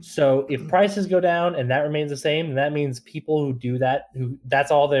 So if prices go down and that remains the same, then that means people who do that,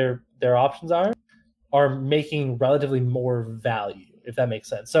 that's all their options are making relatively more value, if that makes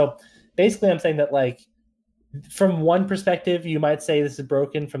sense. So basically I'm saying that from one perspective, you might say this is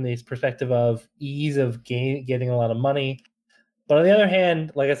broken from the perspective of ease of getting a lot of money. But on the other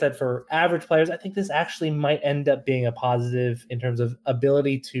hand, like I said, for average players, I think this actually might end up being a positive in terms of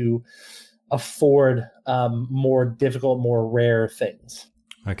ability to afford more difficult, more rare things.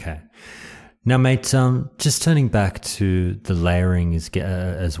 Okay. Now, mate, just turning back to the layering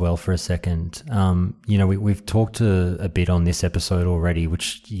as well for a second. We've talked a bit on this episode already,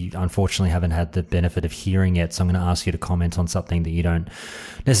 which you unfortunately haven't had the benefit of hearing yet. So I'm going to ask you to comment on something that you don't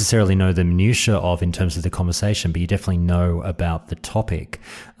necessarily know the minutiae of in terms of the conversation, but you definitely know about the topic.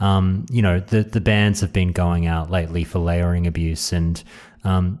 The bans have been going out lately for layering abuse, and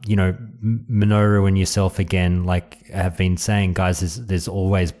Minoru and yourself again, like, have been saying, guys, there's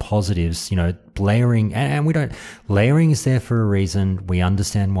always positives. Layering, and layering is there for a reason. We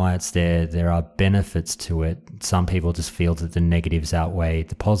understand why it's there. There are benefits to it. Some people just feel that the negatives outweigh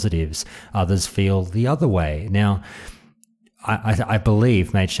the positives. Others feel the other way. Now, I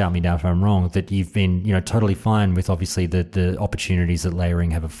believe, mate, shout me down if I'm wrong, that you've been, totally fine with obviously the opportunities that layering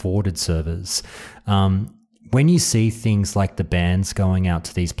have afforded servers. When you see things like the bans going out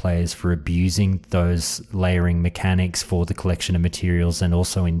to these players for abusing those layering mechanics for the collection of materials and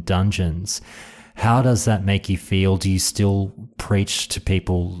also in dungeons, how does that make you feel? Do you still preach to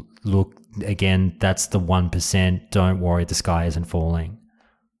people, look, again, that's the 1%, don't worry, the sky isn't falling?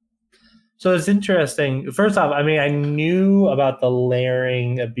 So it's interesting. First off, I knew about the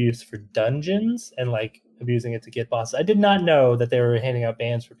layering abuse for dungeons and like abusing it to get bosses. I did not know that they were handing out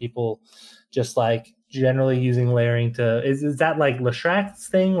bans for people just like generally using layering to. Is that like Leshrakt's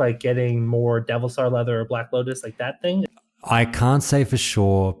thing, like getting more Devil Star Leather or Black Lotus, like that thing? I can't say for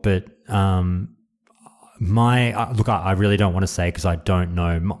sure, but I really don't want to say because I don't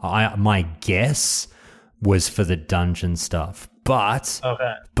know. My guess was for the dungeon stuff, but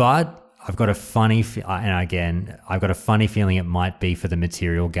I've got a funny feeling it might be for the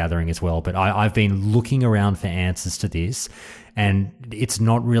material gathering as well. But I've been looking around for answers to this, and it's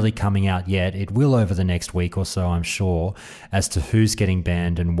not really coming out yet. It will over the next week or so, I'm sure, as to who's getting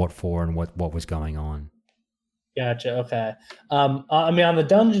banned and what for and what was going on. Gotcha. Okay. On the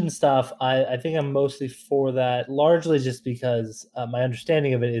dungeon stuff, I think I'm mostly for that, largely just because my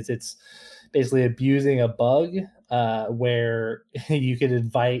understanding of it is it's basically abusing a bug where you could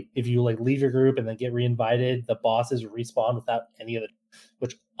invite, if you like leave your group and then get reinvited, the bosses respawn without any of it,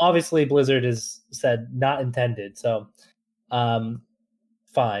 which obviously Blizzard has said not intended. So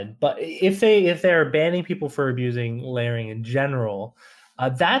fine. But if they're banning people for abusing layering in general,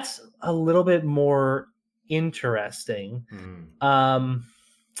 that's a little bit more interesting. I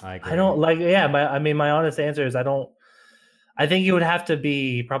agree. I don't like, my honest answer is I think it would have to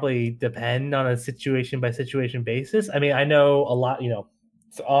be probably depend on a situation by situation basis. I know a lot,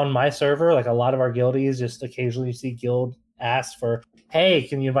 on my server, like a lot of our guildies, just occasionally see guild ask for, hey,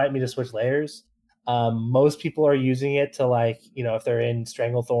 can you invite me to switch layers? Most people are using it to like, if they're in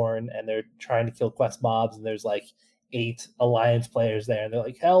Stranglethorn and they're trying to kill quest mobs and there's like 8 alliance players there and they're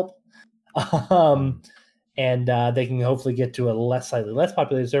like, help. And they can hopefully get to a slightly less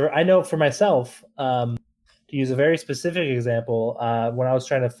populated server. I know for myself, to use a very specific example, when I was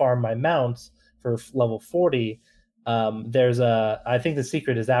trying to farm my mounts for level 40, I think the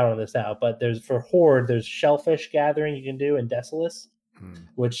secret is out on this now, but for Horde, there's shellfish gathering you can do in Desolace,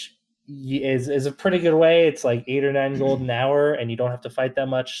 which is a pretty good way. It's like 8 or 9 gold an hour, and you don't have to fight that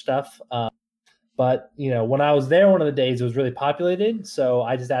much stuff. But when I was there one of the days, it was really populated, so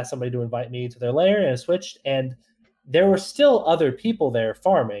I just asked somebody to invite me to their lair, and I switched, and there were still other people there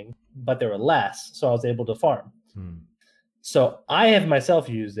farming, but there were less, so I was able to farm. So I have myself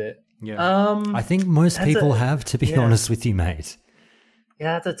used it. Yeah, I think most people have, to be honest with you, mate.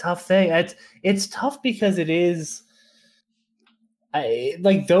 Yeah, it's a tough thing. It's tough because it is.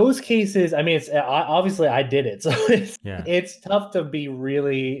 Like those cases. It's obviously I did it, so it's tough to be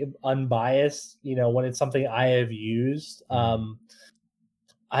really unbiased. When it's something I have used.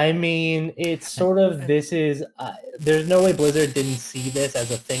 It's sort of, this is, there's no way Blizzard didn't see this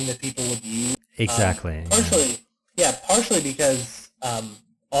as a thing that people would use. Exactly. Partially because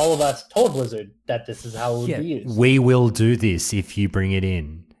all of us told Blizzard that this is how it would be used. We will do this if you bring it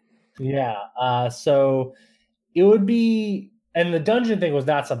in. Yeah. So it would be, and the dungeon thing was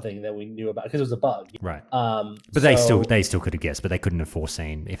not something that we knew about because it was a bug. Right. But they still could have guessed, but they couldn't have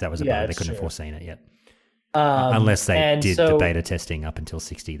foreseen, if that was a bug, they couldn't have foreseen it yet. Unless they did the beta testing up until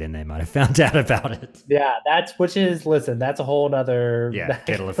 60, then they might have found out about it. Yeah, that's a whole nother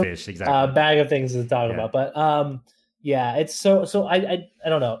kettle of fish, exactly. Bag of things to talk about. But it's so I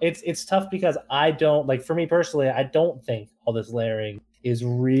don't know. It's tough because I don't, like, for me personally, I don't think all this layering is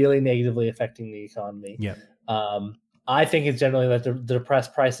really negatively affecting the economy. Yeah. I think it's generally that the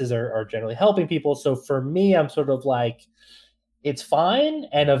depressed prices are generally helping people. So for me, I'm sort of like, it's fine,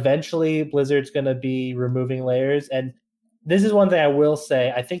 and eventually Blizzard's going to be removing layers. And this is one thing I will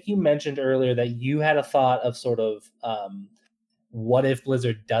say. I think you mentioned earlier that you had a thought of sort of what if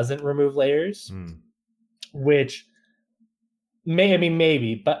Blizzard doesn't remove layers, which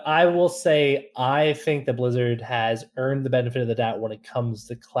maybe, but I will say I think that Blizzard has earned the benefit of the doubt when it comes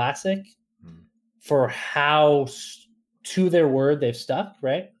to Classic for how to their word they've stuck,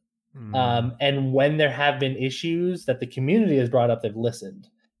 right? And when there have been issues that the community has brought up, they've listened.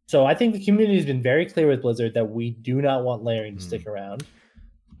 So I think the community has been very clear with Blizzard that we do not want layering to stick around.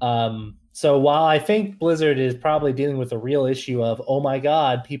 So while I think Blizzard is probably dealing with a real issue of, oh my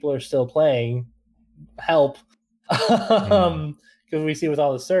God, people are still playing, help, because we see with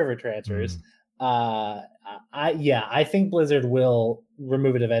all the server transfers. I think Blizzard will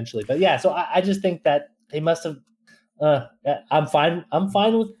remove it eventually. But yeah, so I just think that they must have. I'm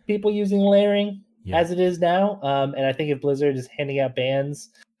fine with people using layering as it is now. And I think if Blizzard is handing out bans,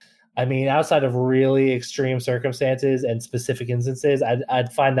 I mean, outside of really extreme circumstances and specific instances,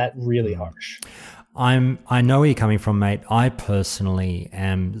 I'd find that really harsh. I know where you're coming from, mate. I personally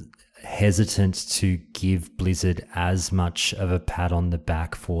am hesitant to give Blizzard as much of a pat on the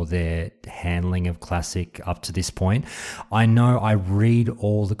back for their handling of Classic up to this point. I know I read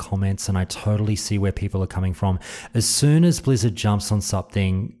all the comments and I totally see where people are coming from. As soon as Blizzard jumps on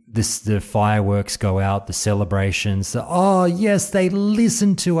something, the fireworks go out, the celebrations, oh yes, they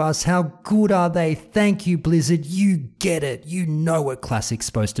listen to us. How good are they? Thank you, Blizzard. You get it. You know what Classic's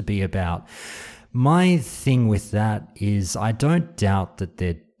supposed to be about. My thing with that is I don't doubt that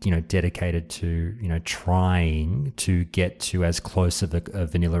they're dedicated to, trying to get to as close of a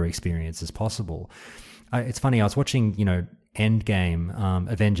vanilla experience as possible. It's funny, I was watching,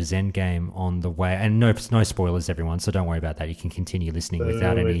 Endgame, Avengers Endgame on the way, and no spoilers, everyone, so don't worry about that. You can continue listening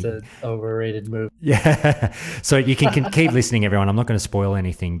without any... It's an overrated movie. Yeah, so you can keep listening, everyone. I'm not going to spoil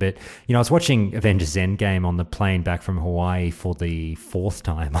anything, but, I was watching Avengers Endgame on the plane back from Hawaii for the 4th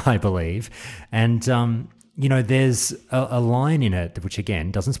time, I believe, and... there's a line in it, which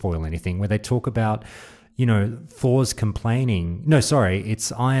again doesn't spoil anything, where they talk about, Thor's complaining. No, sorry,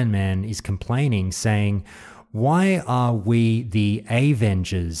 it's Iron Man is complaining, saying, why are we the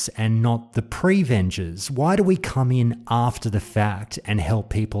Avengers and not the Prevengers? Why do we come in after the fact and help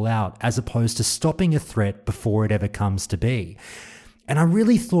people out as opposed to stopping a threat before it ever comes to be? And I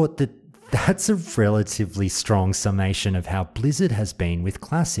really thought that that's a relatively strong summation of how Blizzard has been with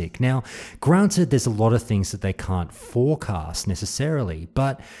Classic. Now, granted, there's a lot of things that they can't forecast necessarily,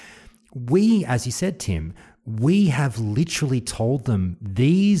 but we, as you said, Tim, we have literally told them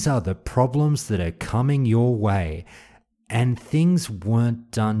these are the problems that are coming your way, and things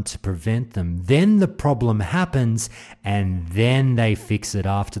weren't done to prevent them. Then the problem happens, and then they fix it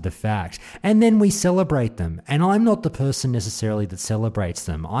after the fact. And then we celebrate them. And I'm not the person necessarily that celebrates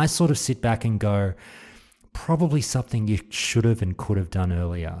them. I sort of sit back and go, probably something you should have and could have done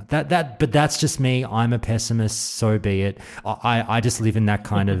earlier. But that's just me. I'm a pessimist, so be it. I just live in that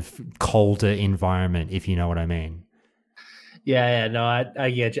kind of colder environment, if you know what I mean. Yeah, no,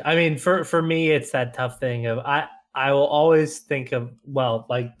 I get you. I mean, for me, it's that tough thing of I will always think of, well,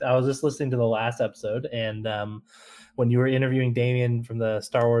 like I was just listening to the last episode, and when you were interviewing Damien from the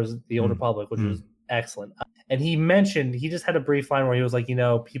Star Wars The Old Republic, which was excellent. And he mentioned, he just had a brief line where he was like,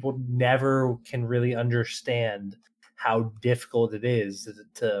 people never can really understand how difficult it is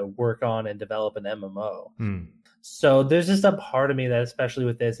to work on and develop an MMO. So there's just a part of me that, especially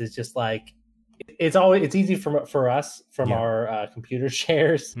with this, is just like, it's easy for us from our computer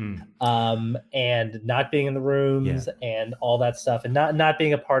shares and not being in the rooms and all that stuff, and not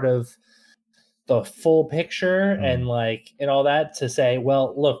being a part of the full picture and all that, to say,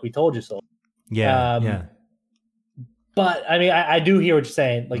 well, look, we told you so. But I mean, I do hear what you're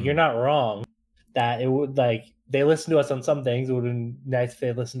saying. Like, you're not wrong that it would, they listen to us on some things. It would have been nice if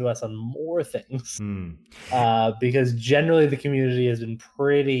they listened to us on more things. Because generally the community has been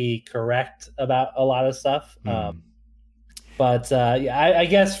pretty correct about a lot of stuff. But I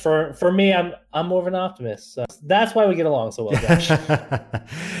guess for me, I'm more of an optimist. So that's why we get along so well, Josh.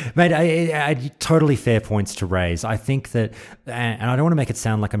 Mate, I totally fair points to raise. I think that, and I don't want to make it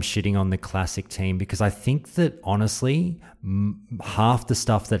sound like I'm shitting on the Classic team, because I think that honestly, half the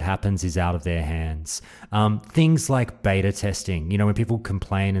stuff that happens is out of their hands. Things like beta testing, when people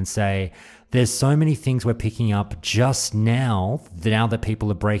complain and say, there's so many things we're picking up just now that people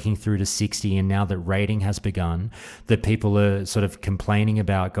are breaking through to 60, and now that rating has begun, that people are sort of complaining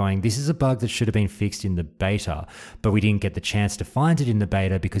about, going, this is a bug that should have been fixed in the beta, but we didn't get the chance to find it in the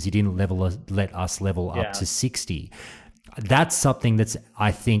beta because you didn't let us level up to 60. That's something that's,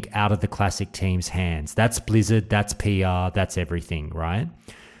 I think, out of the Classic team's hands. That's Blizzard, that's PR, that's everything, right?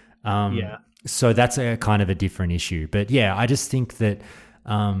 So that's a kind of a different issue. But yeah, I just think that...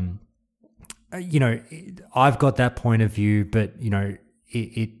 I've got that point of view, but,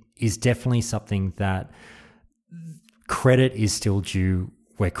 it is definitely something that credit is still due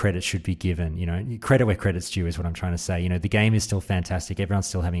where credit should be given. Credit where credit's due is what I'm trying to say. The game is still fantastic. Everyone's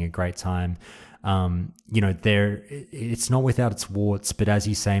still having a great time. It's not without its warts, but as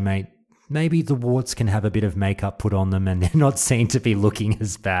you say, mate, maybe the warts can have a bit of makeup put on them and they're not seen to be looking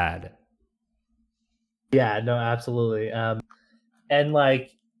as bad. Yeah, no, absolutely. And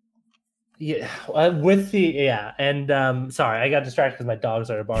Yeah, and sorry, I got distracted because my dog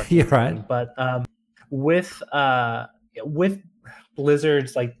started barking. You're right. But with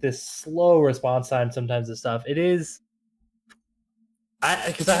Blizzard's like this slow response time sometimes to stuff, it is.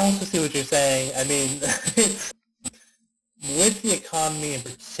 Because I also see what you're saying. I mean, with the economy in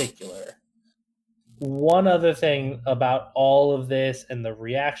particular, one other thing about all of this and the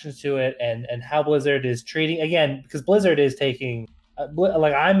reactions to it, and how Blizzard is treating, again, because Blizzard is taking.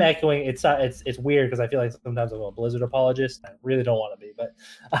 Like I'm echoing, it's weird because I feel like sometimes I'm a Blizzard apologist. I really don't want to be, but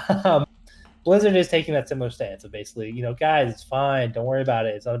Blizzard is taking that similar stance of basically, guys, it's fine, don't worry about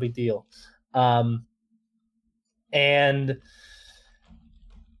it, it's not a big deal. And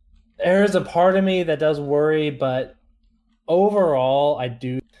there's a part of me that does worry, but overall, I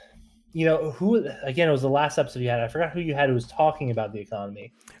do. Who again? It was the last episode you had. I forgot who you had who was talking about the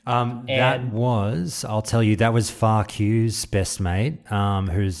economy. That was, I'll tell you, that was FARQ's best mate,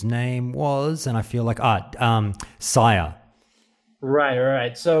 whose name was, and I feel like Sire.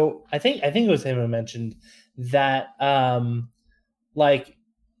 Right. So I think it was him who mentioned that, like,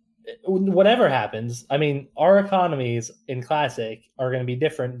 whatever happens, I mean, our economies in Classic are going to be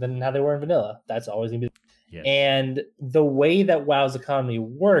different than how they were in Vanilla. That's always going to be. Yes. And the way that WoW's economy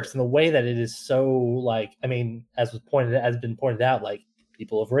works, and the way that it is so, like, I mean, as been pointed out, like,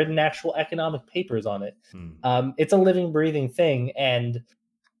 people have written actual economic papers on it. It's a living, breathing thing, and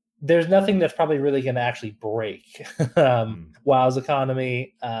there's nothing that's probably really going to actually break WoW's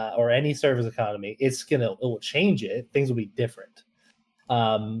economy or any server's economy. It will change it. Things will be different.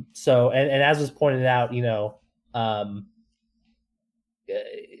 So, and as was pointed out,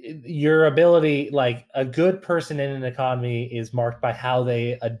 your ability, like a good person in an economy is marked by how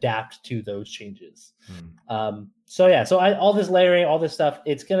they adapt to those changes. So all this layering, all this stuff,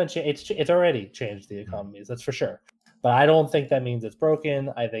 it's going to change. It's already changed the economies. That's for sure. But I don't think that means it's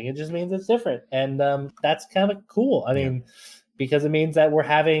broken. I think it just means it's different. And that's kind of cool. I mean, because it means that we're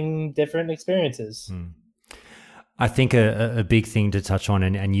having different experiences. I think a big thing to touch on,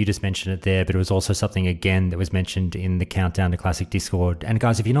 and you just mentioned it there, but it was also something, again, that was mentioned in the Countdown to Classic Discord. And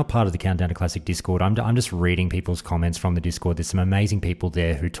guys, if you're not part of the Countdown to Classic Discord, I'm just reading people's comments from the Discord. There's some amazing people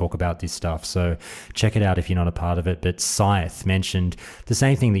there who talk about this stuff. So check it out if you're not a part of it. But Scythe mentioned the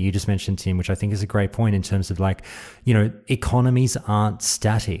same thing that you just mentioned, Tim, which I think is a great point in terms of, like, economies aren't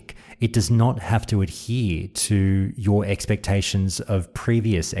static. It does not have to adhere to your expectations of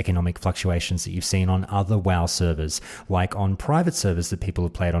previous economic fluctuations that you've seen on other WoW servers, like on private servers that people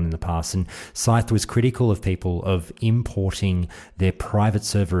have played on in the past. And Scythe was critical of people of importing their private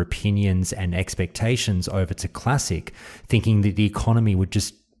server opinions and expectations over to Classic, thinking that the economy would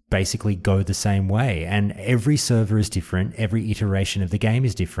just basically go the same way. And every server is different. Every iteration of the game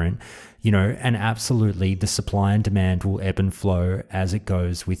is different, and absolutely the supply and demand will ebb and flow as it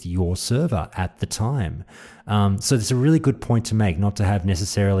goes with your server at the time. So it's a really good point to make, not to have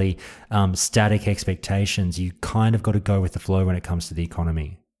necessarily static expectations. You kind of got to go with the flow when it comes to the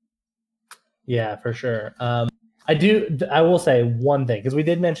economy. Yeah, for sure. I will say one thing, because we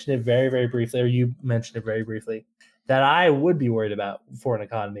did mention it very, very briefly, or you mentioned it very briefly, that I would be worried about for an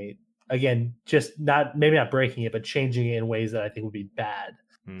economy. Again, just maybe not breaking it, but changing it in ways that I think would be bad.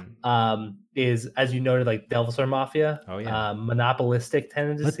 Is, as you noted, like Delvesaur Mafia, monopolistic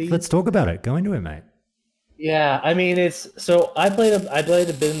tendencies. Let's talk about it. Go into it, mate. Yeah, I mean, I played a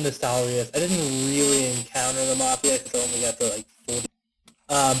bit in Nostalrius. I didn't really encounter the Mafia because I only got to like 40.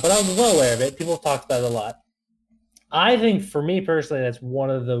 But I was well aware of it. People have talked about it a lot. I think for me personally, that's one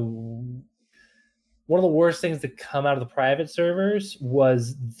of the worst things to come out of the private servers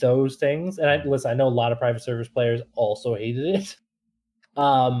was those things. And I know a lot of private servers players also hated it.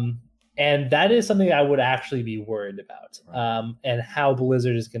 And that is something I would actually be worried about. And how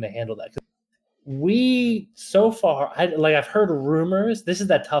Blizzard is going to handle that. So far, I've heard rumors. This is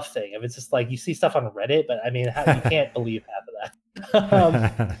that tough thing. If it's just like you see stuff on Reddit, but I mean, you can't believe half of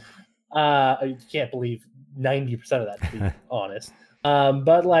that. You can't believe 90% of that, to be honest.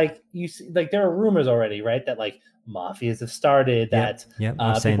 But like you see, like there are rumors already, right? That like mafias have started, that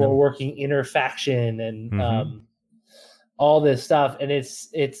people are working inter-faction and all this stuff, and it's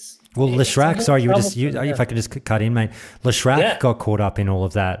well, Leshrac, sorry, if I could just cut in, mate. Leshrac got caught up in all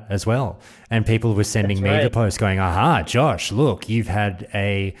of that as well. And people were sending the posts going, aha, Josh, look, you've had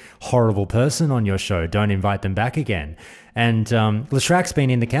a horrible person on your show. Don't invite them back again. And Leshrac's been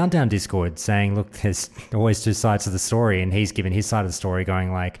in the Countdown Discord saying, look, there's always two sides of the story. And he's given his side of the story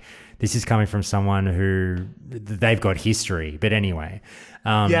going like, this is coming from someone who they've got history. But anyway.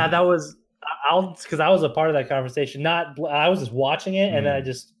 That was... because I was a part of that conversation. I was just watching it, and then I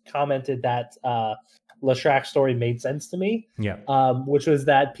just commented that Leshrac story made sense to me. Yeah. Which was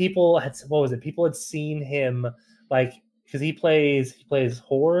that people had seen him like because he plays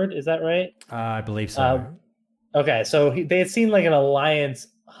Horde. Is that right? I believe so. Okay, so they had seen like an Alliance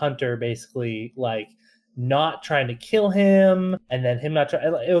hunter basically like not trying to kill him, and then him not trying.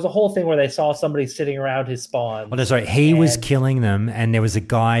 It was a whole thing where they saw somebody sitting around his spawn. Oh, no, sorry. He was killing them, and there was a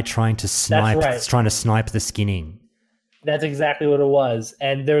guy trying to snipe the skinning. That's exactly what it was.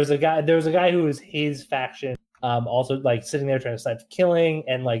 And there was a guy who was his faction, also like sitting there trying to snipe the killing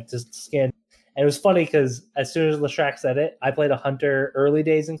and like just skin. And it was funny because as soon as Leshrac said it, I played a hunter early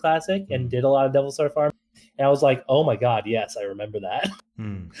days in Classic and did a lot of Devilsaur farm. And I was like, oh my God, yes, I remember that.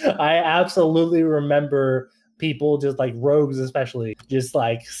 I absolutely remember people just like rogues, especially just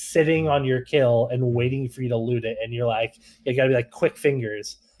like sitting on your kill and waiting for you to loot it. And you're like, you gotta be like quick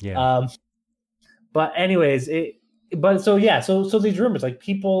fingers. Yeah. But anyways, so these rumors, like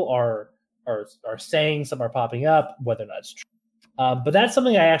people are saying, some are popping up, whether or not it's true. But that's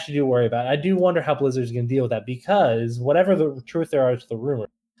something I actually do worry about. I do wonder how Blizzard's going to deal with that, because whatever the truth there are to the rumor,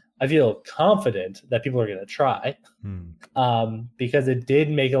 I feel confident that people are going to try, because it did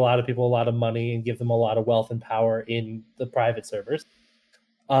make a lot of people a lot of money and give them a lot of wealth and power in the private servers.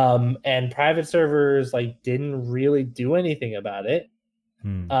 And private servers like didn't really do anything about it,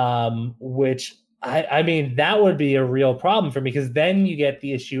 which I mean, that would be a real problem for me, because then you get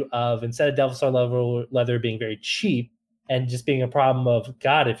the issue of, instead of Devilsaur leather being very cheap and just being a problem of,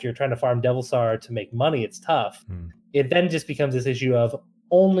 God, if you're trying to farm Devilsaur to make money, it's tough. It then just becomes this issue of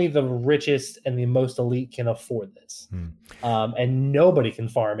only the richest and the most elite can afford this. And nobody can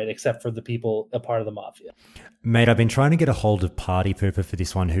farm it except for the people a part of the Mafia. Mate, I've been trying to get a hold of Party Pooper for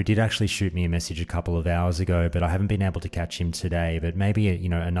this one, who did actually shoot me a message a couple of hours ago, but I haven't been able to catch him today. But maybe,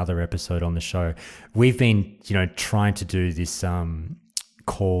 another episode on the show. We've been, trying to do this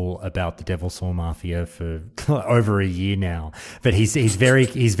call about the Devilsaur Mafia for over a year now, but he's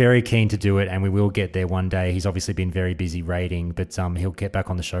very keen to do it, and we will get there one day. He's obviously been very busy raiding, but he'll get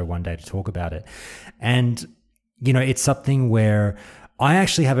back on the show one day to talk about it. And it's something where I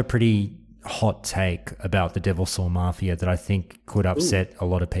actually have a pretty hot take about the Devilsaur Mafia that I think could upset a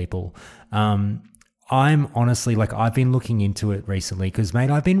lot of people. I'm honestly, I've been looking into it recently because, mate,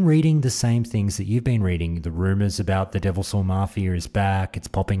 I've been reading the same things that you've been reading. The rumors about the Devilsaur Mafia is back. It's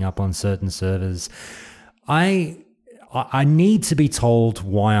popping up on certain servers. I need to be told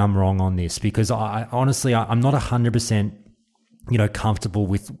why I'm wrong on this, because I'm not 100%, comfortable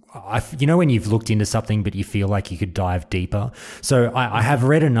with, when you've looked into something but you feel like you could dive deeper. So I have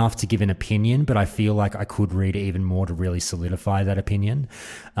read enough to give an opinion, but I feel like I could read even more to really solidify that opinion.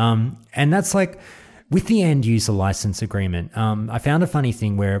 And that's with the end user license agreement, I found a funny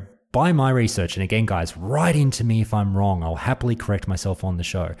thing where, by my research, and again, guys, write into me if I'm wrong, I'll happily correct myself on the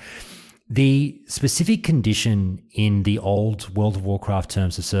show. The specific condition in the old World of Warcraft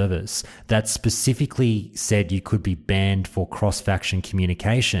terms of service that specifically said you could be banned for cross-faction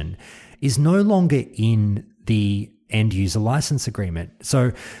communication is no longer in the end user license agreement.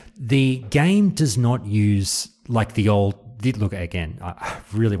 So the game does not use the old. Look, again, I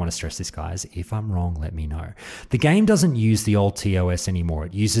really want to stress this, guys. If I'm wrong, let me know. The game doesn't use the old TOS anymore.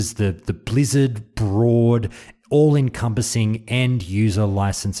 It uses the Blizzard broad, all-encompassing end-user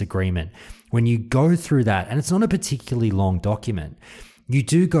license agreement. When you go through that, and it's not a particularly long document, you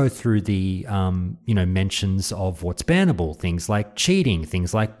do go through the mentions of what's bannable, things like cheating,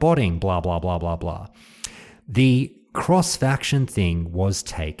 things like botting, blah, blah, blah, blah, blah. The cross-faction thing was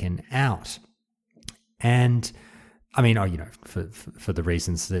taken out. And I mean, for the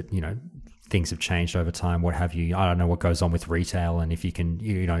reasons that, things have changed over time, what have you. I don't know what goes on with retail, and if you can,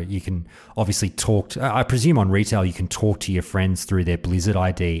 you can obviously talk I presume on retail you can talk to your friends through their Blizzard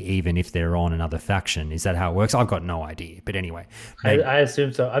ID, even if they're on another faction. Is that how it works? I've got no idea, but anyway. I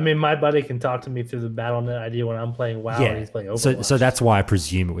assume so. I mean, my buddy can talk to me through the Battle.net ID when I'm playing WoW and he's playing Overwatch. So that's why I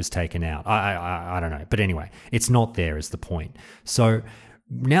presume it was taken out. I don't know. But anyway, it's not there is the point. So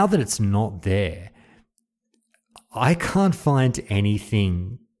now that it's not there, I can't find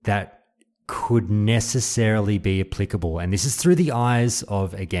anything that could necessarily be applicable. And this is through the eyes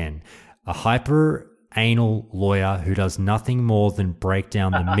of, again, a hyper anal lawyer who does nothing more than break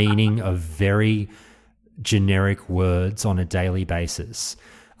down the meaning of very generic words on a daily basis.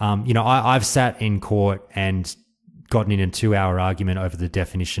 I've sat in court and gotten in a 2-hour argument over the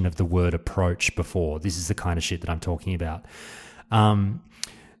definition of the word approach before. This is the kind of shit that I'm talking about. I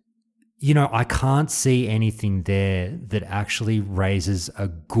can't see anything there that actually raises a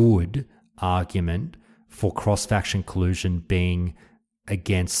good argument for cross-faction collusion being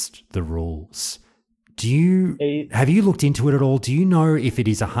against the rules Have you looked into it at all? Do you know if it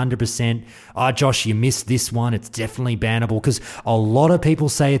is 100%, Josh, you missed this one, it's definitely bannable? Because a lot of people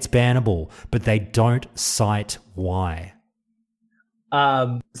say it's bannable, but they don't cite why.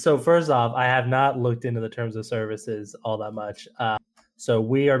 So first off, I have not looked into the terms of services all that much. So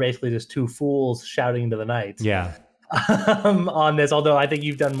we are basically just two fools shouting into the night. Yeah. On this, although I think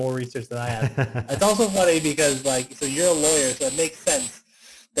you've done more research than I have. It's also funny because, like, so you're a lawyer, so it makes sense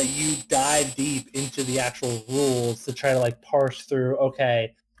that you dive deep into the actual rules to try to, like, parse through,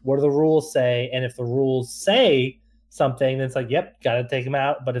 okay, what do the rules say? And if the rules say something, then it's like, yep, got to take them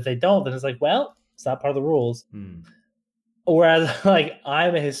out. But if they don't, then it's like, well, it's not part of the rules. Whereas, like,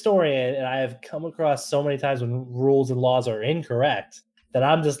 I'm a historian and I have come across so many times when rules and laws are incorrect that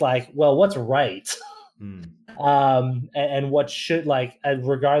I'm just like, well, what's right? And what should, like,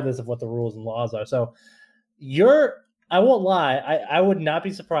 regardless of what the rules and laws are. So I won't lie, I would not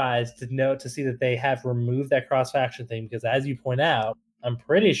be surprised to see that they have removed that cross-faction thing, because as you point out, I'm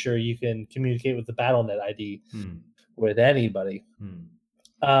pretty sure you can communicate with the BattleNet ID with anybody.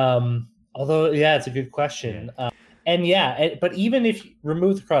 Although, yeah, it's a good question. But even if you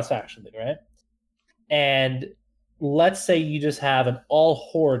remove the cross-faction thing, right? And let's say you just have an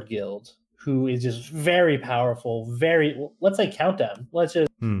all-horde guild who is just very powerful, let's say Countdown. Let's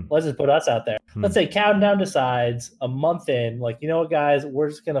just put us out there. Let's say Countdown decides a month in, like, you know what, guys, we're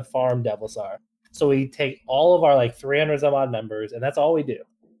just going to farm Devilsar. So we take all of our, like, 300 some odd members, and that's all we do.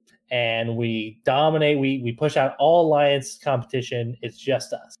 And we dominate, we push out all alliance competition. It's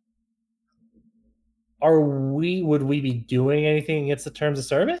just us. Would we be doing anything against the terms of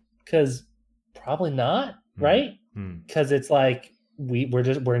service? Because probably not, right? Because it's like,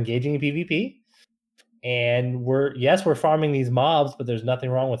 we're engaging in PvP, and we're farming these mobs, but there's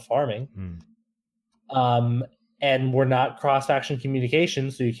nothing wrong with farming. And we're not cross-faction communication,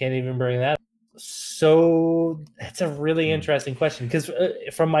 so you can't even bring that up. So it's a really interesting question, because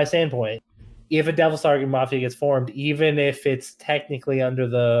from my standpoint, if a Devilstar Mafia gets formed, even if it's technically under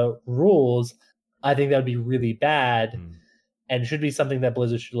the rules, I think that would be really bad and should be something that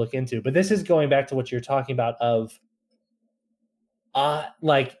Blizzard should look into. But this is going back to what you're talking about of,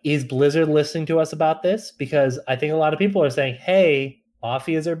 like, is Blizzard listening to us about this? Because I think a lot of people are saying, hey,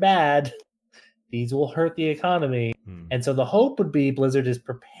 mafias are bad. These will hurt the economy. And so the hope would be Blizzard is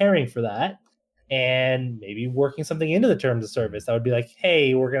preparing for that and maybe working something into the terms of service. That would be like,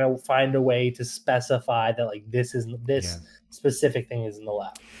 hey, we're going to find a way to specify that, like, this specific thing isn't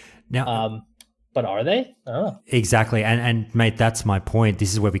allowed. Now, but are they? I don't know. Exactly. And mate, that's my point.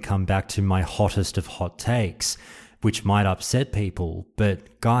 This is where we come back to my hottest of hot takes, which might upset people.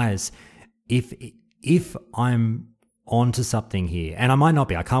 But guys, if I'm onto something here, and I might not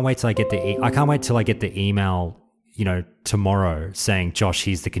be, I can't wait till I get the email, tomorrow saying, Josh,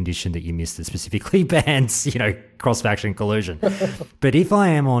 here's the condition that you missed that specifically bans, cross-faction collusion. But if I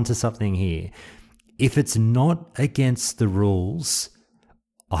am onto something here, if it's not against the rules,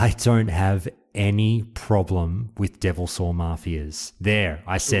 I don't have any problem with Devilsar Mafias. There,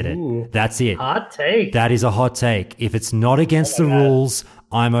 I said it. That's it. Hot take. That is a hot take. If it's not against the rules,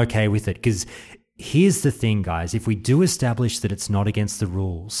 I'm okay with it. Because here's the thing, guys. If we do establish that it's not against the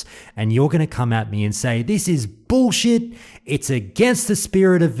rules, and you're going to come at me and say, this is bullshit, it's against the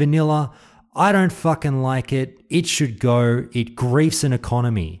spirit of vanilla, I don't fucking like it, it should go, it griefs an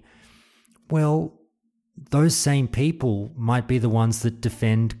economy. Well, those same people might be the ones that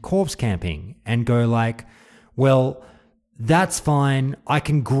defend corpse camping and go like, well, that's fine. I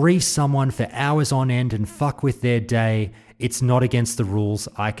can grief someone for hours on end and fuck with their day. It's not against the rules.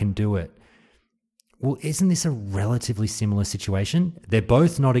 I can do it. Well, isn't this a relatively similar situation? They're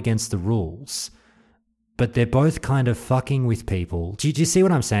both not against the rules, but they're both kind of fucking with people. Do you see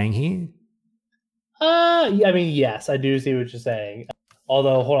what I'm saying here? I mean, yes, I do see what you're saying.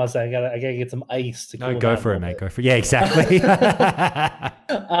 Although, hold on a second, I gotta get some ice to cool. No, go for it, mate. Go for it. Yeah, exactly. But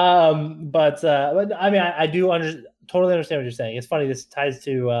I mean, I do totally understand what you're saying. It's funny. This ties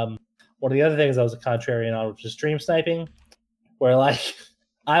to one of the other things I was a contrarian on, which is stream sniping, where, like,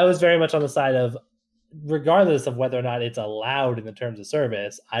 I was very much on the side of, regardless of whether or not it's allowed in the terms of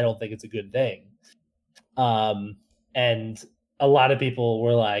service, I don't think it's a good thing. And a lot of people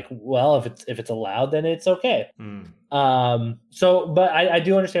were like, well, if it's allowed, then it's okay. But I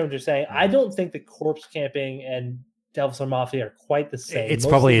do understand what you're saying. I don't think that corpse camping and Devilsar Mafia are quite the same. It's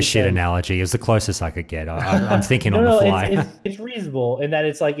probably a shit analogy. It was the closest I could get. I'm thinking on the fly. It's reasonable in that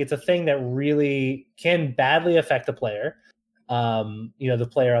it's like, it's a thing that really can badly affect the player, the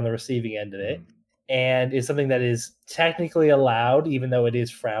player on the receiving end of it, and is something that is technically allowed, even though it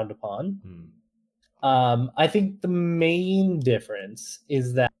is frowned upon. I think the main difference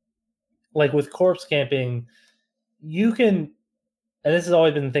is that like with corpse camping, you can, and this has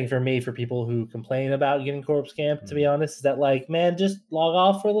always been the thing for me, for people who complain about getting corpse camped, to be honest, is that like, man, just log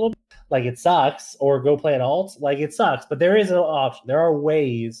off for a little bit. Like, it sucks, or go play an alt. Like, it sucks, but there is an option. There are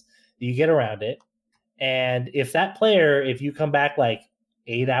ways that you get around it. And if that player, if you come back like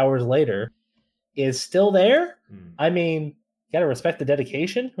 8 hours later, is still there, I mean, you got to respect the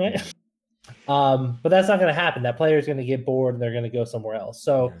dedication, right? But that's not going to happen. That player is going to get bored and they're going to go somewhere else.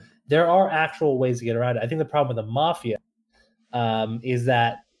 So there are actual ways to get around it. I think the problem with the Mafia is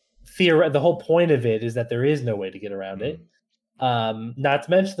that the whole point of it is that there is no way to get around it. Not to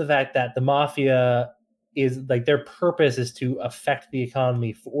mention the fact that the Mafia is like, their purpose is to affect the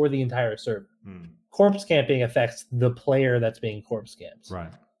economy for the entire server. Corpse camping affects the player that's being corpse camped.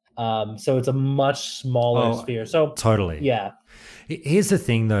 Right. So it's a much smaller sphere. So totally. Yeah. Here's the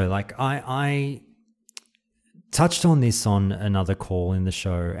thing though, like I touched on this on another call in the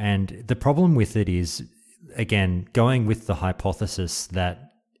show, and the problem with it is, again, going with the hypothesis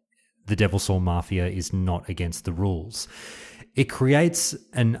that the Devil's Soul Mafia is not against the rules. It creates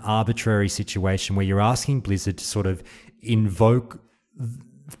an arbitrary situation where you're asking Blizzard to sort of invoke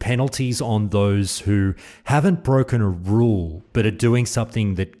penalties on those who haven't broken a rule but are doing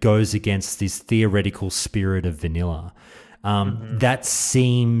something that goes against this theoretical spirit of vanilla. That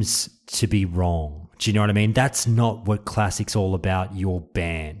seems to be wrong. Do you know what I mean? That's not what Classic's all about. You're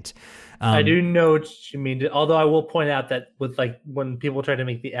banned. I do know what you mean. Although I will point out that with like when people try to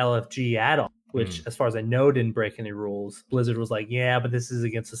make the LFG add-on, which as far as I know didn't break any rules, Blizzard was like, yeah, but this is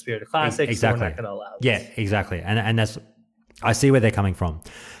against the spirit of Classic, exactly. so we're not going to allow this. Yeah, exactly. And that's, I see where they're coming from.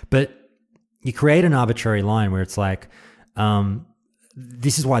 But you create an arbitrary line where it's like,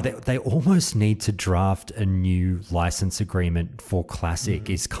 this is why they almost need to draft a new license agreement for Classic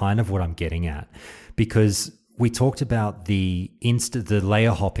is kind of what I'm getting at. Because we talked about the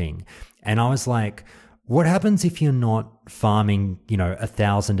layer hopping, and I was like, what happens if you're not farming,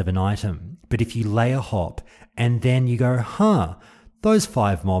 1,000 of an item, but if you layer hop and then you go, those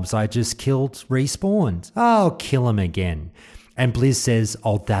 5 mobs I just killed respawned. I'll kill them again. And Blizz says,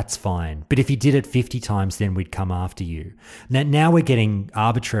 oh, that's fine. But if you did it 50 times, then we'd come after you. Now we're getting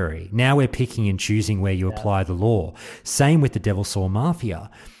arbitrary. Now we're picking and choosing where you apply the law. Same with the Devil's Soul Mafia.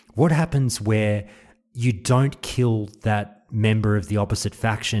 What happens where you don't kill that member of the opposite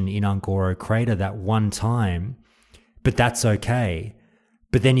faction in Un'Goro Crater that one time, but that's okay.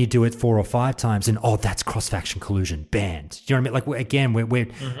 But then you do it 4 or 5 times and, that's cross-faction collusion, banned. Do you know what I mean? Like, again,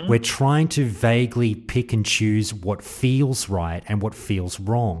 we're trying to vaguely pick and choose what feels right and what feels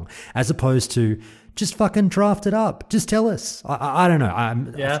wrong, as opposed to just fucking draft it up. Just tell us. I don't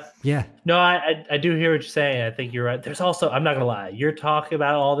know. Yeah. No, I do hear what you're saying. I think you're right. There's also, I'm not going to lie, you're talking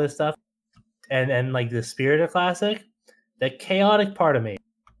about all this stuff and like the spirit of Classic, that chaotic part of me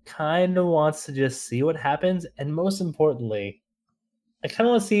kind of wants to just see what happens. And most importantly, I kind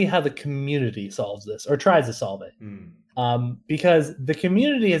of want to see how the community solves this or tries to solve it. Because the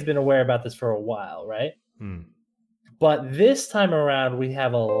community has been aware about this for a while, right? But this time around, we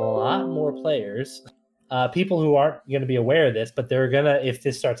have a lot more players, people who aren't going to be aware of this, but they're going to, if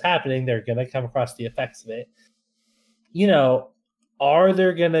this starts happening, they're going to come across the effects of it. Are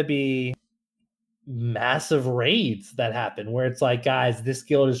there going to be massive raids that happen where it's like, guys, this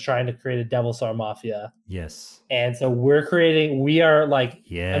guild is trying to create a Devil's Soul Mafia? Yes. And so we are like,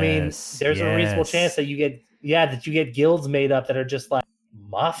 I mean, there's a reasonable chance that you get guilds made up that are just like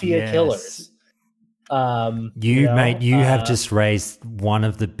mafia killers. You have just raised one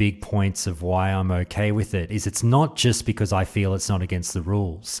of the big points of why I'm okay with it. Is it's not just because I feel it's not against the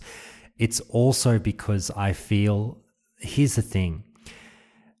rules. It's also because I feel, here's the thing.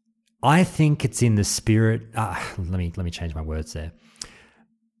 I think it's in the spirit. Let me change my words there.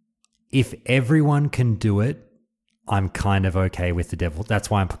 If everyone can do it, I'm kind of okay with the devil. That's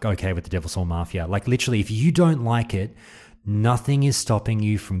why I'm okay with the Devil's Soul Mafia. Like, literally, if you don't like it, nothing is stopping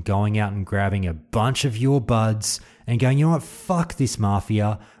you from going out and grabbing a bunch of your buds and going, you know what, fuck this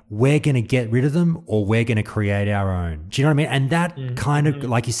mafia. We're going to get rid of them, or we're going to create our own. Do you know what I mean? And that kind of,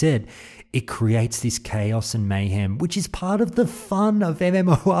 like you said, it creates this chaos and mayhem, which is part of the fun of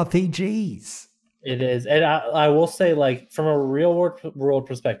MMORPGs. It is. And I will say, like, from a real world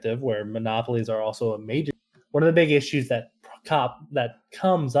perspective, where monopolies are also a major, one of the big issues that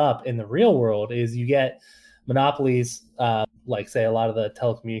comes up in the real world is you get monopolies, like, say, a lot of the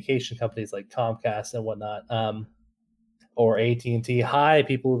telecommunication companies like Comcast and whatnot, or AT&T. Hi,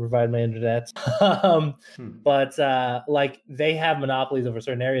 people who provide my internet. But like, they have monopolies over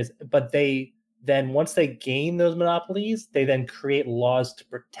certain areas, but they then, once they gain those monopolies, they then create laws to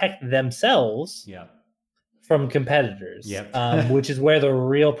protect themselves from competitors, Yep. which is where the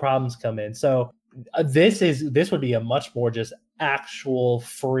real problems come in. So this would be a much more just actual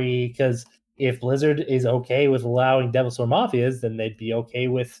free, because if Blizzard is okay with allowing Devil Storm Mafias, then they'd be okay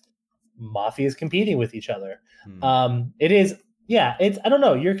with Mafias competing with each other. It is, it's, I don't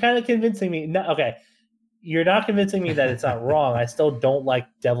know. You're kind of convincing me. No, okay. You're not convincing me that it's not wrong. I still don't like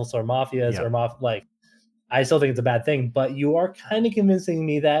Devil Storm Mafias I still think it's a bad thing, but you are kind of convincing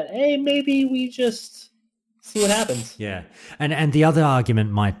me that, hey, maybe we just see what happens. Yeah. And the other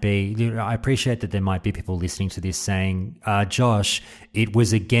argument might be, I appreciate that there might be people listening to this saying, Josh, it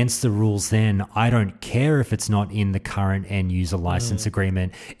was against the rules then. I don't care if it's not in the current end user license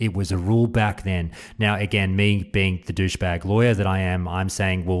agreement. It was a rule back then. Now, again, me being the douchebag lawyer that I am, I'm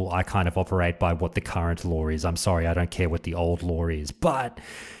saying, well, I kind of operate by what the current law is. I'm sorry, I don't care what the old law is. But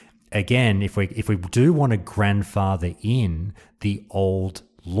again, if we do want to grandfather in the old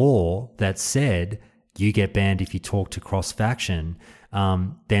law that said you get banned if you talk to cross-faction,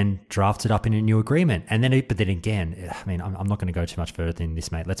 then draft it up in a new agreement. And then, but then again, I mean, I'm not going to go too much further than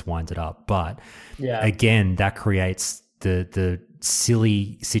this, mate. Let's wind it up. But again, that creates the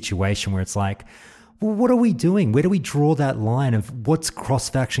silly situation where it's like, well, what are we doing? Where do we draw that line of what's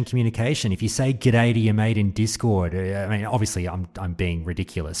cross-faction communication? If you say g'day to your mate in Discord, I mean, obviously I'm being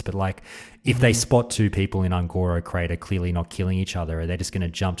ridiculous, but like if they spot two people in Un'Goro Crater clearly not killing each other, are they just going to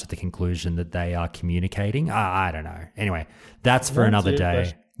jump to the conclusion that they are communicating? I don't know. Anyway, that's for another day.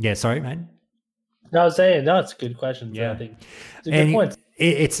 Question. Yeah, sorry, mate. No, I was saying, no, it's a good question. Yeah. I think it's a good point.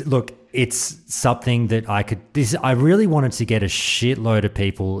 It's something that I really wanted to get a shitload of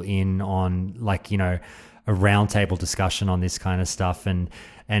people in on, like, you know, a roundtable discussion on this kind of stuff. And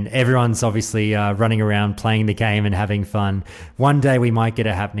everyone's obviously running around playing the game and having fun. One day we might get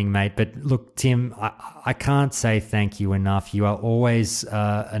it happening, mate. But look, Tim, I can't say thank you enough. You are always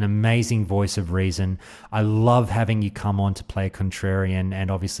an amazing voice of reason. I love having you come on to play Contrarian,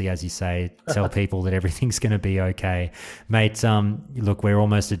 and obviously, as you say, tell people that everything's going to be okay. Mate, look, we're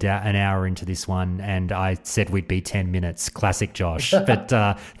almost an hour into this one, and I said we'd be 10 minutes. Classic Josh.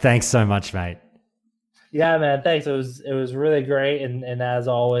 But thanks so much, mate. Yeah, man, thanks. It was really great, and as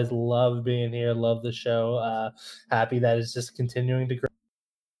always, love being here. Love the show. Happy that it's just continuing to grow.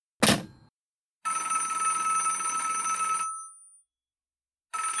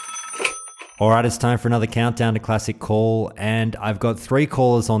 All right, it's time for another countdown to Classic Call, and I've got 3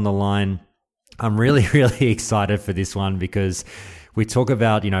 callers on the line. I'm really, really excited for this one because we talk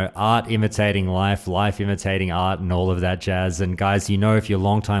about, you know, art imitating life, life imitating art, and all of that jazz. And guys, you know, if you're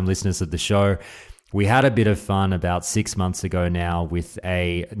longtime listeners of the show, we had a bit of fun about 6 months ago now with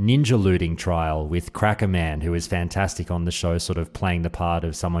a ninja looting trial with Cracker Man, who is fantastic on the show, sort of playing the part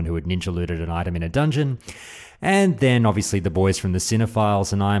of someone who had ninja looted an item in a dungeon. And then obviously the boys from the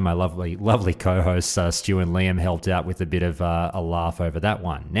Cinephiles and I, my lovely, lovely co-hosts, Stu and Liam, helped out with a bit of a laugh over that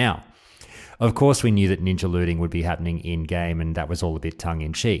one. Now, of course, we knew that ninja looting would be happening in-game, and that was all a bit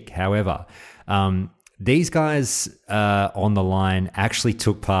tongue-in-cheek. However, these guys on the line actually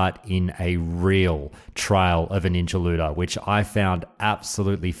took part in a real trial of a ninja looter, which I found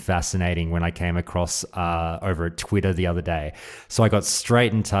absolutely fascinating when I came across over at Twitter the other day. So I got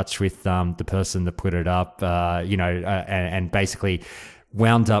straight in touch with the person that put it up, and basically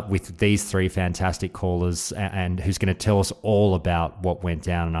wound up with these 3 fantastic callers and who's going to tell us all about what went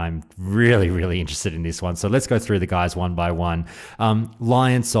down. And I'm really, really interested in this one. So let's go through the guys one by one.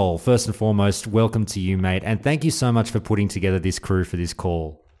 Lion Soul, first and foremost, welcome to you, mate. And thank you so much for putting together this crew for this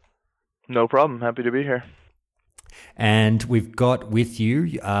call. No problem. Happy to be here. And we've got with you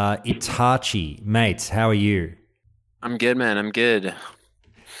Itachi. Mate, how are you? I'm good, man. I'm good.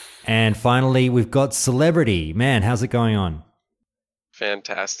 And finally, we've got Celebrity. Man, how's it going on?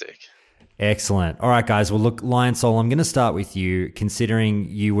 Fantastic. Excellent. All right, guys. Well, look, Lion Soul, I'm going to start with you, considering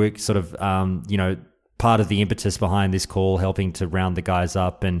you were sort of, part of the impetus behind this call, helping to round the guys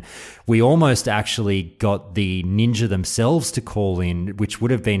up. And we almost actually got the ninja themselves to call in, which would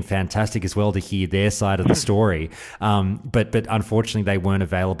have been fantastic as well to hear their side of the story. But unfortunately, they weren't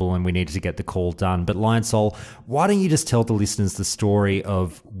available and we needed to get the call done. But Lion Soul, why don't you just tell the listeners the story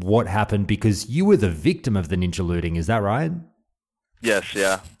of what happened? Because you were the victim of the ninja looting. Is that right? Yes,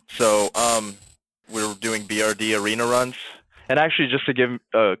 yeah. So we were doing BRD arena runs. And actually, just to give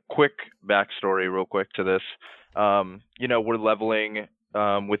a quick backstory real quick to this, we're leveling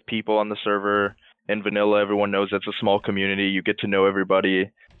with people on the server. In vanilla, everyone knows it's a small community. You get to know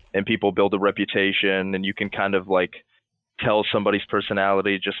everybody, and people build a reputation, and you can kind of like tell somebody's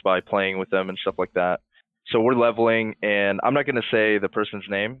personality just by playing with them and stuff like that. So we're leveling, and I'm not going to say the person's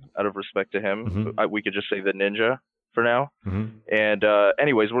name out of respect to him. Mm-hmm. We could just say the ninja. for now. Mm-hmm. And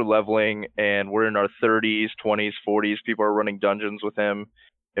anyways, we're leveling, and we're in our 30s, 20s, 40s. People are running dungeons with him,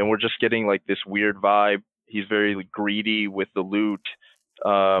 and we're just getting like this weird vibe. He's very greedy with the loot.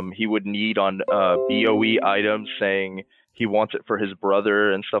 He would need on BOE items, saying he wants it for his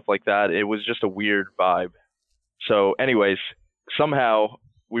brother and stuff like that. It was just a weird vibe. So anyways, somehow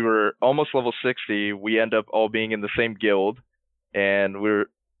we were almost level 60. We end up all being in the same guild, and we're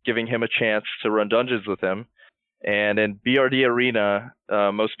giving him a chance to run dungeons with him. And in BRD Arena,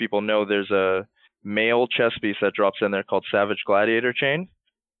 most people know there's a male chess piece that drops in there called Savage Gladiator Chain.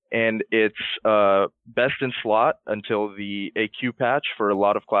 And it's best in slot until the AQ patch for a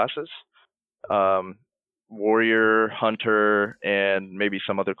lot of classes. Warrior, Hunter, and maybe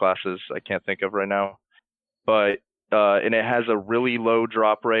some other classes I can't think of right now. But and it has a really low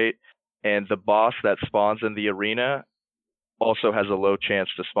drop rate, and the boss that spawns in the arena also has a low chance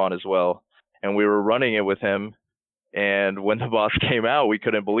to spawn as well. And we were running it with him, and when the boss came out, we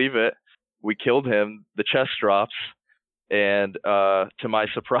couldn't believe it. We killed him, the chest drops, and to my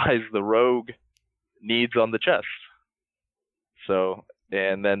surprise, the rogue needs on the chest. So,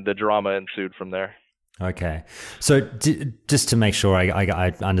 and then the drama ensued from there. Okay. So just to make sure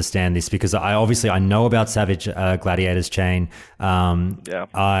I understand this, because I know about Savage Gladiator's Chain. Yeah.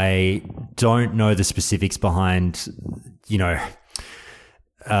 I don't know the specifics behind, now,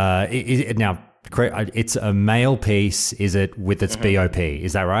 it's a male piece, is it, with its BOP?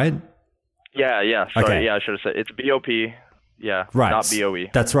 Is that right? Yeah. Sorry, okay. Yeah, I should have said it's BOP. Yeah, right. Not BOE.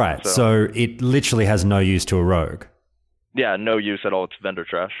 That's right. So it literally has no use to a rogue. Yeah, no use at all. It's vendor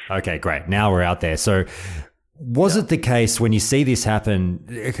trash. Okay, great. Now we're out there. So was it the case when you see this happen,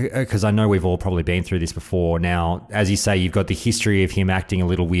 because I know we've all probably been through this before. Now, as you say, you've got the history of him acting a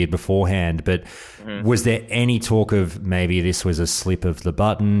little weird beforehand, but was there any talk of maybe this was a slip of the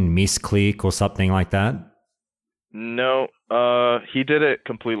button, misclick or something like that? No, he did it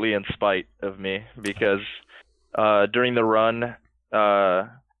completely in spite of me, because during the run, I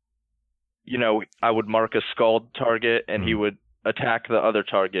would mark a scald target, and he would attack the other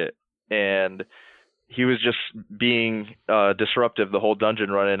target, and he was just being disruptive the whole dungeon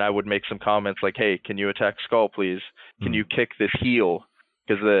run, and I would make some comments like, hey, can you attack Skull, please? Can you kick this heal?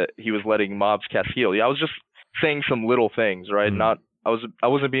 Because he was letting mobs cast heal. Yeah, I was just saying some little things, right? I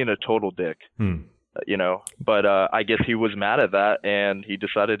wasn't being a total dick. But I guess he was mad at that, and he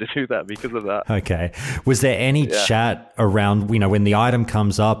decided to do that because of that. Okay. Was there any chat around, when the item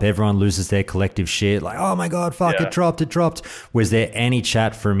comes up, everyone loses their collective shit, like, oh my God, fuck, it dropped. Was there any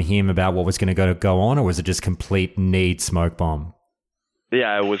chat from him about what was going to go on, or was it just complete need smoke bomb?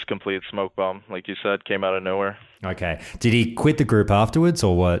 Yeah, it was complete smoke bomb. Like you said, came out of nowhere. Okay. Did he quit the group afterwards,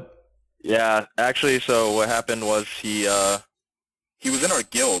 or what? Yeah, actually, so what happened was he was in our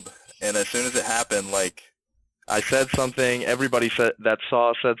guild. And as soon as it happened, like, I said something, everybody said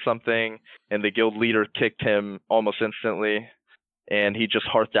something, and the guild leader kicked him almost instantly, and he just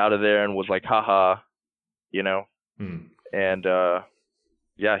hearthed out of there and was like, haha, And,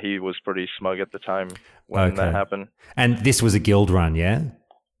 he was pretty smug at the time when that happened. And this was a guild run, yeah?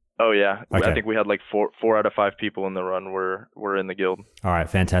 Oh, yeah. Okay. I think we had like four out of 5 people in the run were in the guild. All right,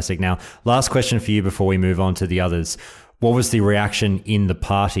 fantastic. Now, last question for you before we move on to the others. What was the reaction in the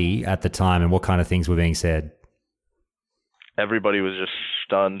party at the time, and what kind of things were being said? Everybody was just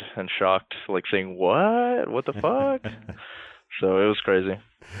stunned and shocked, like saying, what? What the fuck? So it was crazy.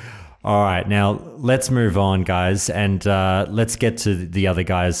 All right, now let's move on, guys, and let's get to the other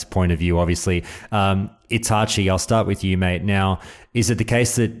guy's point of view, obviously. Itachi, I'll start with you, mate. Now, is it the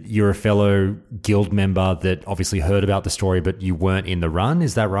case that you're a fellow guild member that obviously heard about the story, but you weren't in the run?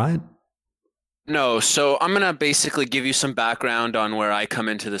 Is that right? No, so I'm going to basically give you some background on where I come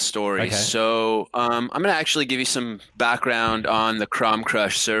into the story. Okay. So I'm going to actually give you some background on the Crom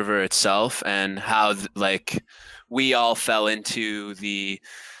Crush server itself and how we all fell into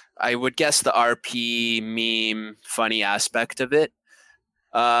I would guess the RP meme funny aspect of it.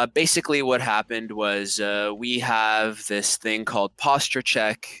 Basically what happened was we have this thing called Posture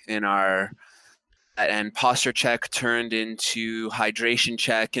Check and Posture Check turned into Hydration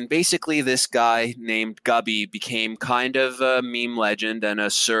Check, and basically this guy named Gubby became kind of a meme legend and a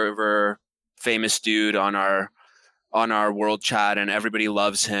server famous dude on our world chat, and everybody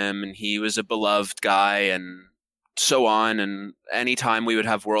loves him, and he was a beloved guy and so on. And anytime we would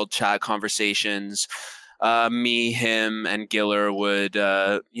have world chat conversations, me, him, and Giller would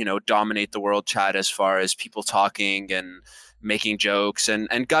dominate the world chat as far as people talking and making jokes,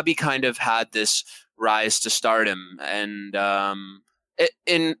 and Gubby kind of had this rise to stardom, and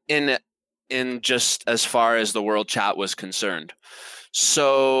in just as far as the world chat was concerned.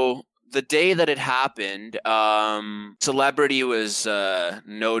 So the day that it happened, Celebrity was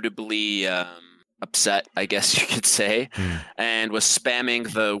notably upset, I guess you could say, and was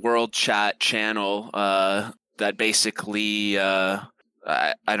spamming the World Chat channel that basically I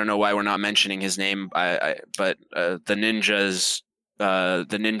don't know why we're not mentioning his name, but the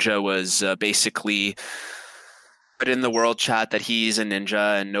ninja was basically put in the World Chat that he's a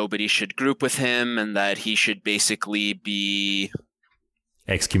ninja and nobody should group with him, and that he should basically be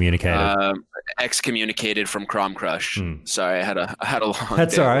excommunicated from Crom Crush. Sorry, I had a long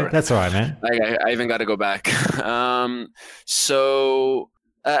That's day all right. work. That's all right, man. I even got to go back. So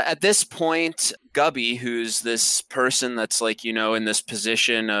at this point, Gubby, who's this person that's like, in this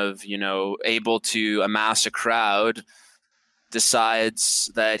position of, able to amass a crowd,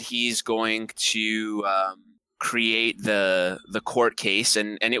 decides that he's going to create the court case,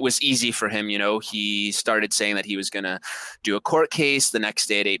 and it was easy for him. He started saying that he was going to do a court case the next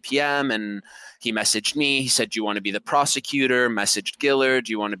day at 8 p.m. and he messaged me. He said, "Do you want to be the prosecutor?" Messaged Giller,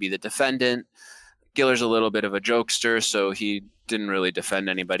 "Do you want to be the defendant?" Giller's a little bit of a jokester, so he didn't really defend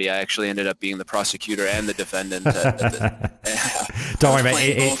anybody. I actually ended up being the prosecutor and the defendant. Don't worry,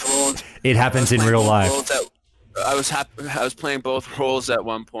 man. It happens in real life. I was playing both roles at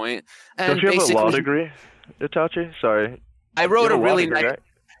one point. And don't you have a law degree, Itachi? Sorry. I wrote a really nice.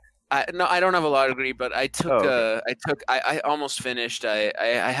 No, I don't have a law degree, but I took. I almost finished.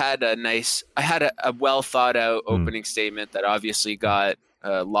 I had a well thought out opening statement that obviously got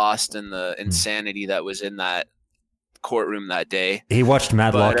lost in the insanity that was in that courtroom that day. He watched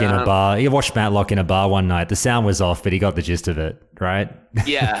Matlock in a bar. He watched Matlock in a bar one night. The sound was off, but he got the gist of it, right?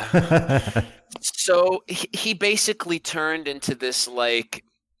 Yeah. So he basically turned into this like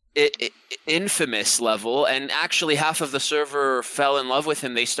infamous level, and actually half of the server fell in love with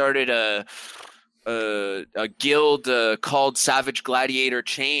him. They started a guild called Savage Gladiator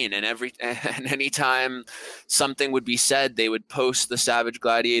Chain, and anytime something would be said, they would post the Savage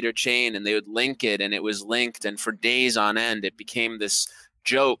Gladiator Chain and they would link it, and it was linked, and for days on end it became this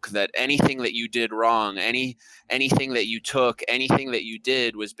joke that anything that you did wrong, anything that you took, anything that you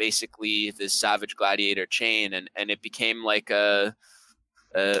did was basically this Savage Gladiator Chain, and it became like a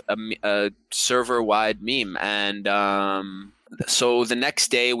server-wide meme. And so the next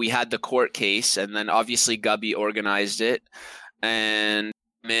day we had the court case, and then obviously Gubby organized it and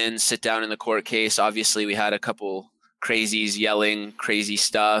sit down in the court case. Obviously we had a couple crazies yelling crazy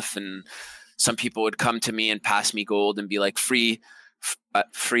stuff, and some people would come to me and pass me gold and be like, free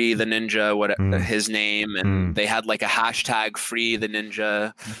the ninja, his name, and they had like a hashtag free the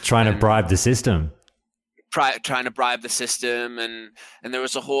ninja, trying to bribe the system. And there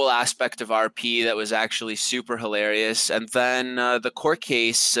was a whole aspect of RP that was actually super hilarious. And then the court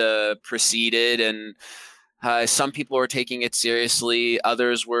case proceeded, and some people were taking it seriously.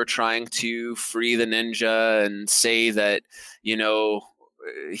 Others were trying to free the ninja and say that,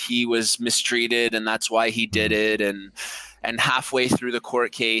 he was mistreated and that's why he did it. And halfway through the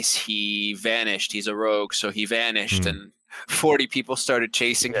court case, he vanished. He's a rogue, so he vanished, and 40 people started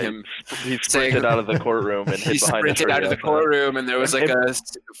chasing him. He sprinted out of the courtroom and hid behind a tree. Out of the courtroom, and there was like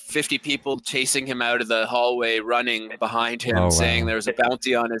 50 people chasing him out of the hallway, running behind him, saying there was a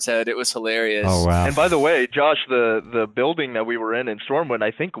bounty on his head. It was hilarious. Oh, wow. And by the way, Josh, the building that we were in Stormwind, I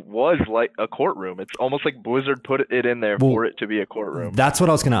think was like a courtroom. It's almost like Blizzard put it in there for it to be a courtroom. That's what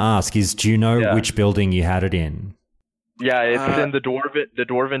I was going to ask is, do you know which building you had it in? Yeah, it's in the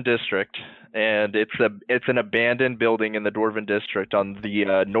Dwarven district, and it's an abandoned building in the Dwarven district on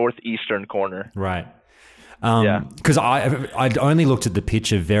the northeastern corner. Right. Because I'd only looked at the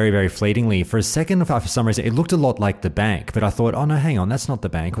picture very, very fleetingly. For a second, for some reason, it looked a lot like the bank, but I thought, oh no, hang on, that's not the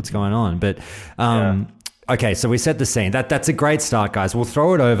bank. What's going on? But okay, so we set the scene. That's a great start, guys. We'll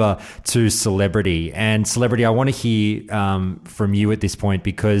throw it over to Celebrity. And Celebrity, I want to hear from you at this point,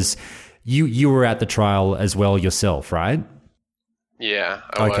 because you were at the trial as well yourself, right? Yeah,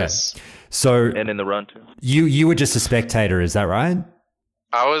 I was. So, and in the run too. You were just a spectator, is that right?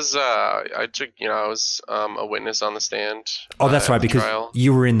 I was. I was a witness on the stand. Oh, that's right, because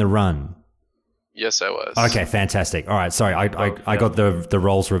you were in the run. Yes, I was. Okay, fantastic. All right, sorry, I got the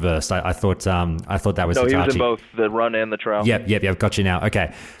roles reversed. I thought that was no, Hitachi. He was in both the run and the trial. Yep. Got you now.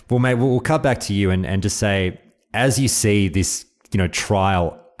 Okay, well, mate, we'll cut back to you and just say, as you see this,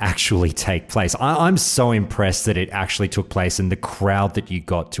 trial actually take place. I'm so impressed that it actually took place and the crowd that you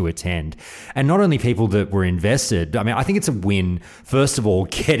got to attend. And not only people that were invested, I mean, I think it's a win, first of all,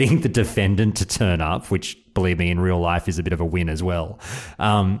 getting the defendant to turn up, which believe me, in real life is a bit of a win as well.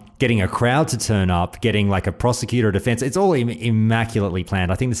 Getting a crowd to turn up, getting like a prosecutor, a defense, it's all immaculately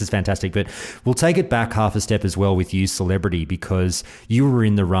planned. I think this is fantastic, but we'll take it back half a step as well with you, Celebrity, because you were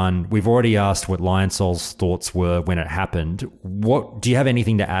in the run. We've already asked what Lionsol's thoughts were when it happened. What do you have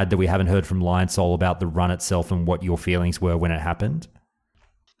anything to add that we haven't heard from Lionsol about the run itself and what your feelings were when it happened?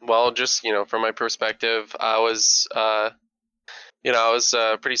 Well, just, from my perspective, I was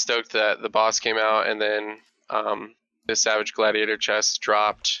pretty stoked that the boss came out, and then the Savage Gladiator chest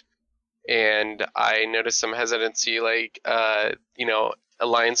dropped, and I noticed some hesitancy,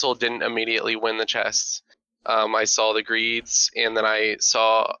 Lionsol didn't immediately win the chests. I saw the greeds, and then I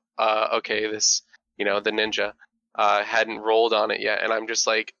saw, this, the ninja hadn't rolled on it yet, and I'm just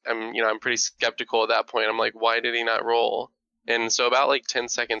like, I'm pretty skeptical at that point. I'm like, why did he not roll? And so about 10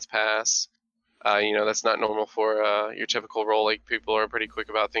 seconds pass. That's not normal for your typical roll. Like, people are pretty quick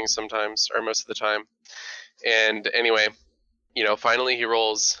about things sometimes, or most of the time. And anyway, finally he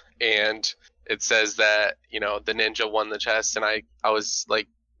rolls, and it says that, the ninja won the chest, and I was like,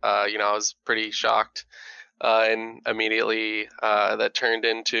 I was pretty shocked. And immediately that turned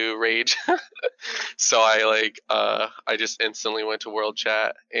into rage. So I just instantly went to World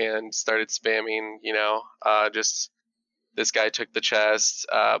Chat and started spamming, just this guy took the chest,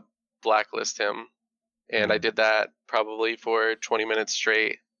 blacklist him. And I did that probably for 20 minutes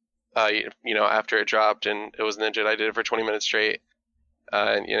straight. After it dropped and it was ninja, I did it for 20 minutes straight.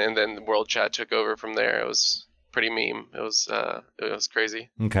 And then World Chat took over from there. It was pretty meme. It was crazy.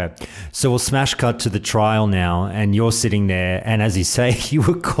 Okay. So we'll smash cut to the trial now, and you're sitting there, and as you say, you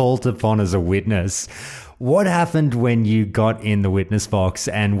were called upon as a witness. What happened when you got in the witness box,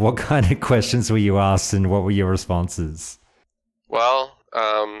 and what kind of questions were you asked, and what were your responses? Well,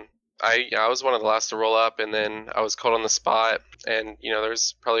 I was one of the last to roll up, and then I was called on the spot, and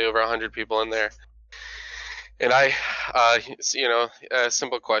there's probably over 100 people in there. And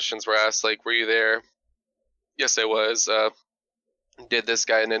simple questions were asked, like, were you there? Yes, I was. Did this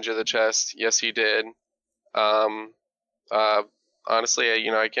guy ninja the chest? Yes, he did. Honestly,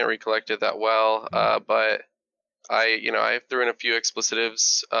 I can't recollect it that well, but I threw in a few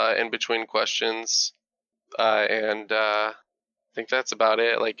explicitives in between questions, and I think that's about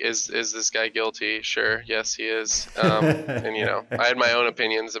it. Like, is this guy guilty? Sure, yes, he is. And I had my own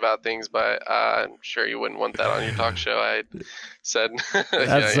opinions about things, but I'm sure you wouldn't want that on your talk show. I said,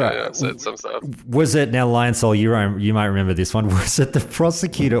 said some stuff. Was it, now Lionsol, you might remember this one, was it the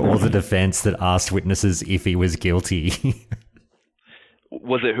prosecutor or the defense that asked witnesses if he was guilty?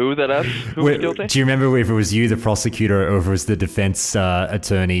 Was it who that asked who was guilty? Do you remember if it was you, the prosecutor, or if it was the defense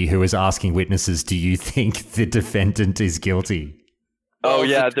attorney who was asking witnesses, do you think the defendant is guilty? Oh,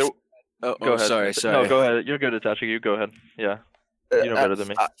 yeah. Go ahead. Sorry. No, go ahead. You're good, Itachi. You go ahead. Yeah. You know better than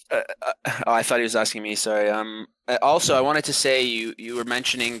me. I thought he was asking me. Sorry. Also, I wanted to say you were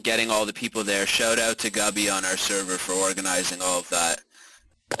mentioning getting all the people there. Shout out to Gubby on our server for organizing all of that.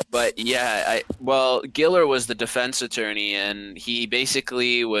 But yeah, Giller was the defense attorney, and he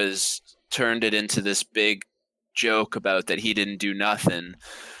basically turned it into this big joke about that he didn't do nothing.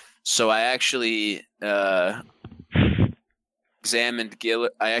 So I actually examined Giller.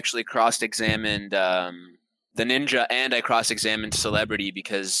 I actually cross-examined the ninja, and I cross-examined Celebrity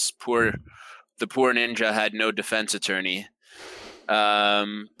because the poor ninja had no defense attorney.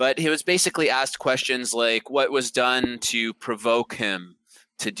 But he was basically asked questions like, what was done to provoke him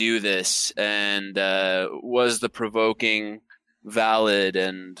to do this, and was the provoking valid,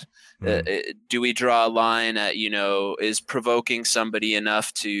 and do we draw a line at, is provoking somebody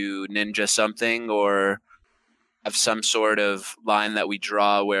enough to ninja something, or have some sort of line that we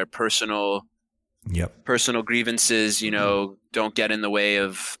draw where personal grievances, don't get in the way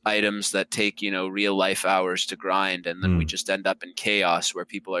of items that take, real life hours to grind, and then we just end up in chaos where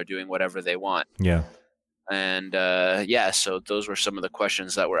people are doing whatever they want. Yeah. And so those were some of the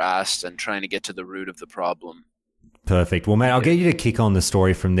questions that were asked, and trying to get to the root of the problem. Perfect. Well, mate, I'll get you to kick on the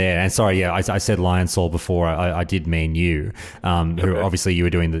story from there. And sorry, I said Lionsol before. I did mean you, who obviously you were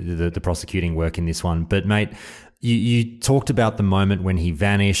doing the prosecuting work in this one. But, mate, you talked about the moment when he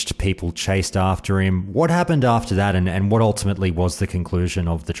vanished, people chased after him. What happened after that, and what ultimately was the conclusion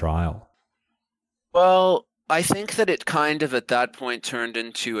of the trial? Well, I think that it kind of at that point turned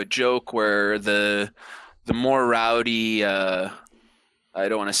into a joke where the more rowdy, I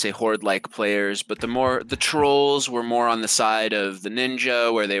don't want to say horde-like players, but the trolls were more on the side of the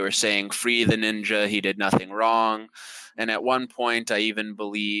ninja, where they were saying, free the ninja, he did nothing wrong. And at one point, I even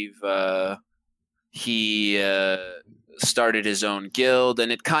believe he started his own guild,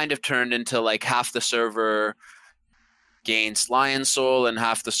 and it kind of turned into like half the server against Lion Soul, and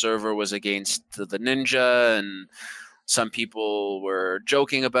half the server was against the ninja, and some people were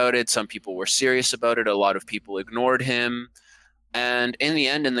joking about it, some people were serious about it, a lot of people ignored him. And in the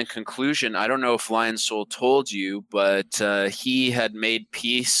end, in the conclusion, I don't know if Lion Soul told you, but he had made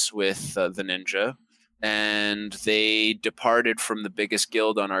peace with the ninja, and they departed from the biggest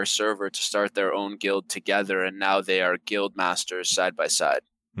guild on our server to start their own guild together, and now they are guild masters side by side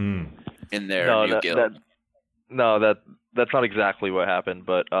in their new guild. That's not exactly what happened,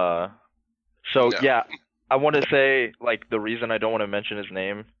 but yeah, I want to say, like, the reason I don't want to mention his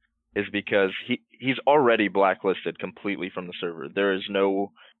name is because he's already blacklisted completely from the server. There is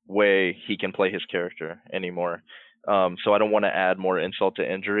no way he can play his character anymore. So I don't want to add more insult to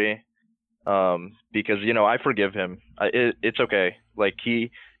injury, because, you know, I forgive him. It's okay. Like,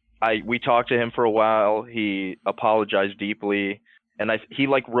 we talked to him for a while. He apologized deeply, and he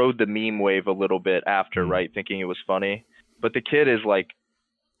like rode the meme wave a little bit after, right, thinking it was funny. But the kid is like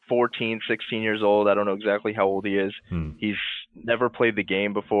 14, 16 years old. I don't know exactly how old he is. He's never played the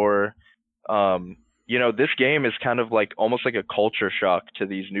game before. You know, this game is kind of like almost like a culture shock to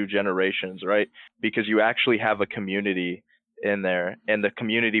these new generations, right? Because you actually have a community in there, and the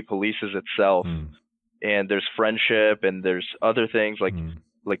community polices itself, and there's friendship, and there's other things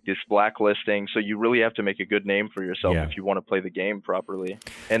like this blacklisting. So you really have to make a good name for yourself if you want to play the game properly.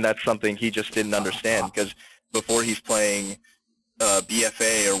 And that's something he just didn't understand, because before he's playing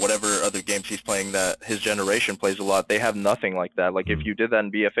BFA or whatever other games he's playing that his generation plays a lot, they have nothing like that. Like, if you did that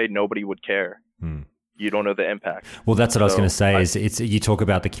in BFA, nobody would care. You don't know the impact. Well, that's what I was going to say. Is you talk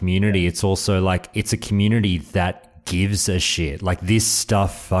about the community. It's also like, it's a community that gives a shit. Like, this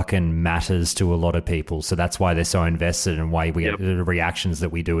stuff fucking matters to a lot of people. So that's why they're so invested, and why we get the reactions that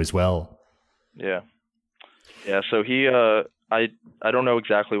we do as well. Yeah. So he, I don't know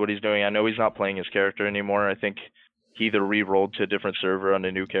exactly what he's doing. I know he's not playing his character anymore. I think he either re-rolled to a different server on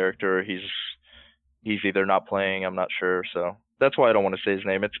a new character, or he's either not playing. I'm not sure. So that's why I don't want to say his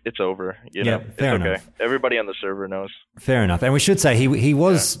name. It's over. You know, fair it's okay. enough. Everybody on the server knows. Fair enough. And we should say he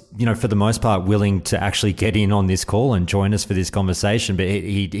was, you know, for the most part, willing to actually get in on this call and join us for this conversation. But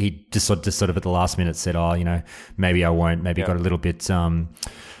he just sort of at the last minute said, "Oh, you know, maybe I won't." Maybe got a little bit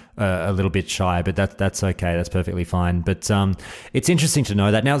shy, but that's okay. That's perfectly fine. But it's interesting to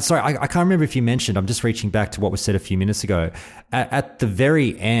know that. Now, sorry, I can't remember if you mentioned, I'm just reaching back to what was said a few minutes ago. At the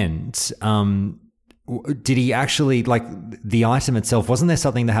very end, did he actually, like, the item itself, wasn't there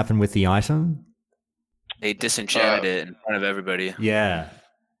something that happened with the item? They disenchanted it in front of everybody. Yeah.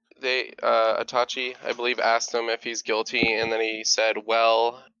 They, Itachi, I believe, asked him if he's guilty, and then he said,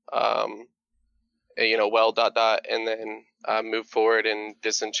 well, and then moved forward and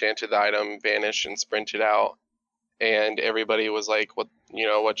disenchanted the item, vanished, and sprinted out. And everybody was like, what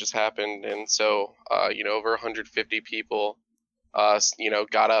just happened? And so, over 150 people,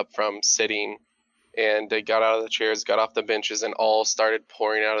 got up from sitting, and they got out of the chairs, got off the benches, and all started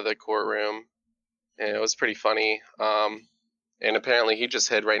pouring out of the courtroom. And it was pretty funny. And apparently he just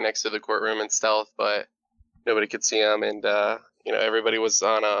hid right next to the courtroom in stealth, but nobody could see him. And, everybody was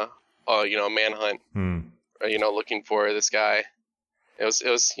on a manhunt, looking for this guy. It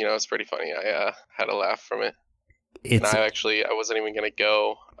was pretty funny. I had a laugh from it. And I wasn't even going to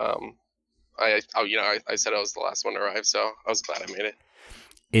go. I said I was the last one to arrive, so I was glad I made it.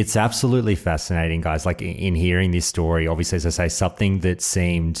 It's absolutely fascinating, guys. Like, in hearing this story, obviously, as I say, something that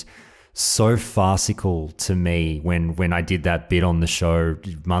seemed so farcical to me when I did that bit on the show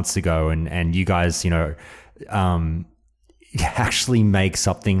months ago, and you guys, actually make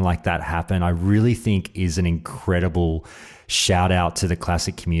something like that happen, I really think is an incredible shout out to the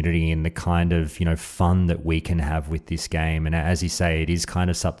Classic community and the kind of, fun that we can have with this game. And as you say, it is kind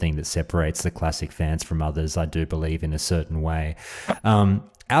of something that separates the Classic fans from others, I do believe, in a certain way.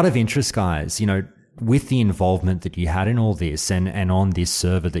 Out of interest, guys, with the involvement that you had in all this and on this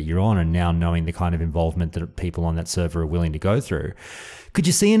server that you're on, and now knowing the kind of involvement that people on that server are willing to go through, could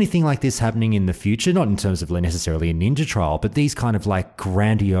you see anything like this happening in the future? Not in terms of necessarily a ninja trial, but these kind of like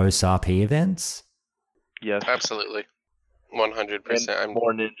grandiose RP events? Yes. Absolutely. 100%. And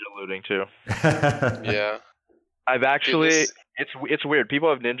more ninja looting too. Yeah. I've actually, it's weird. People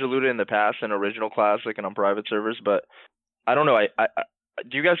have ninja looted in the past in original Classic and on private servers, but I don't know. I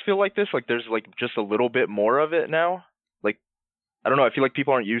do you guys feel like this? Like there's like just a little bit more of it now? Like, I don't know. I feel like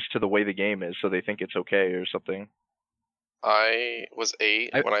people aren't used to the way the game is, so they think it's okay or something. I was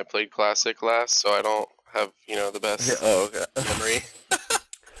 8 when I played Classic last, so I don't have, the best memory.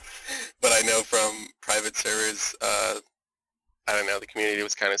 But I know from private servers, I don't know, the community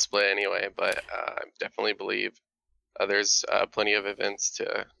was kind of split anyway, but I definitely believe there's plenty of events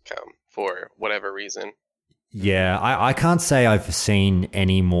to come for whatever reason. Yeah, I can't say I've seen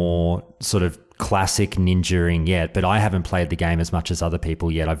any more sort of classic ninjaing yet, but I haven't played the game as much as other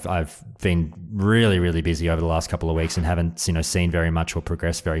people yet. I've been really, really busy over the last couple of weeks and haven't seen very much or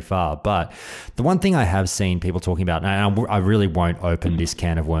progressed very far. But the one thing I have seen people talking about, and I really won't open this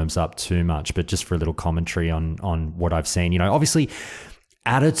can of worms up too much, but just for a little commentary on what I've seen, obviously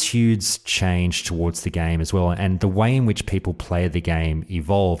attitudes change towards the game as well, and the way in which people play the game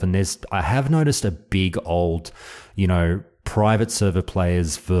evolve. And I have noticed a big old, private server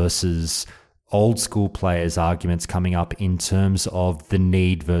players versus old school players arguments coming up in terms of the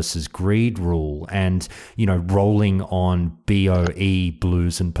need versus greed rule and, rolling on BOE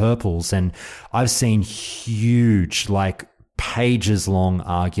blues and purples. And I've seen huge, pages long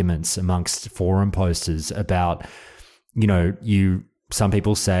arguments amongst forum posters about, some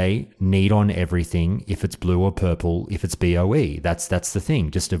people say need on everything if it's blue or purple, if it's BOE. That's the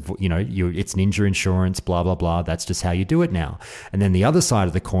thing. Just it's ninja insurance, blah blah blah. That's just how you do it now. And then the other side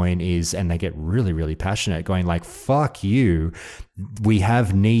of the coin is, and they get really really passionate, going like, "Fuck you." We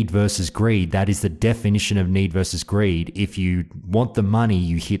have need versus greed. That is the definition of need versus greed. If you want the money,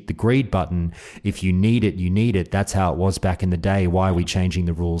 you hit the greed button. If you need it, you need it. That's how it was back in the day. Why are we changing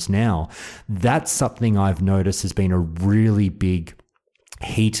the rules now? That's something I've noticed has been a really big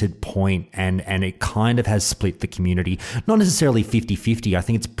heated point, and it kind of has split the community. Not necessarily 50-50. I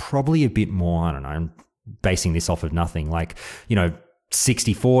think it's probably a bit more, I don't know, I'm basing this off of nothing,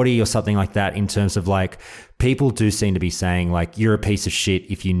 60-40 or something like that, in terms of people do seem to be saying you're a piece of shit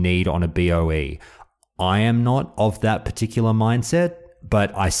if you need on a BOE. I am not of that particular mindset,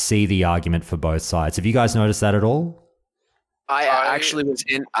 but I see the argument for both sides. Have you guys noticed that at all? I actually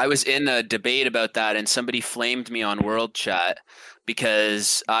was in a debate about that, and somebody flamed me on World Chat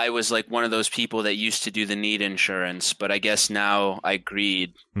because I was one of those people that used to do the need insurance, but I guess now I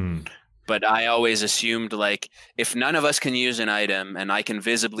agreed. But I always assumed if none of us can use an item, and I can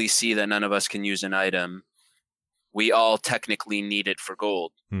visibly see that none of us can use an item, we all technically need it for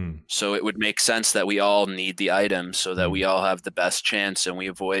gold. So it would make sense that we all need the item so that we all have the best chance and we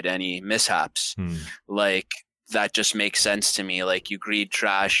avoid any mishaps. That just makes sense to me. You greed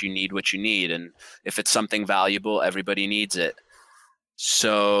trash, you need what you need. And if it's something valuable, everybody needs it.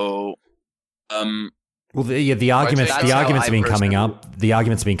 So, well, the arguments have been coming up. The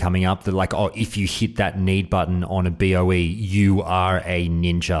arguments have been coming up that if you hit that need button on a BOE, you are a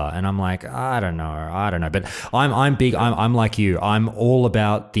ninja. And I'm like, I don't know. But I'm big. I'm like you. I'm all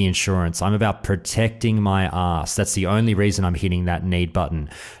about the insurance. I'm about protecting my ass. That's the only reason I'm hitting that need button.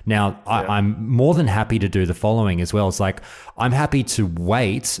 Now, I'm more than happy to do the following as well. It's I'm happy to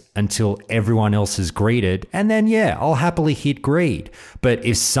wait until everyone else has greeded, and then I'll happily hit greed. But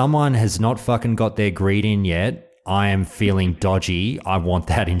if someone has not fucking got their greed in yet, I am feeling dodgy. I want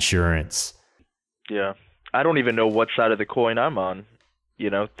that insurance. Yeah. I don't even know what side of the coin I'm on.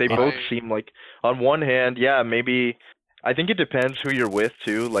 They both seem on one hand, maybe I think it depends who you're with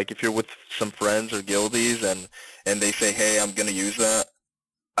too. If you're with some friends or guildies and they say, "Hey, I'm going to use that."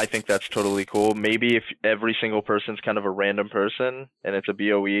 I think that's totally cool. Maybe if every single person's kind of a random person and it's a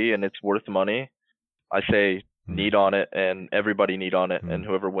BOE and it's worth money, I say need on it and everybody need on it, and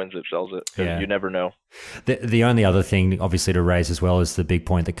whoever wins it sells it. You never know. The only other thing obviously to raise as well is the big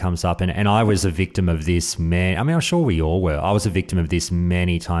point that comes up, and I was a victim of this, man. I mean, I'm sure we all were. I was a victim of this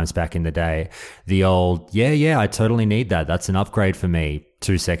many times back in the day. The old, I totally need that. That's an upgrade for me.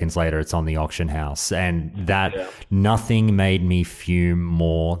 2 seconds later, it's on the auction house. And nothing made me fume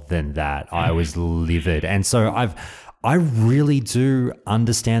more than that. I was livid. And so I really do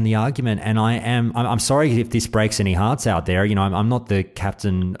understand the argument, and I'm sorry if this breaks any hearts out there. I'm not the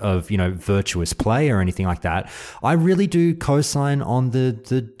captain of, virtuous play or anything like that. I really do co-sign on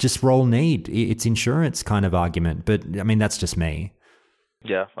the just roll need. It's insurance kind of argument, but I mean, that's just me.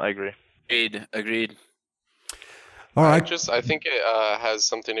 Yeah, I agree. Agreed. All right. I think it has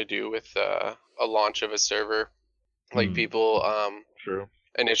something to do with a launch of a server. People, True.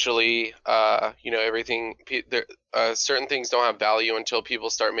 Initially, everything, certain things don't have value until people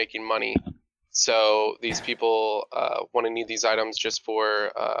start making money. So these people want to need these items just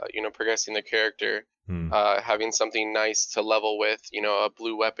for, progressing their character, having something nice to level with, a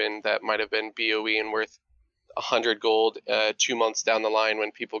blue weapon that might have been BOE and worth 100 gold 2 months down the line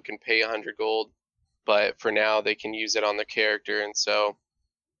when people can pay 100 gold. But for now, they can use it on their character. And so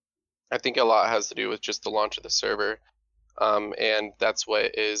I think a lot has to do with just the launch of the server. And that's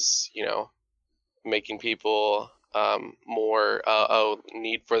what is, making people more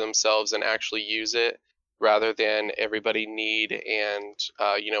need for themselves and actually use it, rather than everybody need and,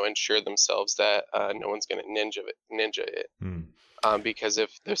 ensure themselves that no one's going to ninja it. Because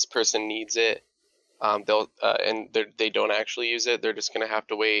if this person needs it, they don't actually use it. They're just going to have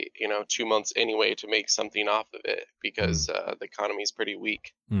to wait 2 months anyway to make something off of it because the economy is pretty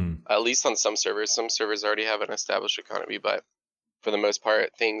weak. At least on some servers. Some servers already have an established economy, but for the most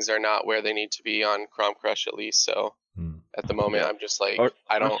part, things are not where they need to be on Crom Crush at least. So at the moment, I'm just like,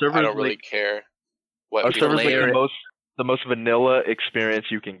 I don't really care what our people server's like the most vanilla experience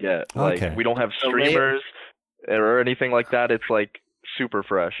you can get. Like we don't have streamers or anything like that. It's like super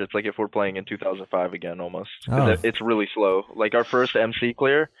fresh. It's like if we're playing in 2005 again almost. It's really slow. Like our first MC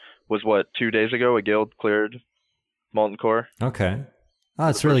clear was 2 days ago. A guild cleared Molten Core. Okay. Oh,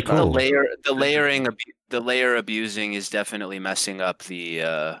 it's really cool. The layer abusing is definitely messing up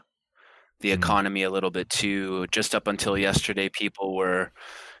the economy a little bit too. Just up until yesterday, people were,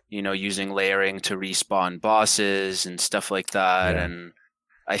 using layering to respawn bosses and stuff like that. Yeah. And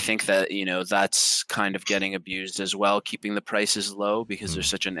I think that, that's kind of getting abused as well, keeping the prices low because there's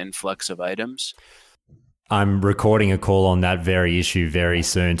such an influx of items. I'm recording a call on that very issue very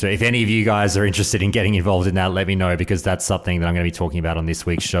soon. So if any of you guys are interested in getting involved in that, let me know, because that's something that I'm going to be talking about on this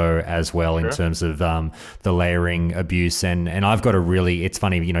week's show as well, in terms of the layering abuse. And I've got it's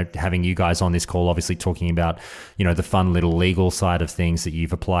funny, having you guys on this call, obviously talking about, the fun little legal side of things that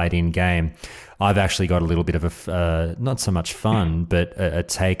you've applied in game. I've actually got a little bit of not so much fun, but a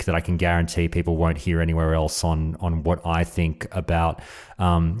take that I can guarantee people won't hear anywhere else on what I think about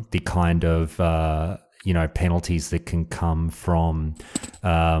the kind of penalties that can come from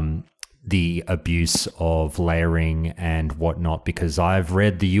the abuse of layering and whatnot, because I've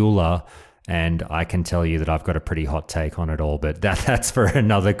read the EULA and I can tell you that I've got a pretty hot take on it all, but that's for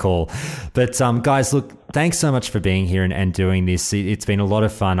another call. But guys, look, thanks so much for being here and doing this. It's been a lot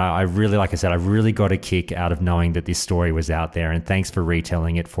of fun. I really, like I said, I really got a kick out of knowing that this story was out there, and thanks for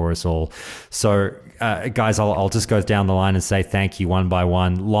retelling it for us all. So guys, I'll just go down the line and say thank you one by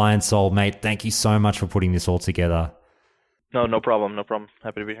one. Lion Soul, mate, thank you so much for putting this all together. No problem.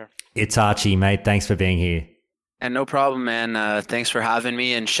 Happy to be here. Itachi, mate, thanks for being here. And no problem, man. Thanks for having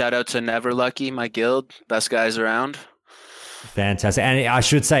me, and shout out to Neverlucky, my guild, best guys around. Fantastic. And I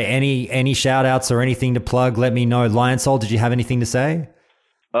should say, any shout outs or anything to plug, let me know. Lion Soul, did you have anything to say?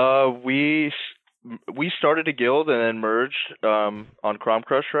 We started a guild and then merged on Crom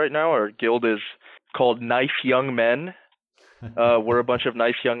Crush right now. Our guild is called Nice Young Men. We're a bunch of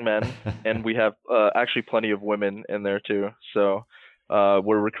nice young men, and we have actually plenty of women in there too. So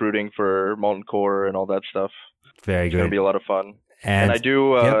we're recruiting for Molten Core and all that stuff. Very good. It's going to be a lot of fun. And I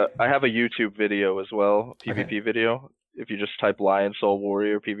do, I have a YouTube video as well, PvP video. If you just type Lion Soul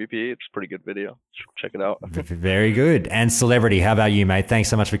Warrior PvP, it's a pretty good video. Check it out. Very good. And Celebrity, how about you, mate? Thanks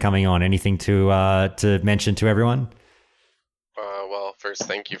so much for coming on. Anything to mention to everyone? Well, first,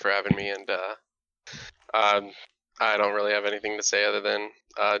 thank you for having me. And I don't really have anything to say other than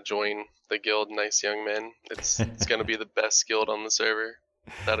join the guild Nice Young Men. It's going to be the best guild on the server,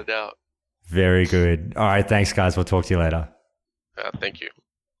 without a doubt. Very good. All right, thanks, guys. We'll talk to you later. Thank you.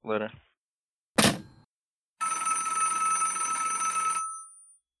 Later.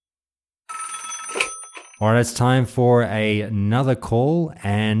 All right, it's time for another call,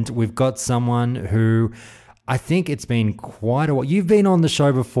 and we've got someone who I think it's been quite a while. You've been on the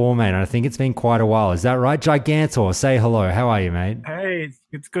show before, mate, and I think it's been quite a while. Is that right? Gigantor, say hello. How are you, mate? Hey,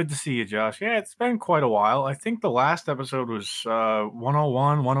 it's good to see you, Josh. Yeah, it's been quite a while. I think the last episode was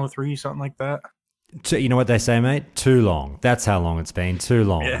 101, 103, something like that. You know what they say, mate? Too long. That's how long it's been. Too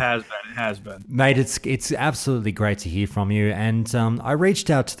long. It has been. Mate, it's absolutely great to hear from you. And I reached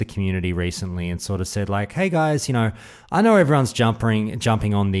out to the community recently and sort of said, like, hey guys, I know everyone's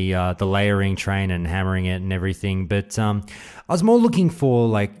jumping on the layering train and hammering it and everything, but I was more looking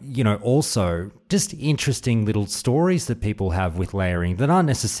for also just interesting little stories that people have with layering that aren't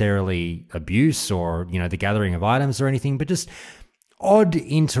necessarily abuse or, the gathering of items or anything, but just odd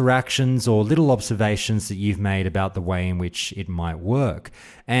interactions or little observations that you've made about the way in which it might work.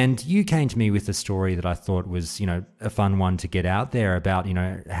 And you came to me with a story that I thought was, a fun one to get out there about,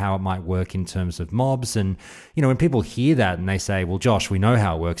 how it might work in terms of mobs. And, when people hear that and they say, well, Josh, we know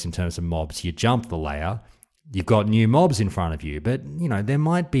how it works in terms of mobs. You jump the layer, you've got new mobs in front of you, but, there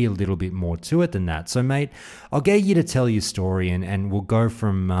might be a little bit more to it than that. So, mate, I'll get you to tell your story and we'll go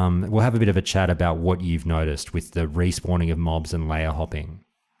from, we'll have a bit of a chat about what you've noticed with the respawning of mobs and layer hopping.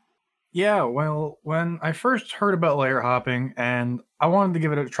 Yeah, well, when I first heard about layer hopping, and I wanted to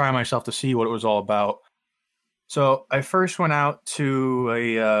give it a try myself to see what it was all about. So I first went out to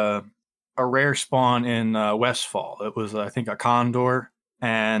a rare spawn in Westfall. It was, I think, a condor,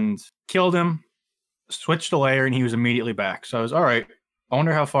 and killed him. Switched a layer, and he was immediately back. So I was, all right, I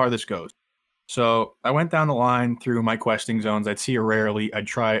wonder how far this goes. So I went down the line through my questing zones. I'd see a rare elite. I'd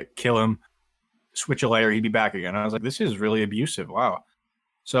try it, kill him. switch a layer, he'd be back again. I was like, this is really abusive. Wow.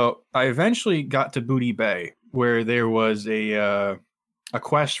 So I eventually got to Booty Bay, where there was a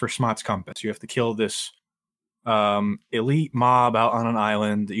quest for Smot's Compass. You have to kill this elite mob out on an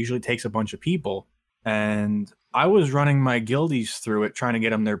island that usually takes a bunch of people. And I was running my guildies through it, trying to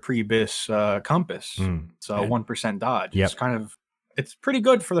get them their pre-bis compass. So 1% dodge. Yep. It's pretty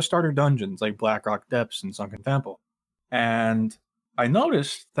good for the starter dungeons like Blackrock Depths and Sunken Temple. And I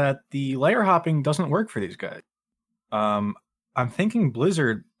noticed that the layer hopping doesn't work for these guys. I'm thinking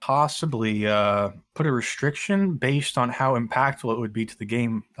Blizzard possibly put a restriction based on how impactful it would be to the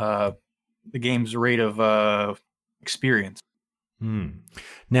game, the game's rate of experience.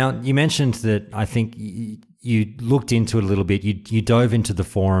 Now, you mentioned that I think you looked into it a little bit. You dove into the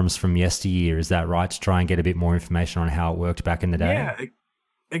forums from yesteryear, is that right, to try and get a bit more information on how it worked back in the day? Yeah,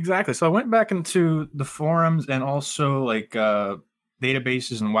 exactly. So I went back into the forums and also like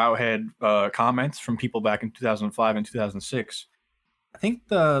databases and Wowhead comments from people back in 2005 and 2006. I think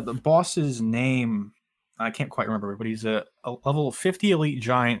the boss's name, I can't quite remember, but he's a level 50 elite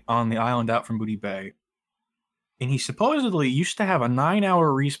giant on the island out from Booty Bay. And he supposedly used to have a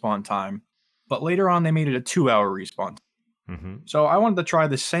 9-hour respawn time, but later on they made it a 2-hour respawn time. So I wanted to try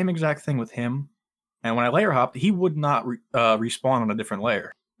the same exact thing with him. And when I layer hopped, he would not respawn on a different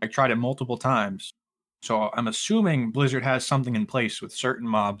layer. I tried it multiple times. So I'm assuming Blizzard has something in place with certain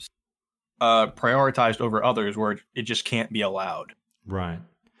mobs prioritized over others where it just can't be allowed. Right.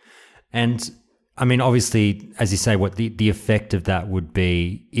 And I mean, obviously, as you say, what the effect of that would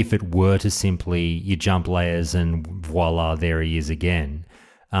be if it were to simply you jump layers and voila, there he is again.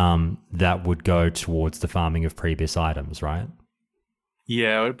 That would go towards the farming of previous items, right?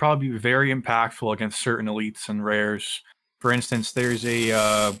 Yeah, it would probably be very impactful against certain elites and rares. For instance, there's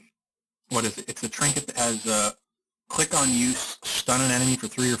a what is it? It's a trinket that has click on use, stun an enemy for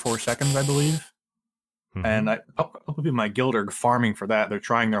 3 or 4 seconds, I believe. And a couple people in my guild are farming for that. They're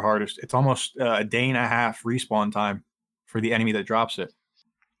trying their hardest. It's almost a day and a half respawn time for the enemy that drops it.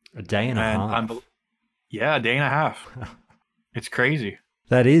 A day and a half? Yeah, a day and a half. It's crazy.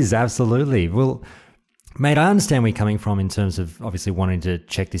 That is, absolutely. Well, mate, I understand where you're coming from in terms of obviously wanting to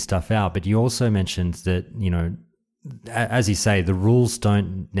check this stuff out, but you also mentioned that, you know, as you say, the rules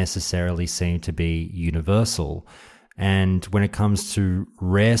don't necessarily seem to be universal. And when it comes to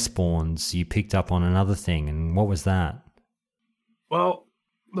rare spawns, you picked up on another thing. And what was that? Well,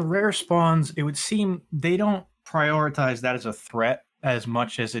 the rare spawns, it would seem they don't prioritize that as a threat as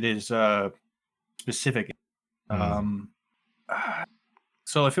much as it is specific.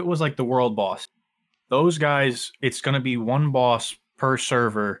 So if it was like the world boss, those guys, it's going to be one boss per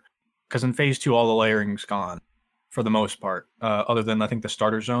server, because in phase 2, all the layering's gone for the most part, other than I think the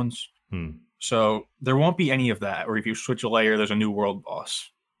starter zones. So there won't be any of that, or if you switch a layer, there's a new world boss.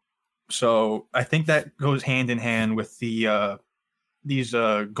 So I think that goes hand in hand with the these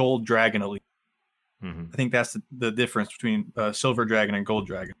gold dragon elite. I think that's the difference between silver dragon and gold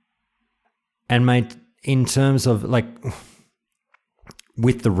dragon. And mate, in terms of like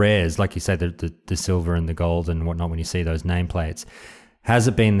with the rares, like you say, the silver and the gold and whatnot, when you see those nameplates, has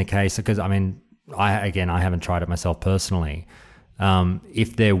it been the case? Because I mean, I haven't tried it myself personally.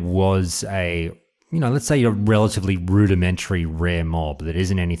 If there was a, you know, let's say a relatively rudimentary rare mob that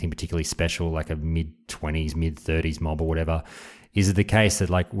isn't anything particularly special, like a mid-20s, mid-30s mob or whatever, is it the case that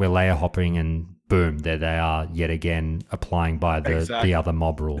like we're layer hopping and boom, there they are yet again applying by the other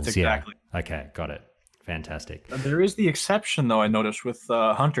mob rules? Exactly. Yeah. Okay, got it. Fantastic. There is the exception, though, I noticed with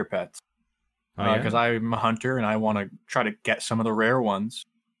hunter pets. Because I'm a hunter and I want to try to get some of the rare ones.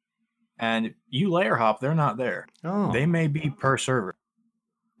 And you layer hop, they're not there. Oh. They may be per server.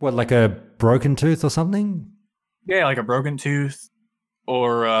 What, like a broken tooth or something? Yeah, like a broken tooth,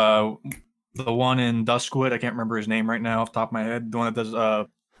 or the one in Duskwood. I can't remember his name right now off the top of my head. The one that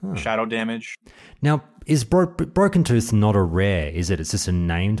does shadow damage. Now, is broken tooth not a rare? Is it? It's just a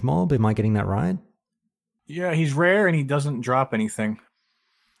named mob. Am I getting that right? Yeah, he's rare and he doesn't drop anything.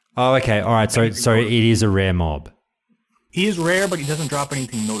 Oh, okay. All right. So it is a rare mob. He is rare, but he doesn't drop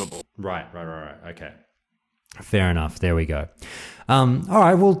anything notable. Right. Okay. Fair enough. There we go. All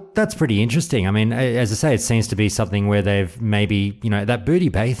right. Well, that's pretty interesting. I mean, as I say, it seems to be something where they've maybe, you know, that Booty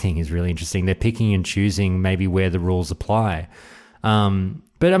Bay thing is really interesting. They're picking and choosing maybe where the rules apply.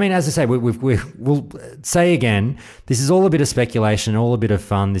 But I mean, as I say, we'll say again, this is all a bit of speculation, all a bit of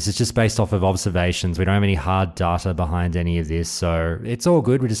fun. This is just based off of observations. We don't have any hard data behind any of this, so it's all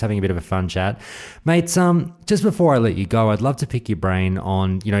good. We're just having a bit of a fun chat. Mates, just before I let you go, I'd love to pick your brain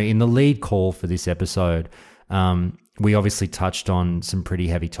on, you know, in the lead call for this episode, we obviously touched on some pretty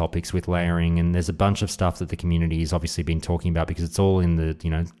heavy topics with layering, and there's a bunch of stuff that the community has obviously been talking about because it's all in the,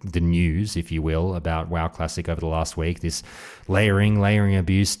 the news, if you will, about WoW Classic over the last week. This layering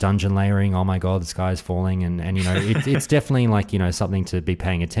abuse, dungeon layering. Oh my God, the sky is falling. And it's definitely like, something to be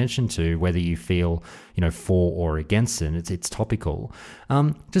paying attention to, whether you feel, for or against it. It's topical.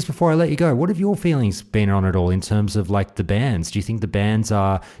 Just before I let you go, what have your feelings been on it all in terms of like the bans? Do you think the bans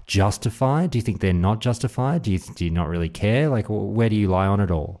are justified? Do you think they're not justified? Do you not really care? Like, where do you lie on it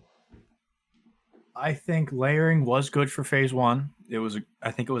all? I think layering was good for phase 1.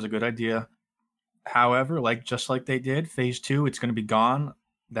 I think it was a good idea. However, just like they did, phase 2, it's going to be gone.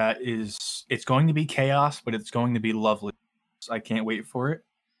 It's going to be chaos, but it's going to be lovely. I can't wait for it.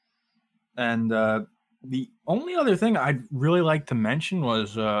 And the only other thing I'd really like to mention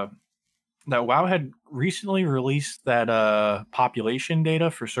was that WoW had recently released that population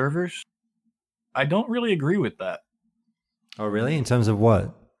data for servers. I don't really agree with that. Oh, really? In terms of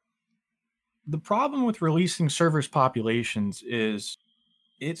what? The problem with releasing servers' populations is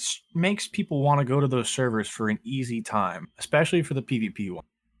it makes people want to go to those servers for an easy time, especially for the PvP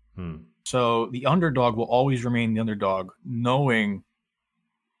one. So the underdog will always remain the underdog, knowing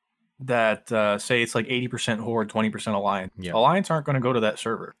that, say it's like 80% Horde, 20% Alliance. Yeah. Alliance aren't going to go to that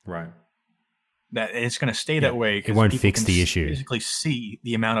server. Right. That it's going to stay that way. It won't fix the issue. Basically see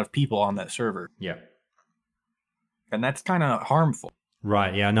the amount of people on that server. Yeah. And that's kind of harmful.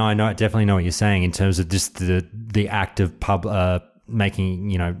 Right. Yeah. No, I definitely know what you're saying in terms of just the act of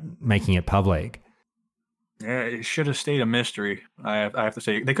making it public. Yeah, it should have stayed a mystery. I have to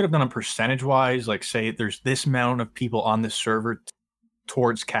say, they could have done a percentage wise, like say there's this amount of people on this server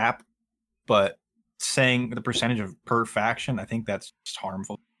towards cap, but saying the percentage of per faction, I think that's just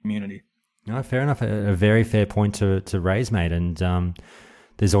harmful to the community. No, fair enough. A very fair point to raise, mate. And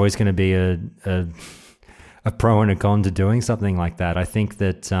there's always going to be a pro and a con to doing something like that. I think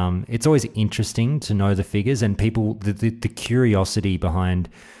that it's always interesting to know the figures, and people, the curiosity behind,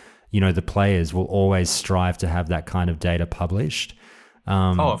 the players will always strive to have that kind of data published.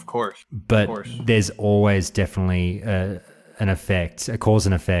 Of course. But there's always definitely a cause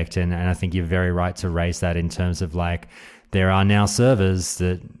and effect. And I think you're very right to raise that in terms of like, there are now servers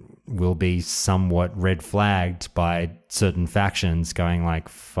that will be somewhat red flagged by certain factions going like,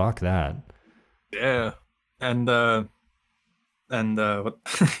 fuck that. Yeah. And God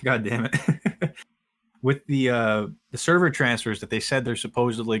damn it. With the server transfers that they said they're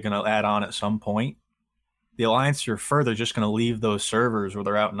supposedly going to add on at some point, the Alliance are further just going to leave those servers where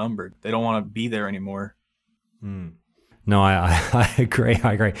they're outnumbered. They don't want to be there anymore. No, I agree.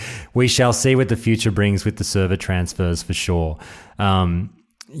 We shall see what the future brings with the server transfers for sure.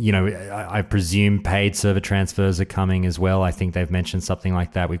 I presume paid server transfers are coming as well. I think they've mentioned something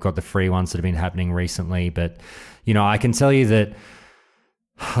like that. We've got the free ones that have been happening recently, but I can tell you that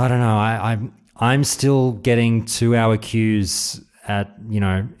I don't know. I'm still getting 2-hour queues at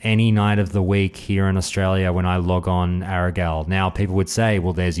any night of the week here in Australia when I log on Aragal. Now people would say,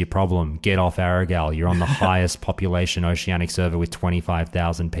 well, there's your problem. Get off Aragal. You're on the highest population Oceanic server with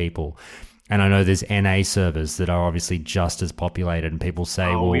 25,000 people. And I know there's NA servers that are obviously just as populated, and people say,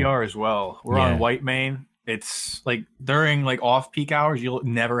 well, we are as well. We're on Whitemane. It's like during like off-peak hours, you'll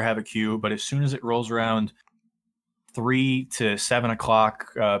never have a queue, but as soon as it rolls around 3 to 7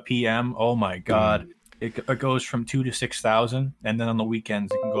 o'clock p.m., oh my God, it goes from 2 to 6,000, and then on the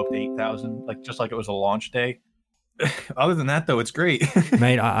weekends it can go up to 8,000, just like it was a launch day. Other than that, though, it's great.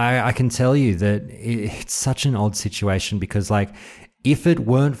 Mate, I can tell you that it's such an odd situation because like, if it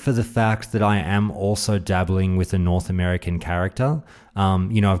weren't for the fact that I am also dabbling with a North American character,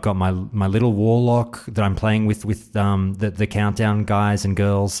 I've got my little warlock that I'm playing with the countdown guys and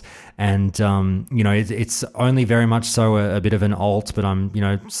girls, and it's only very much so a bit of an alt, but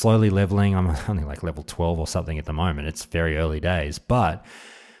I'm slowly leveling. I'm only like level 12 or something at the moment. It's very early days, but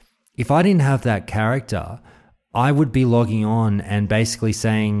if I didn't have that character, I would be logging on and basically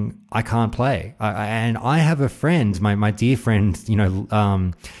saying, I can't play. And I have a friend, my dear friend,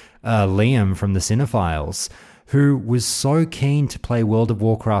 Liam from the Cinephiles, who was so keen to play World of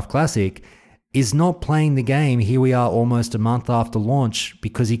Warcraft Classic, is not playing the game. Here we are almost a month after launch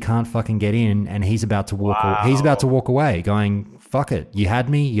because he can't fucking get in, and he's about to walk away going, fuck it. You had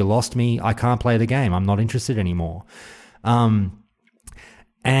me, you lost me. I can't play the game. I'm not interested anymore. And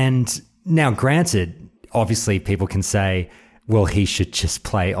now granted, obviously people can say, well, he should just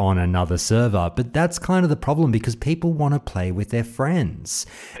play on another server. But that's kind of the problem because people want to play with their friends.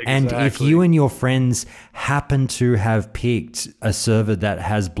 Exactly. And if you and your friends happen to have picked a server that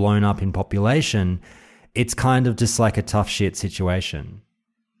has blown up in population, it's kind of just like a tough shit situation.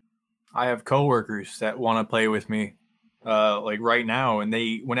 I have coworkers that want to play with me, like right now, and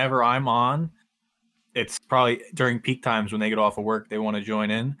whenever I'm on, it's probably during peak times when they get off of work, they want to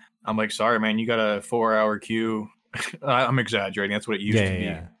join in. I'm like, sorry, man, you got a 4-hour queue. I'm exaggerating. That's what it used to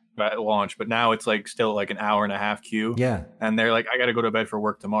be at launch, but now it's like still like an hour and a half queue. Yeah, and they're like, I got to go to bed for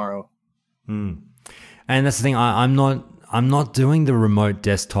work tomorrow. And that's the thing. I'm not doing the remote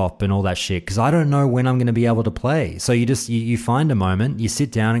desktop and all that shit because I don't know when I'm going to be able to play. So you find a moment, you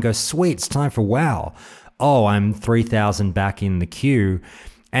sit down and go, sweet, it's time for WoW. Oh, I'm 3,000 back in the queue,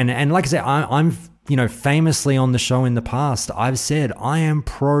 and like I said, I'm famously on the show in the past, I've said I am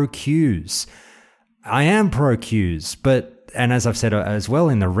pro queues. I am pro queues, and as I've said as well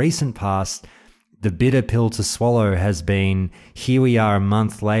in the recent past, the bitter pill to swallow has been, here we are a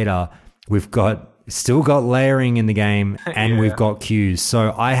month later, we've still got layering in the game and we've got queues.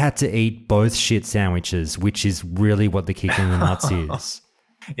 So I had to eat both shit sandwiches, which is really what the kick in the nuts is.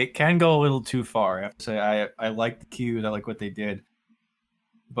 It can go a little too far. I have to say, I like the queues. I like what they did.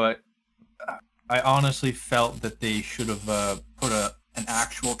 But I honestly felt that they should have put an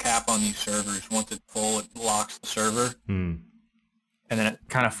actual cap on these servers. Once it's full, it locks the server. And then it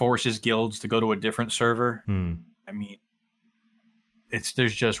kind of forces guilds to go to a different server. I mean,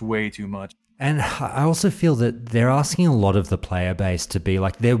 there's just way too much. And I also feel that they're asking a lot of the player base to be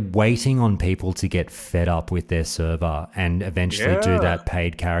like, they're waiting on people to get fed up with their server and eventually do that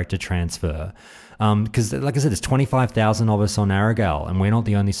paid character transfer. Because like I said, there's 25,000 of us on Aragao and we're not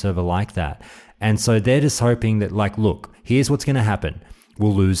the only server like that. And so they're just hoping that, like, look, here's what's going to happen.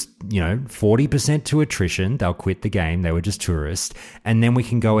 We'll lose, 40% to attrition. They'll quit the game. They were just tourists. And then we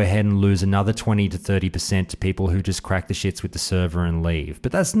can go ahead and lose another 20 to 30% to people who just crack the shits with the server and leave.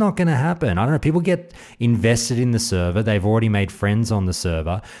 But that's not going to happen. I don't know. People get invested in the server. They've already made friends on the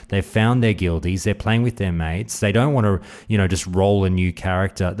server. They've found their guildies. They're playing with their mates. They don't want to, just roll a new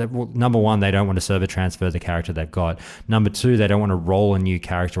character. Number one, they don't want to server transfer the character they've got. Number two, they don't want to roll a new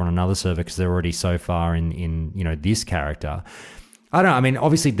character on another server because they're already so far in this character.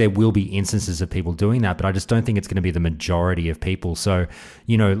 Obviously there will be instances of people doing that, but I just don't think it's going to be the majority of people. So,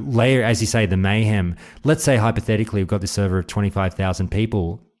 layer, as you say, the mayhem, let's say hypothetically we've got this server of 25,000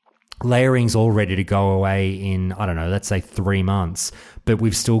 people, layering's all ready to go away in, let's say 3 months, but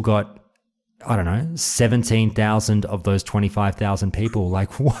we've still got, 17,000 of those 25,000 people.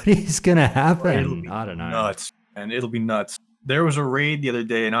 Like, what is going to happen? I don't know. Nuts. And it'll be nuts. There was a raid the other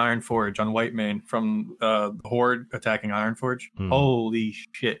day in Ironforge on Whitemane from the Horde attacking Ironforge. Holy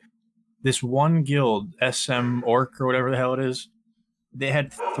shit. This one guild, SM Orc or whatever the hell it is, they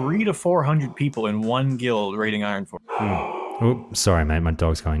had 300 to 400 people in one guild raiding Ironforge. Oh, sorry, mate. My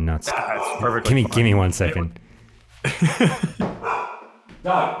dog's going nuts. It's perfectly Give me 1 second.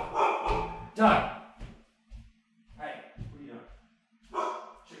 Dog. Hey, what are you doing?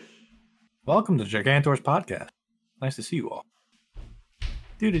 Welcome to Gigantor's podcast. Nice to see you all.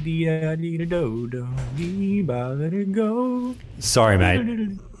 Sorry,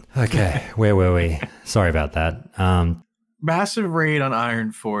 mate. Okay, where were we? Sorry about that. Massive raid on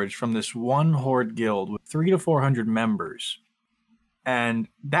Ironforge from this one Horde guild with 300 to 400 members. And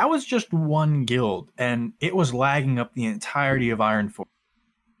that was just one guild, and it was lagging up the entirety of Ironforge.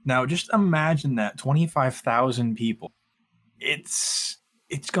 Now, just imagine that, 25,000 people. It's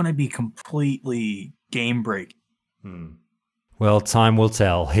going to be completely game breaking. Well, time will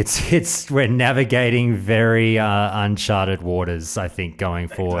tell. We're navigating very uncharted waters, I think, going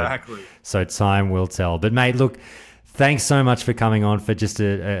forward. Exactly. So time will tell. But mate, look, thanks so much for coming on for just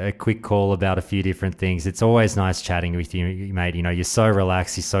a quick call about a few different things. It's always nice chatting with you, mate. You're so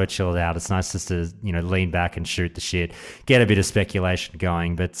relaxed, you're so chilled out. It's nice just to lean back and shoot the shit, get a bit of speculation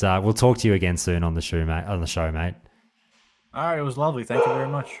going. But we'll talk to you again soon on the show, mate. All right, it was lovely. Thank you very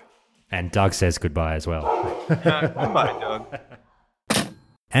much. And Doug says goodbye as well. Goodbye, Doug.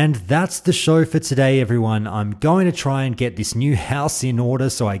 And that's the show for today, everyone. I'm going to try and get this new house in order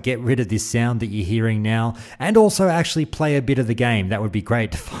so I get rid of this sound that you're hearing now and also actually play a bit of the game. That would be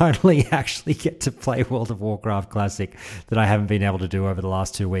great to finally actually get to play World of Warcraft Classic that I haven't been able to do over the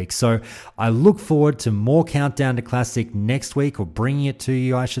last 2 weeks. So I look forward to more Countdown to Classic next week, or bringing it to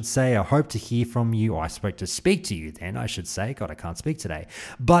you, I should say. I hope to hear from you, or I spoke to speak to you then, I should say. God, I can't speak today.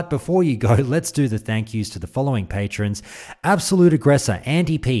 But before you go, let's do the thank yous to the following patrons: Absolute Aggressor,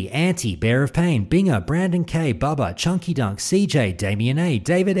 Andy MVP, Anti, Bear of Pain, Binger, Brandon K, Bubba, Chunky Dunk, CJ, Damien A,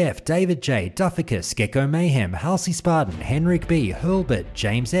 David F, David J, Dufficus, Gecko Mayhem, Halsey Spartan, Henrik B, Hurlbert,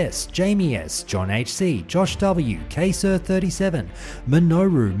 James S, Jamie S, John HC, Josh W, KSir37,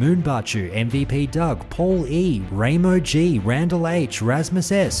 Minoru, Moonbachu, MVP Doug, Paul E, Ramo G, Randall H,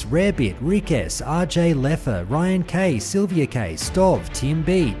 Rasmus S, Rarebit, Rick S, RJ Leffer, Ryan K, Sylvia K, Stov, Tim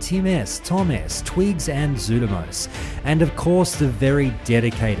B, Tim S, Tom S, Twigs and Zudamos. And of course the very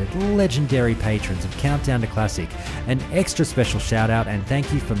dedicated, legendary patrons of Countdown to Classic. An extra special shout out and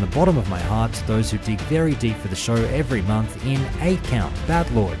thank you from the bottom of my heart to those who dig very deep for the show every month in 8 Count,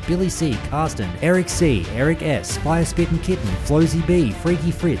 Batlord, Billy C, Carsten, Eric C, Eric S, Firespit and Kitten, Flosy B,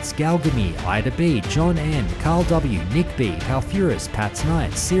 Freaky Fritz, Galgamy, Ida B, John N, Carl W, Nick B, Palfurus, Pat's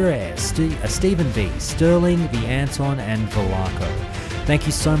Knight, Sierra S, Stephen B, Sterling, The Anton and Velarco. Thank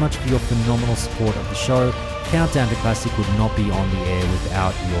you so much for your phenomenal support of the show. Countdown to Classic would not be on the air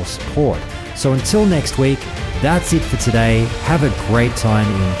without your support. So until next week, that's it for today. Have a great time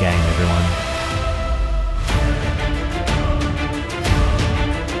in game, everyone.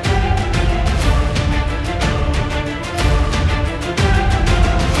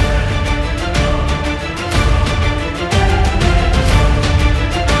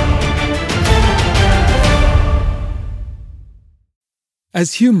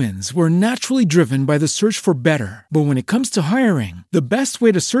 As humans, we're naturally driven by the search for better. But when it comes to hiring, the best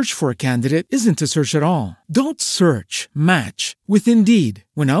way to search for a candidate isn't to search at all. Don't search, match with Indeed.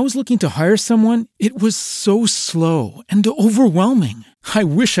 When I was looking to hire someone, it was so slow and overwhelming. I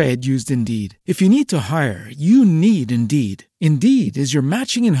wish I had used Indeed. If you need to hire, you need Indeed. Indeed is your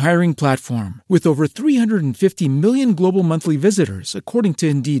matching and hiring platform with over 350 million global monthly visitors, according to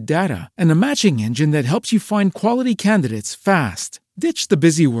Indeed data, and a matching engine that helps you find quality candidates fast. Ditch the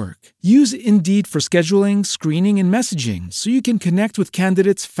busy work. Use Indeed for scheduling, screening, and messaging so you can connect with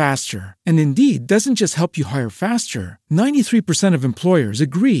candidates faster. And Indeed doesn't just help you hire faster. 93% of employers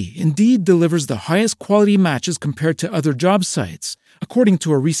agree Indeed delivers the highest quality matches compared to other job sites, according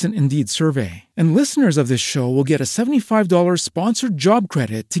to a recent Indeed survey. And listeners of this show will get a $75 sponsored job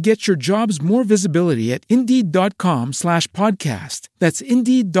credit to get your jobs more visibility at Indeed.com/podcast. That's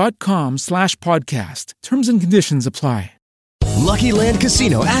Indeed.com/podcast. Terms and conditions apply. Lucky Land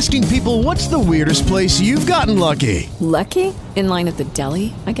Casino, asking people, what's the weirdest place you've gotten lucky? Lucky? In line at the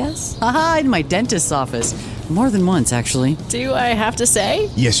deli, I guess? Aha, in my dentist's office. More than once, actually. Do I have to say?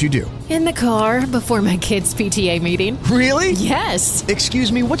 Yes, you do. In the car before my kids' PTA meeting. Really? Yes.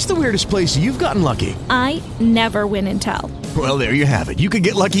 Excuse me, what's the weirdest place you've gotten lucky? I never win and tell. Well, there you have it. You can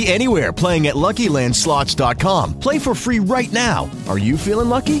get lucky anywhere, playing at LuckyLandSlots.com. Play for free right now. Are you feeling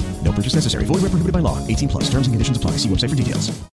lucky? No purchase necessary. Void where prohibited by law. 18+. Terms and conditions apply. See website for details.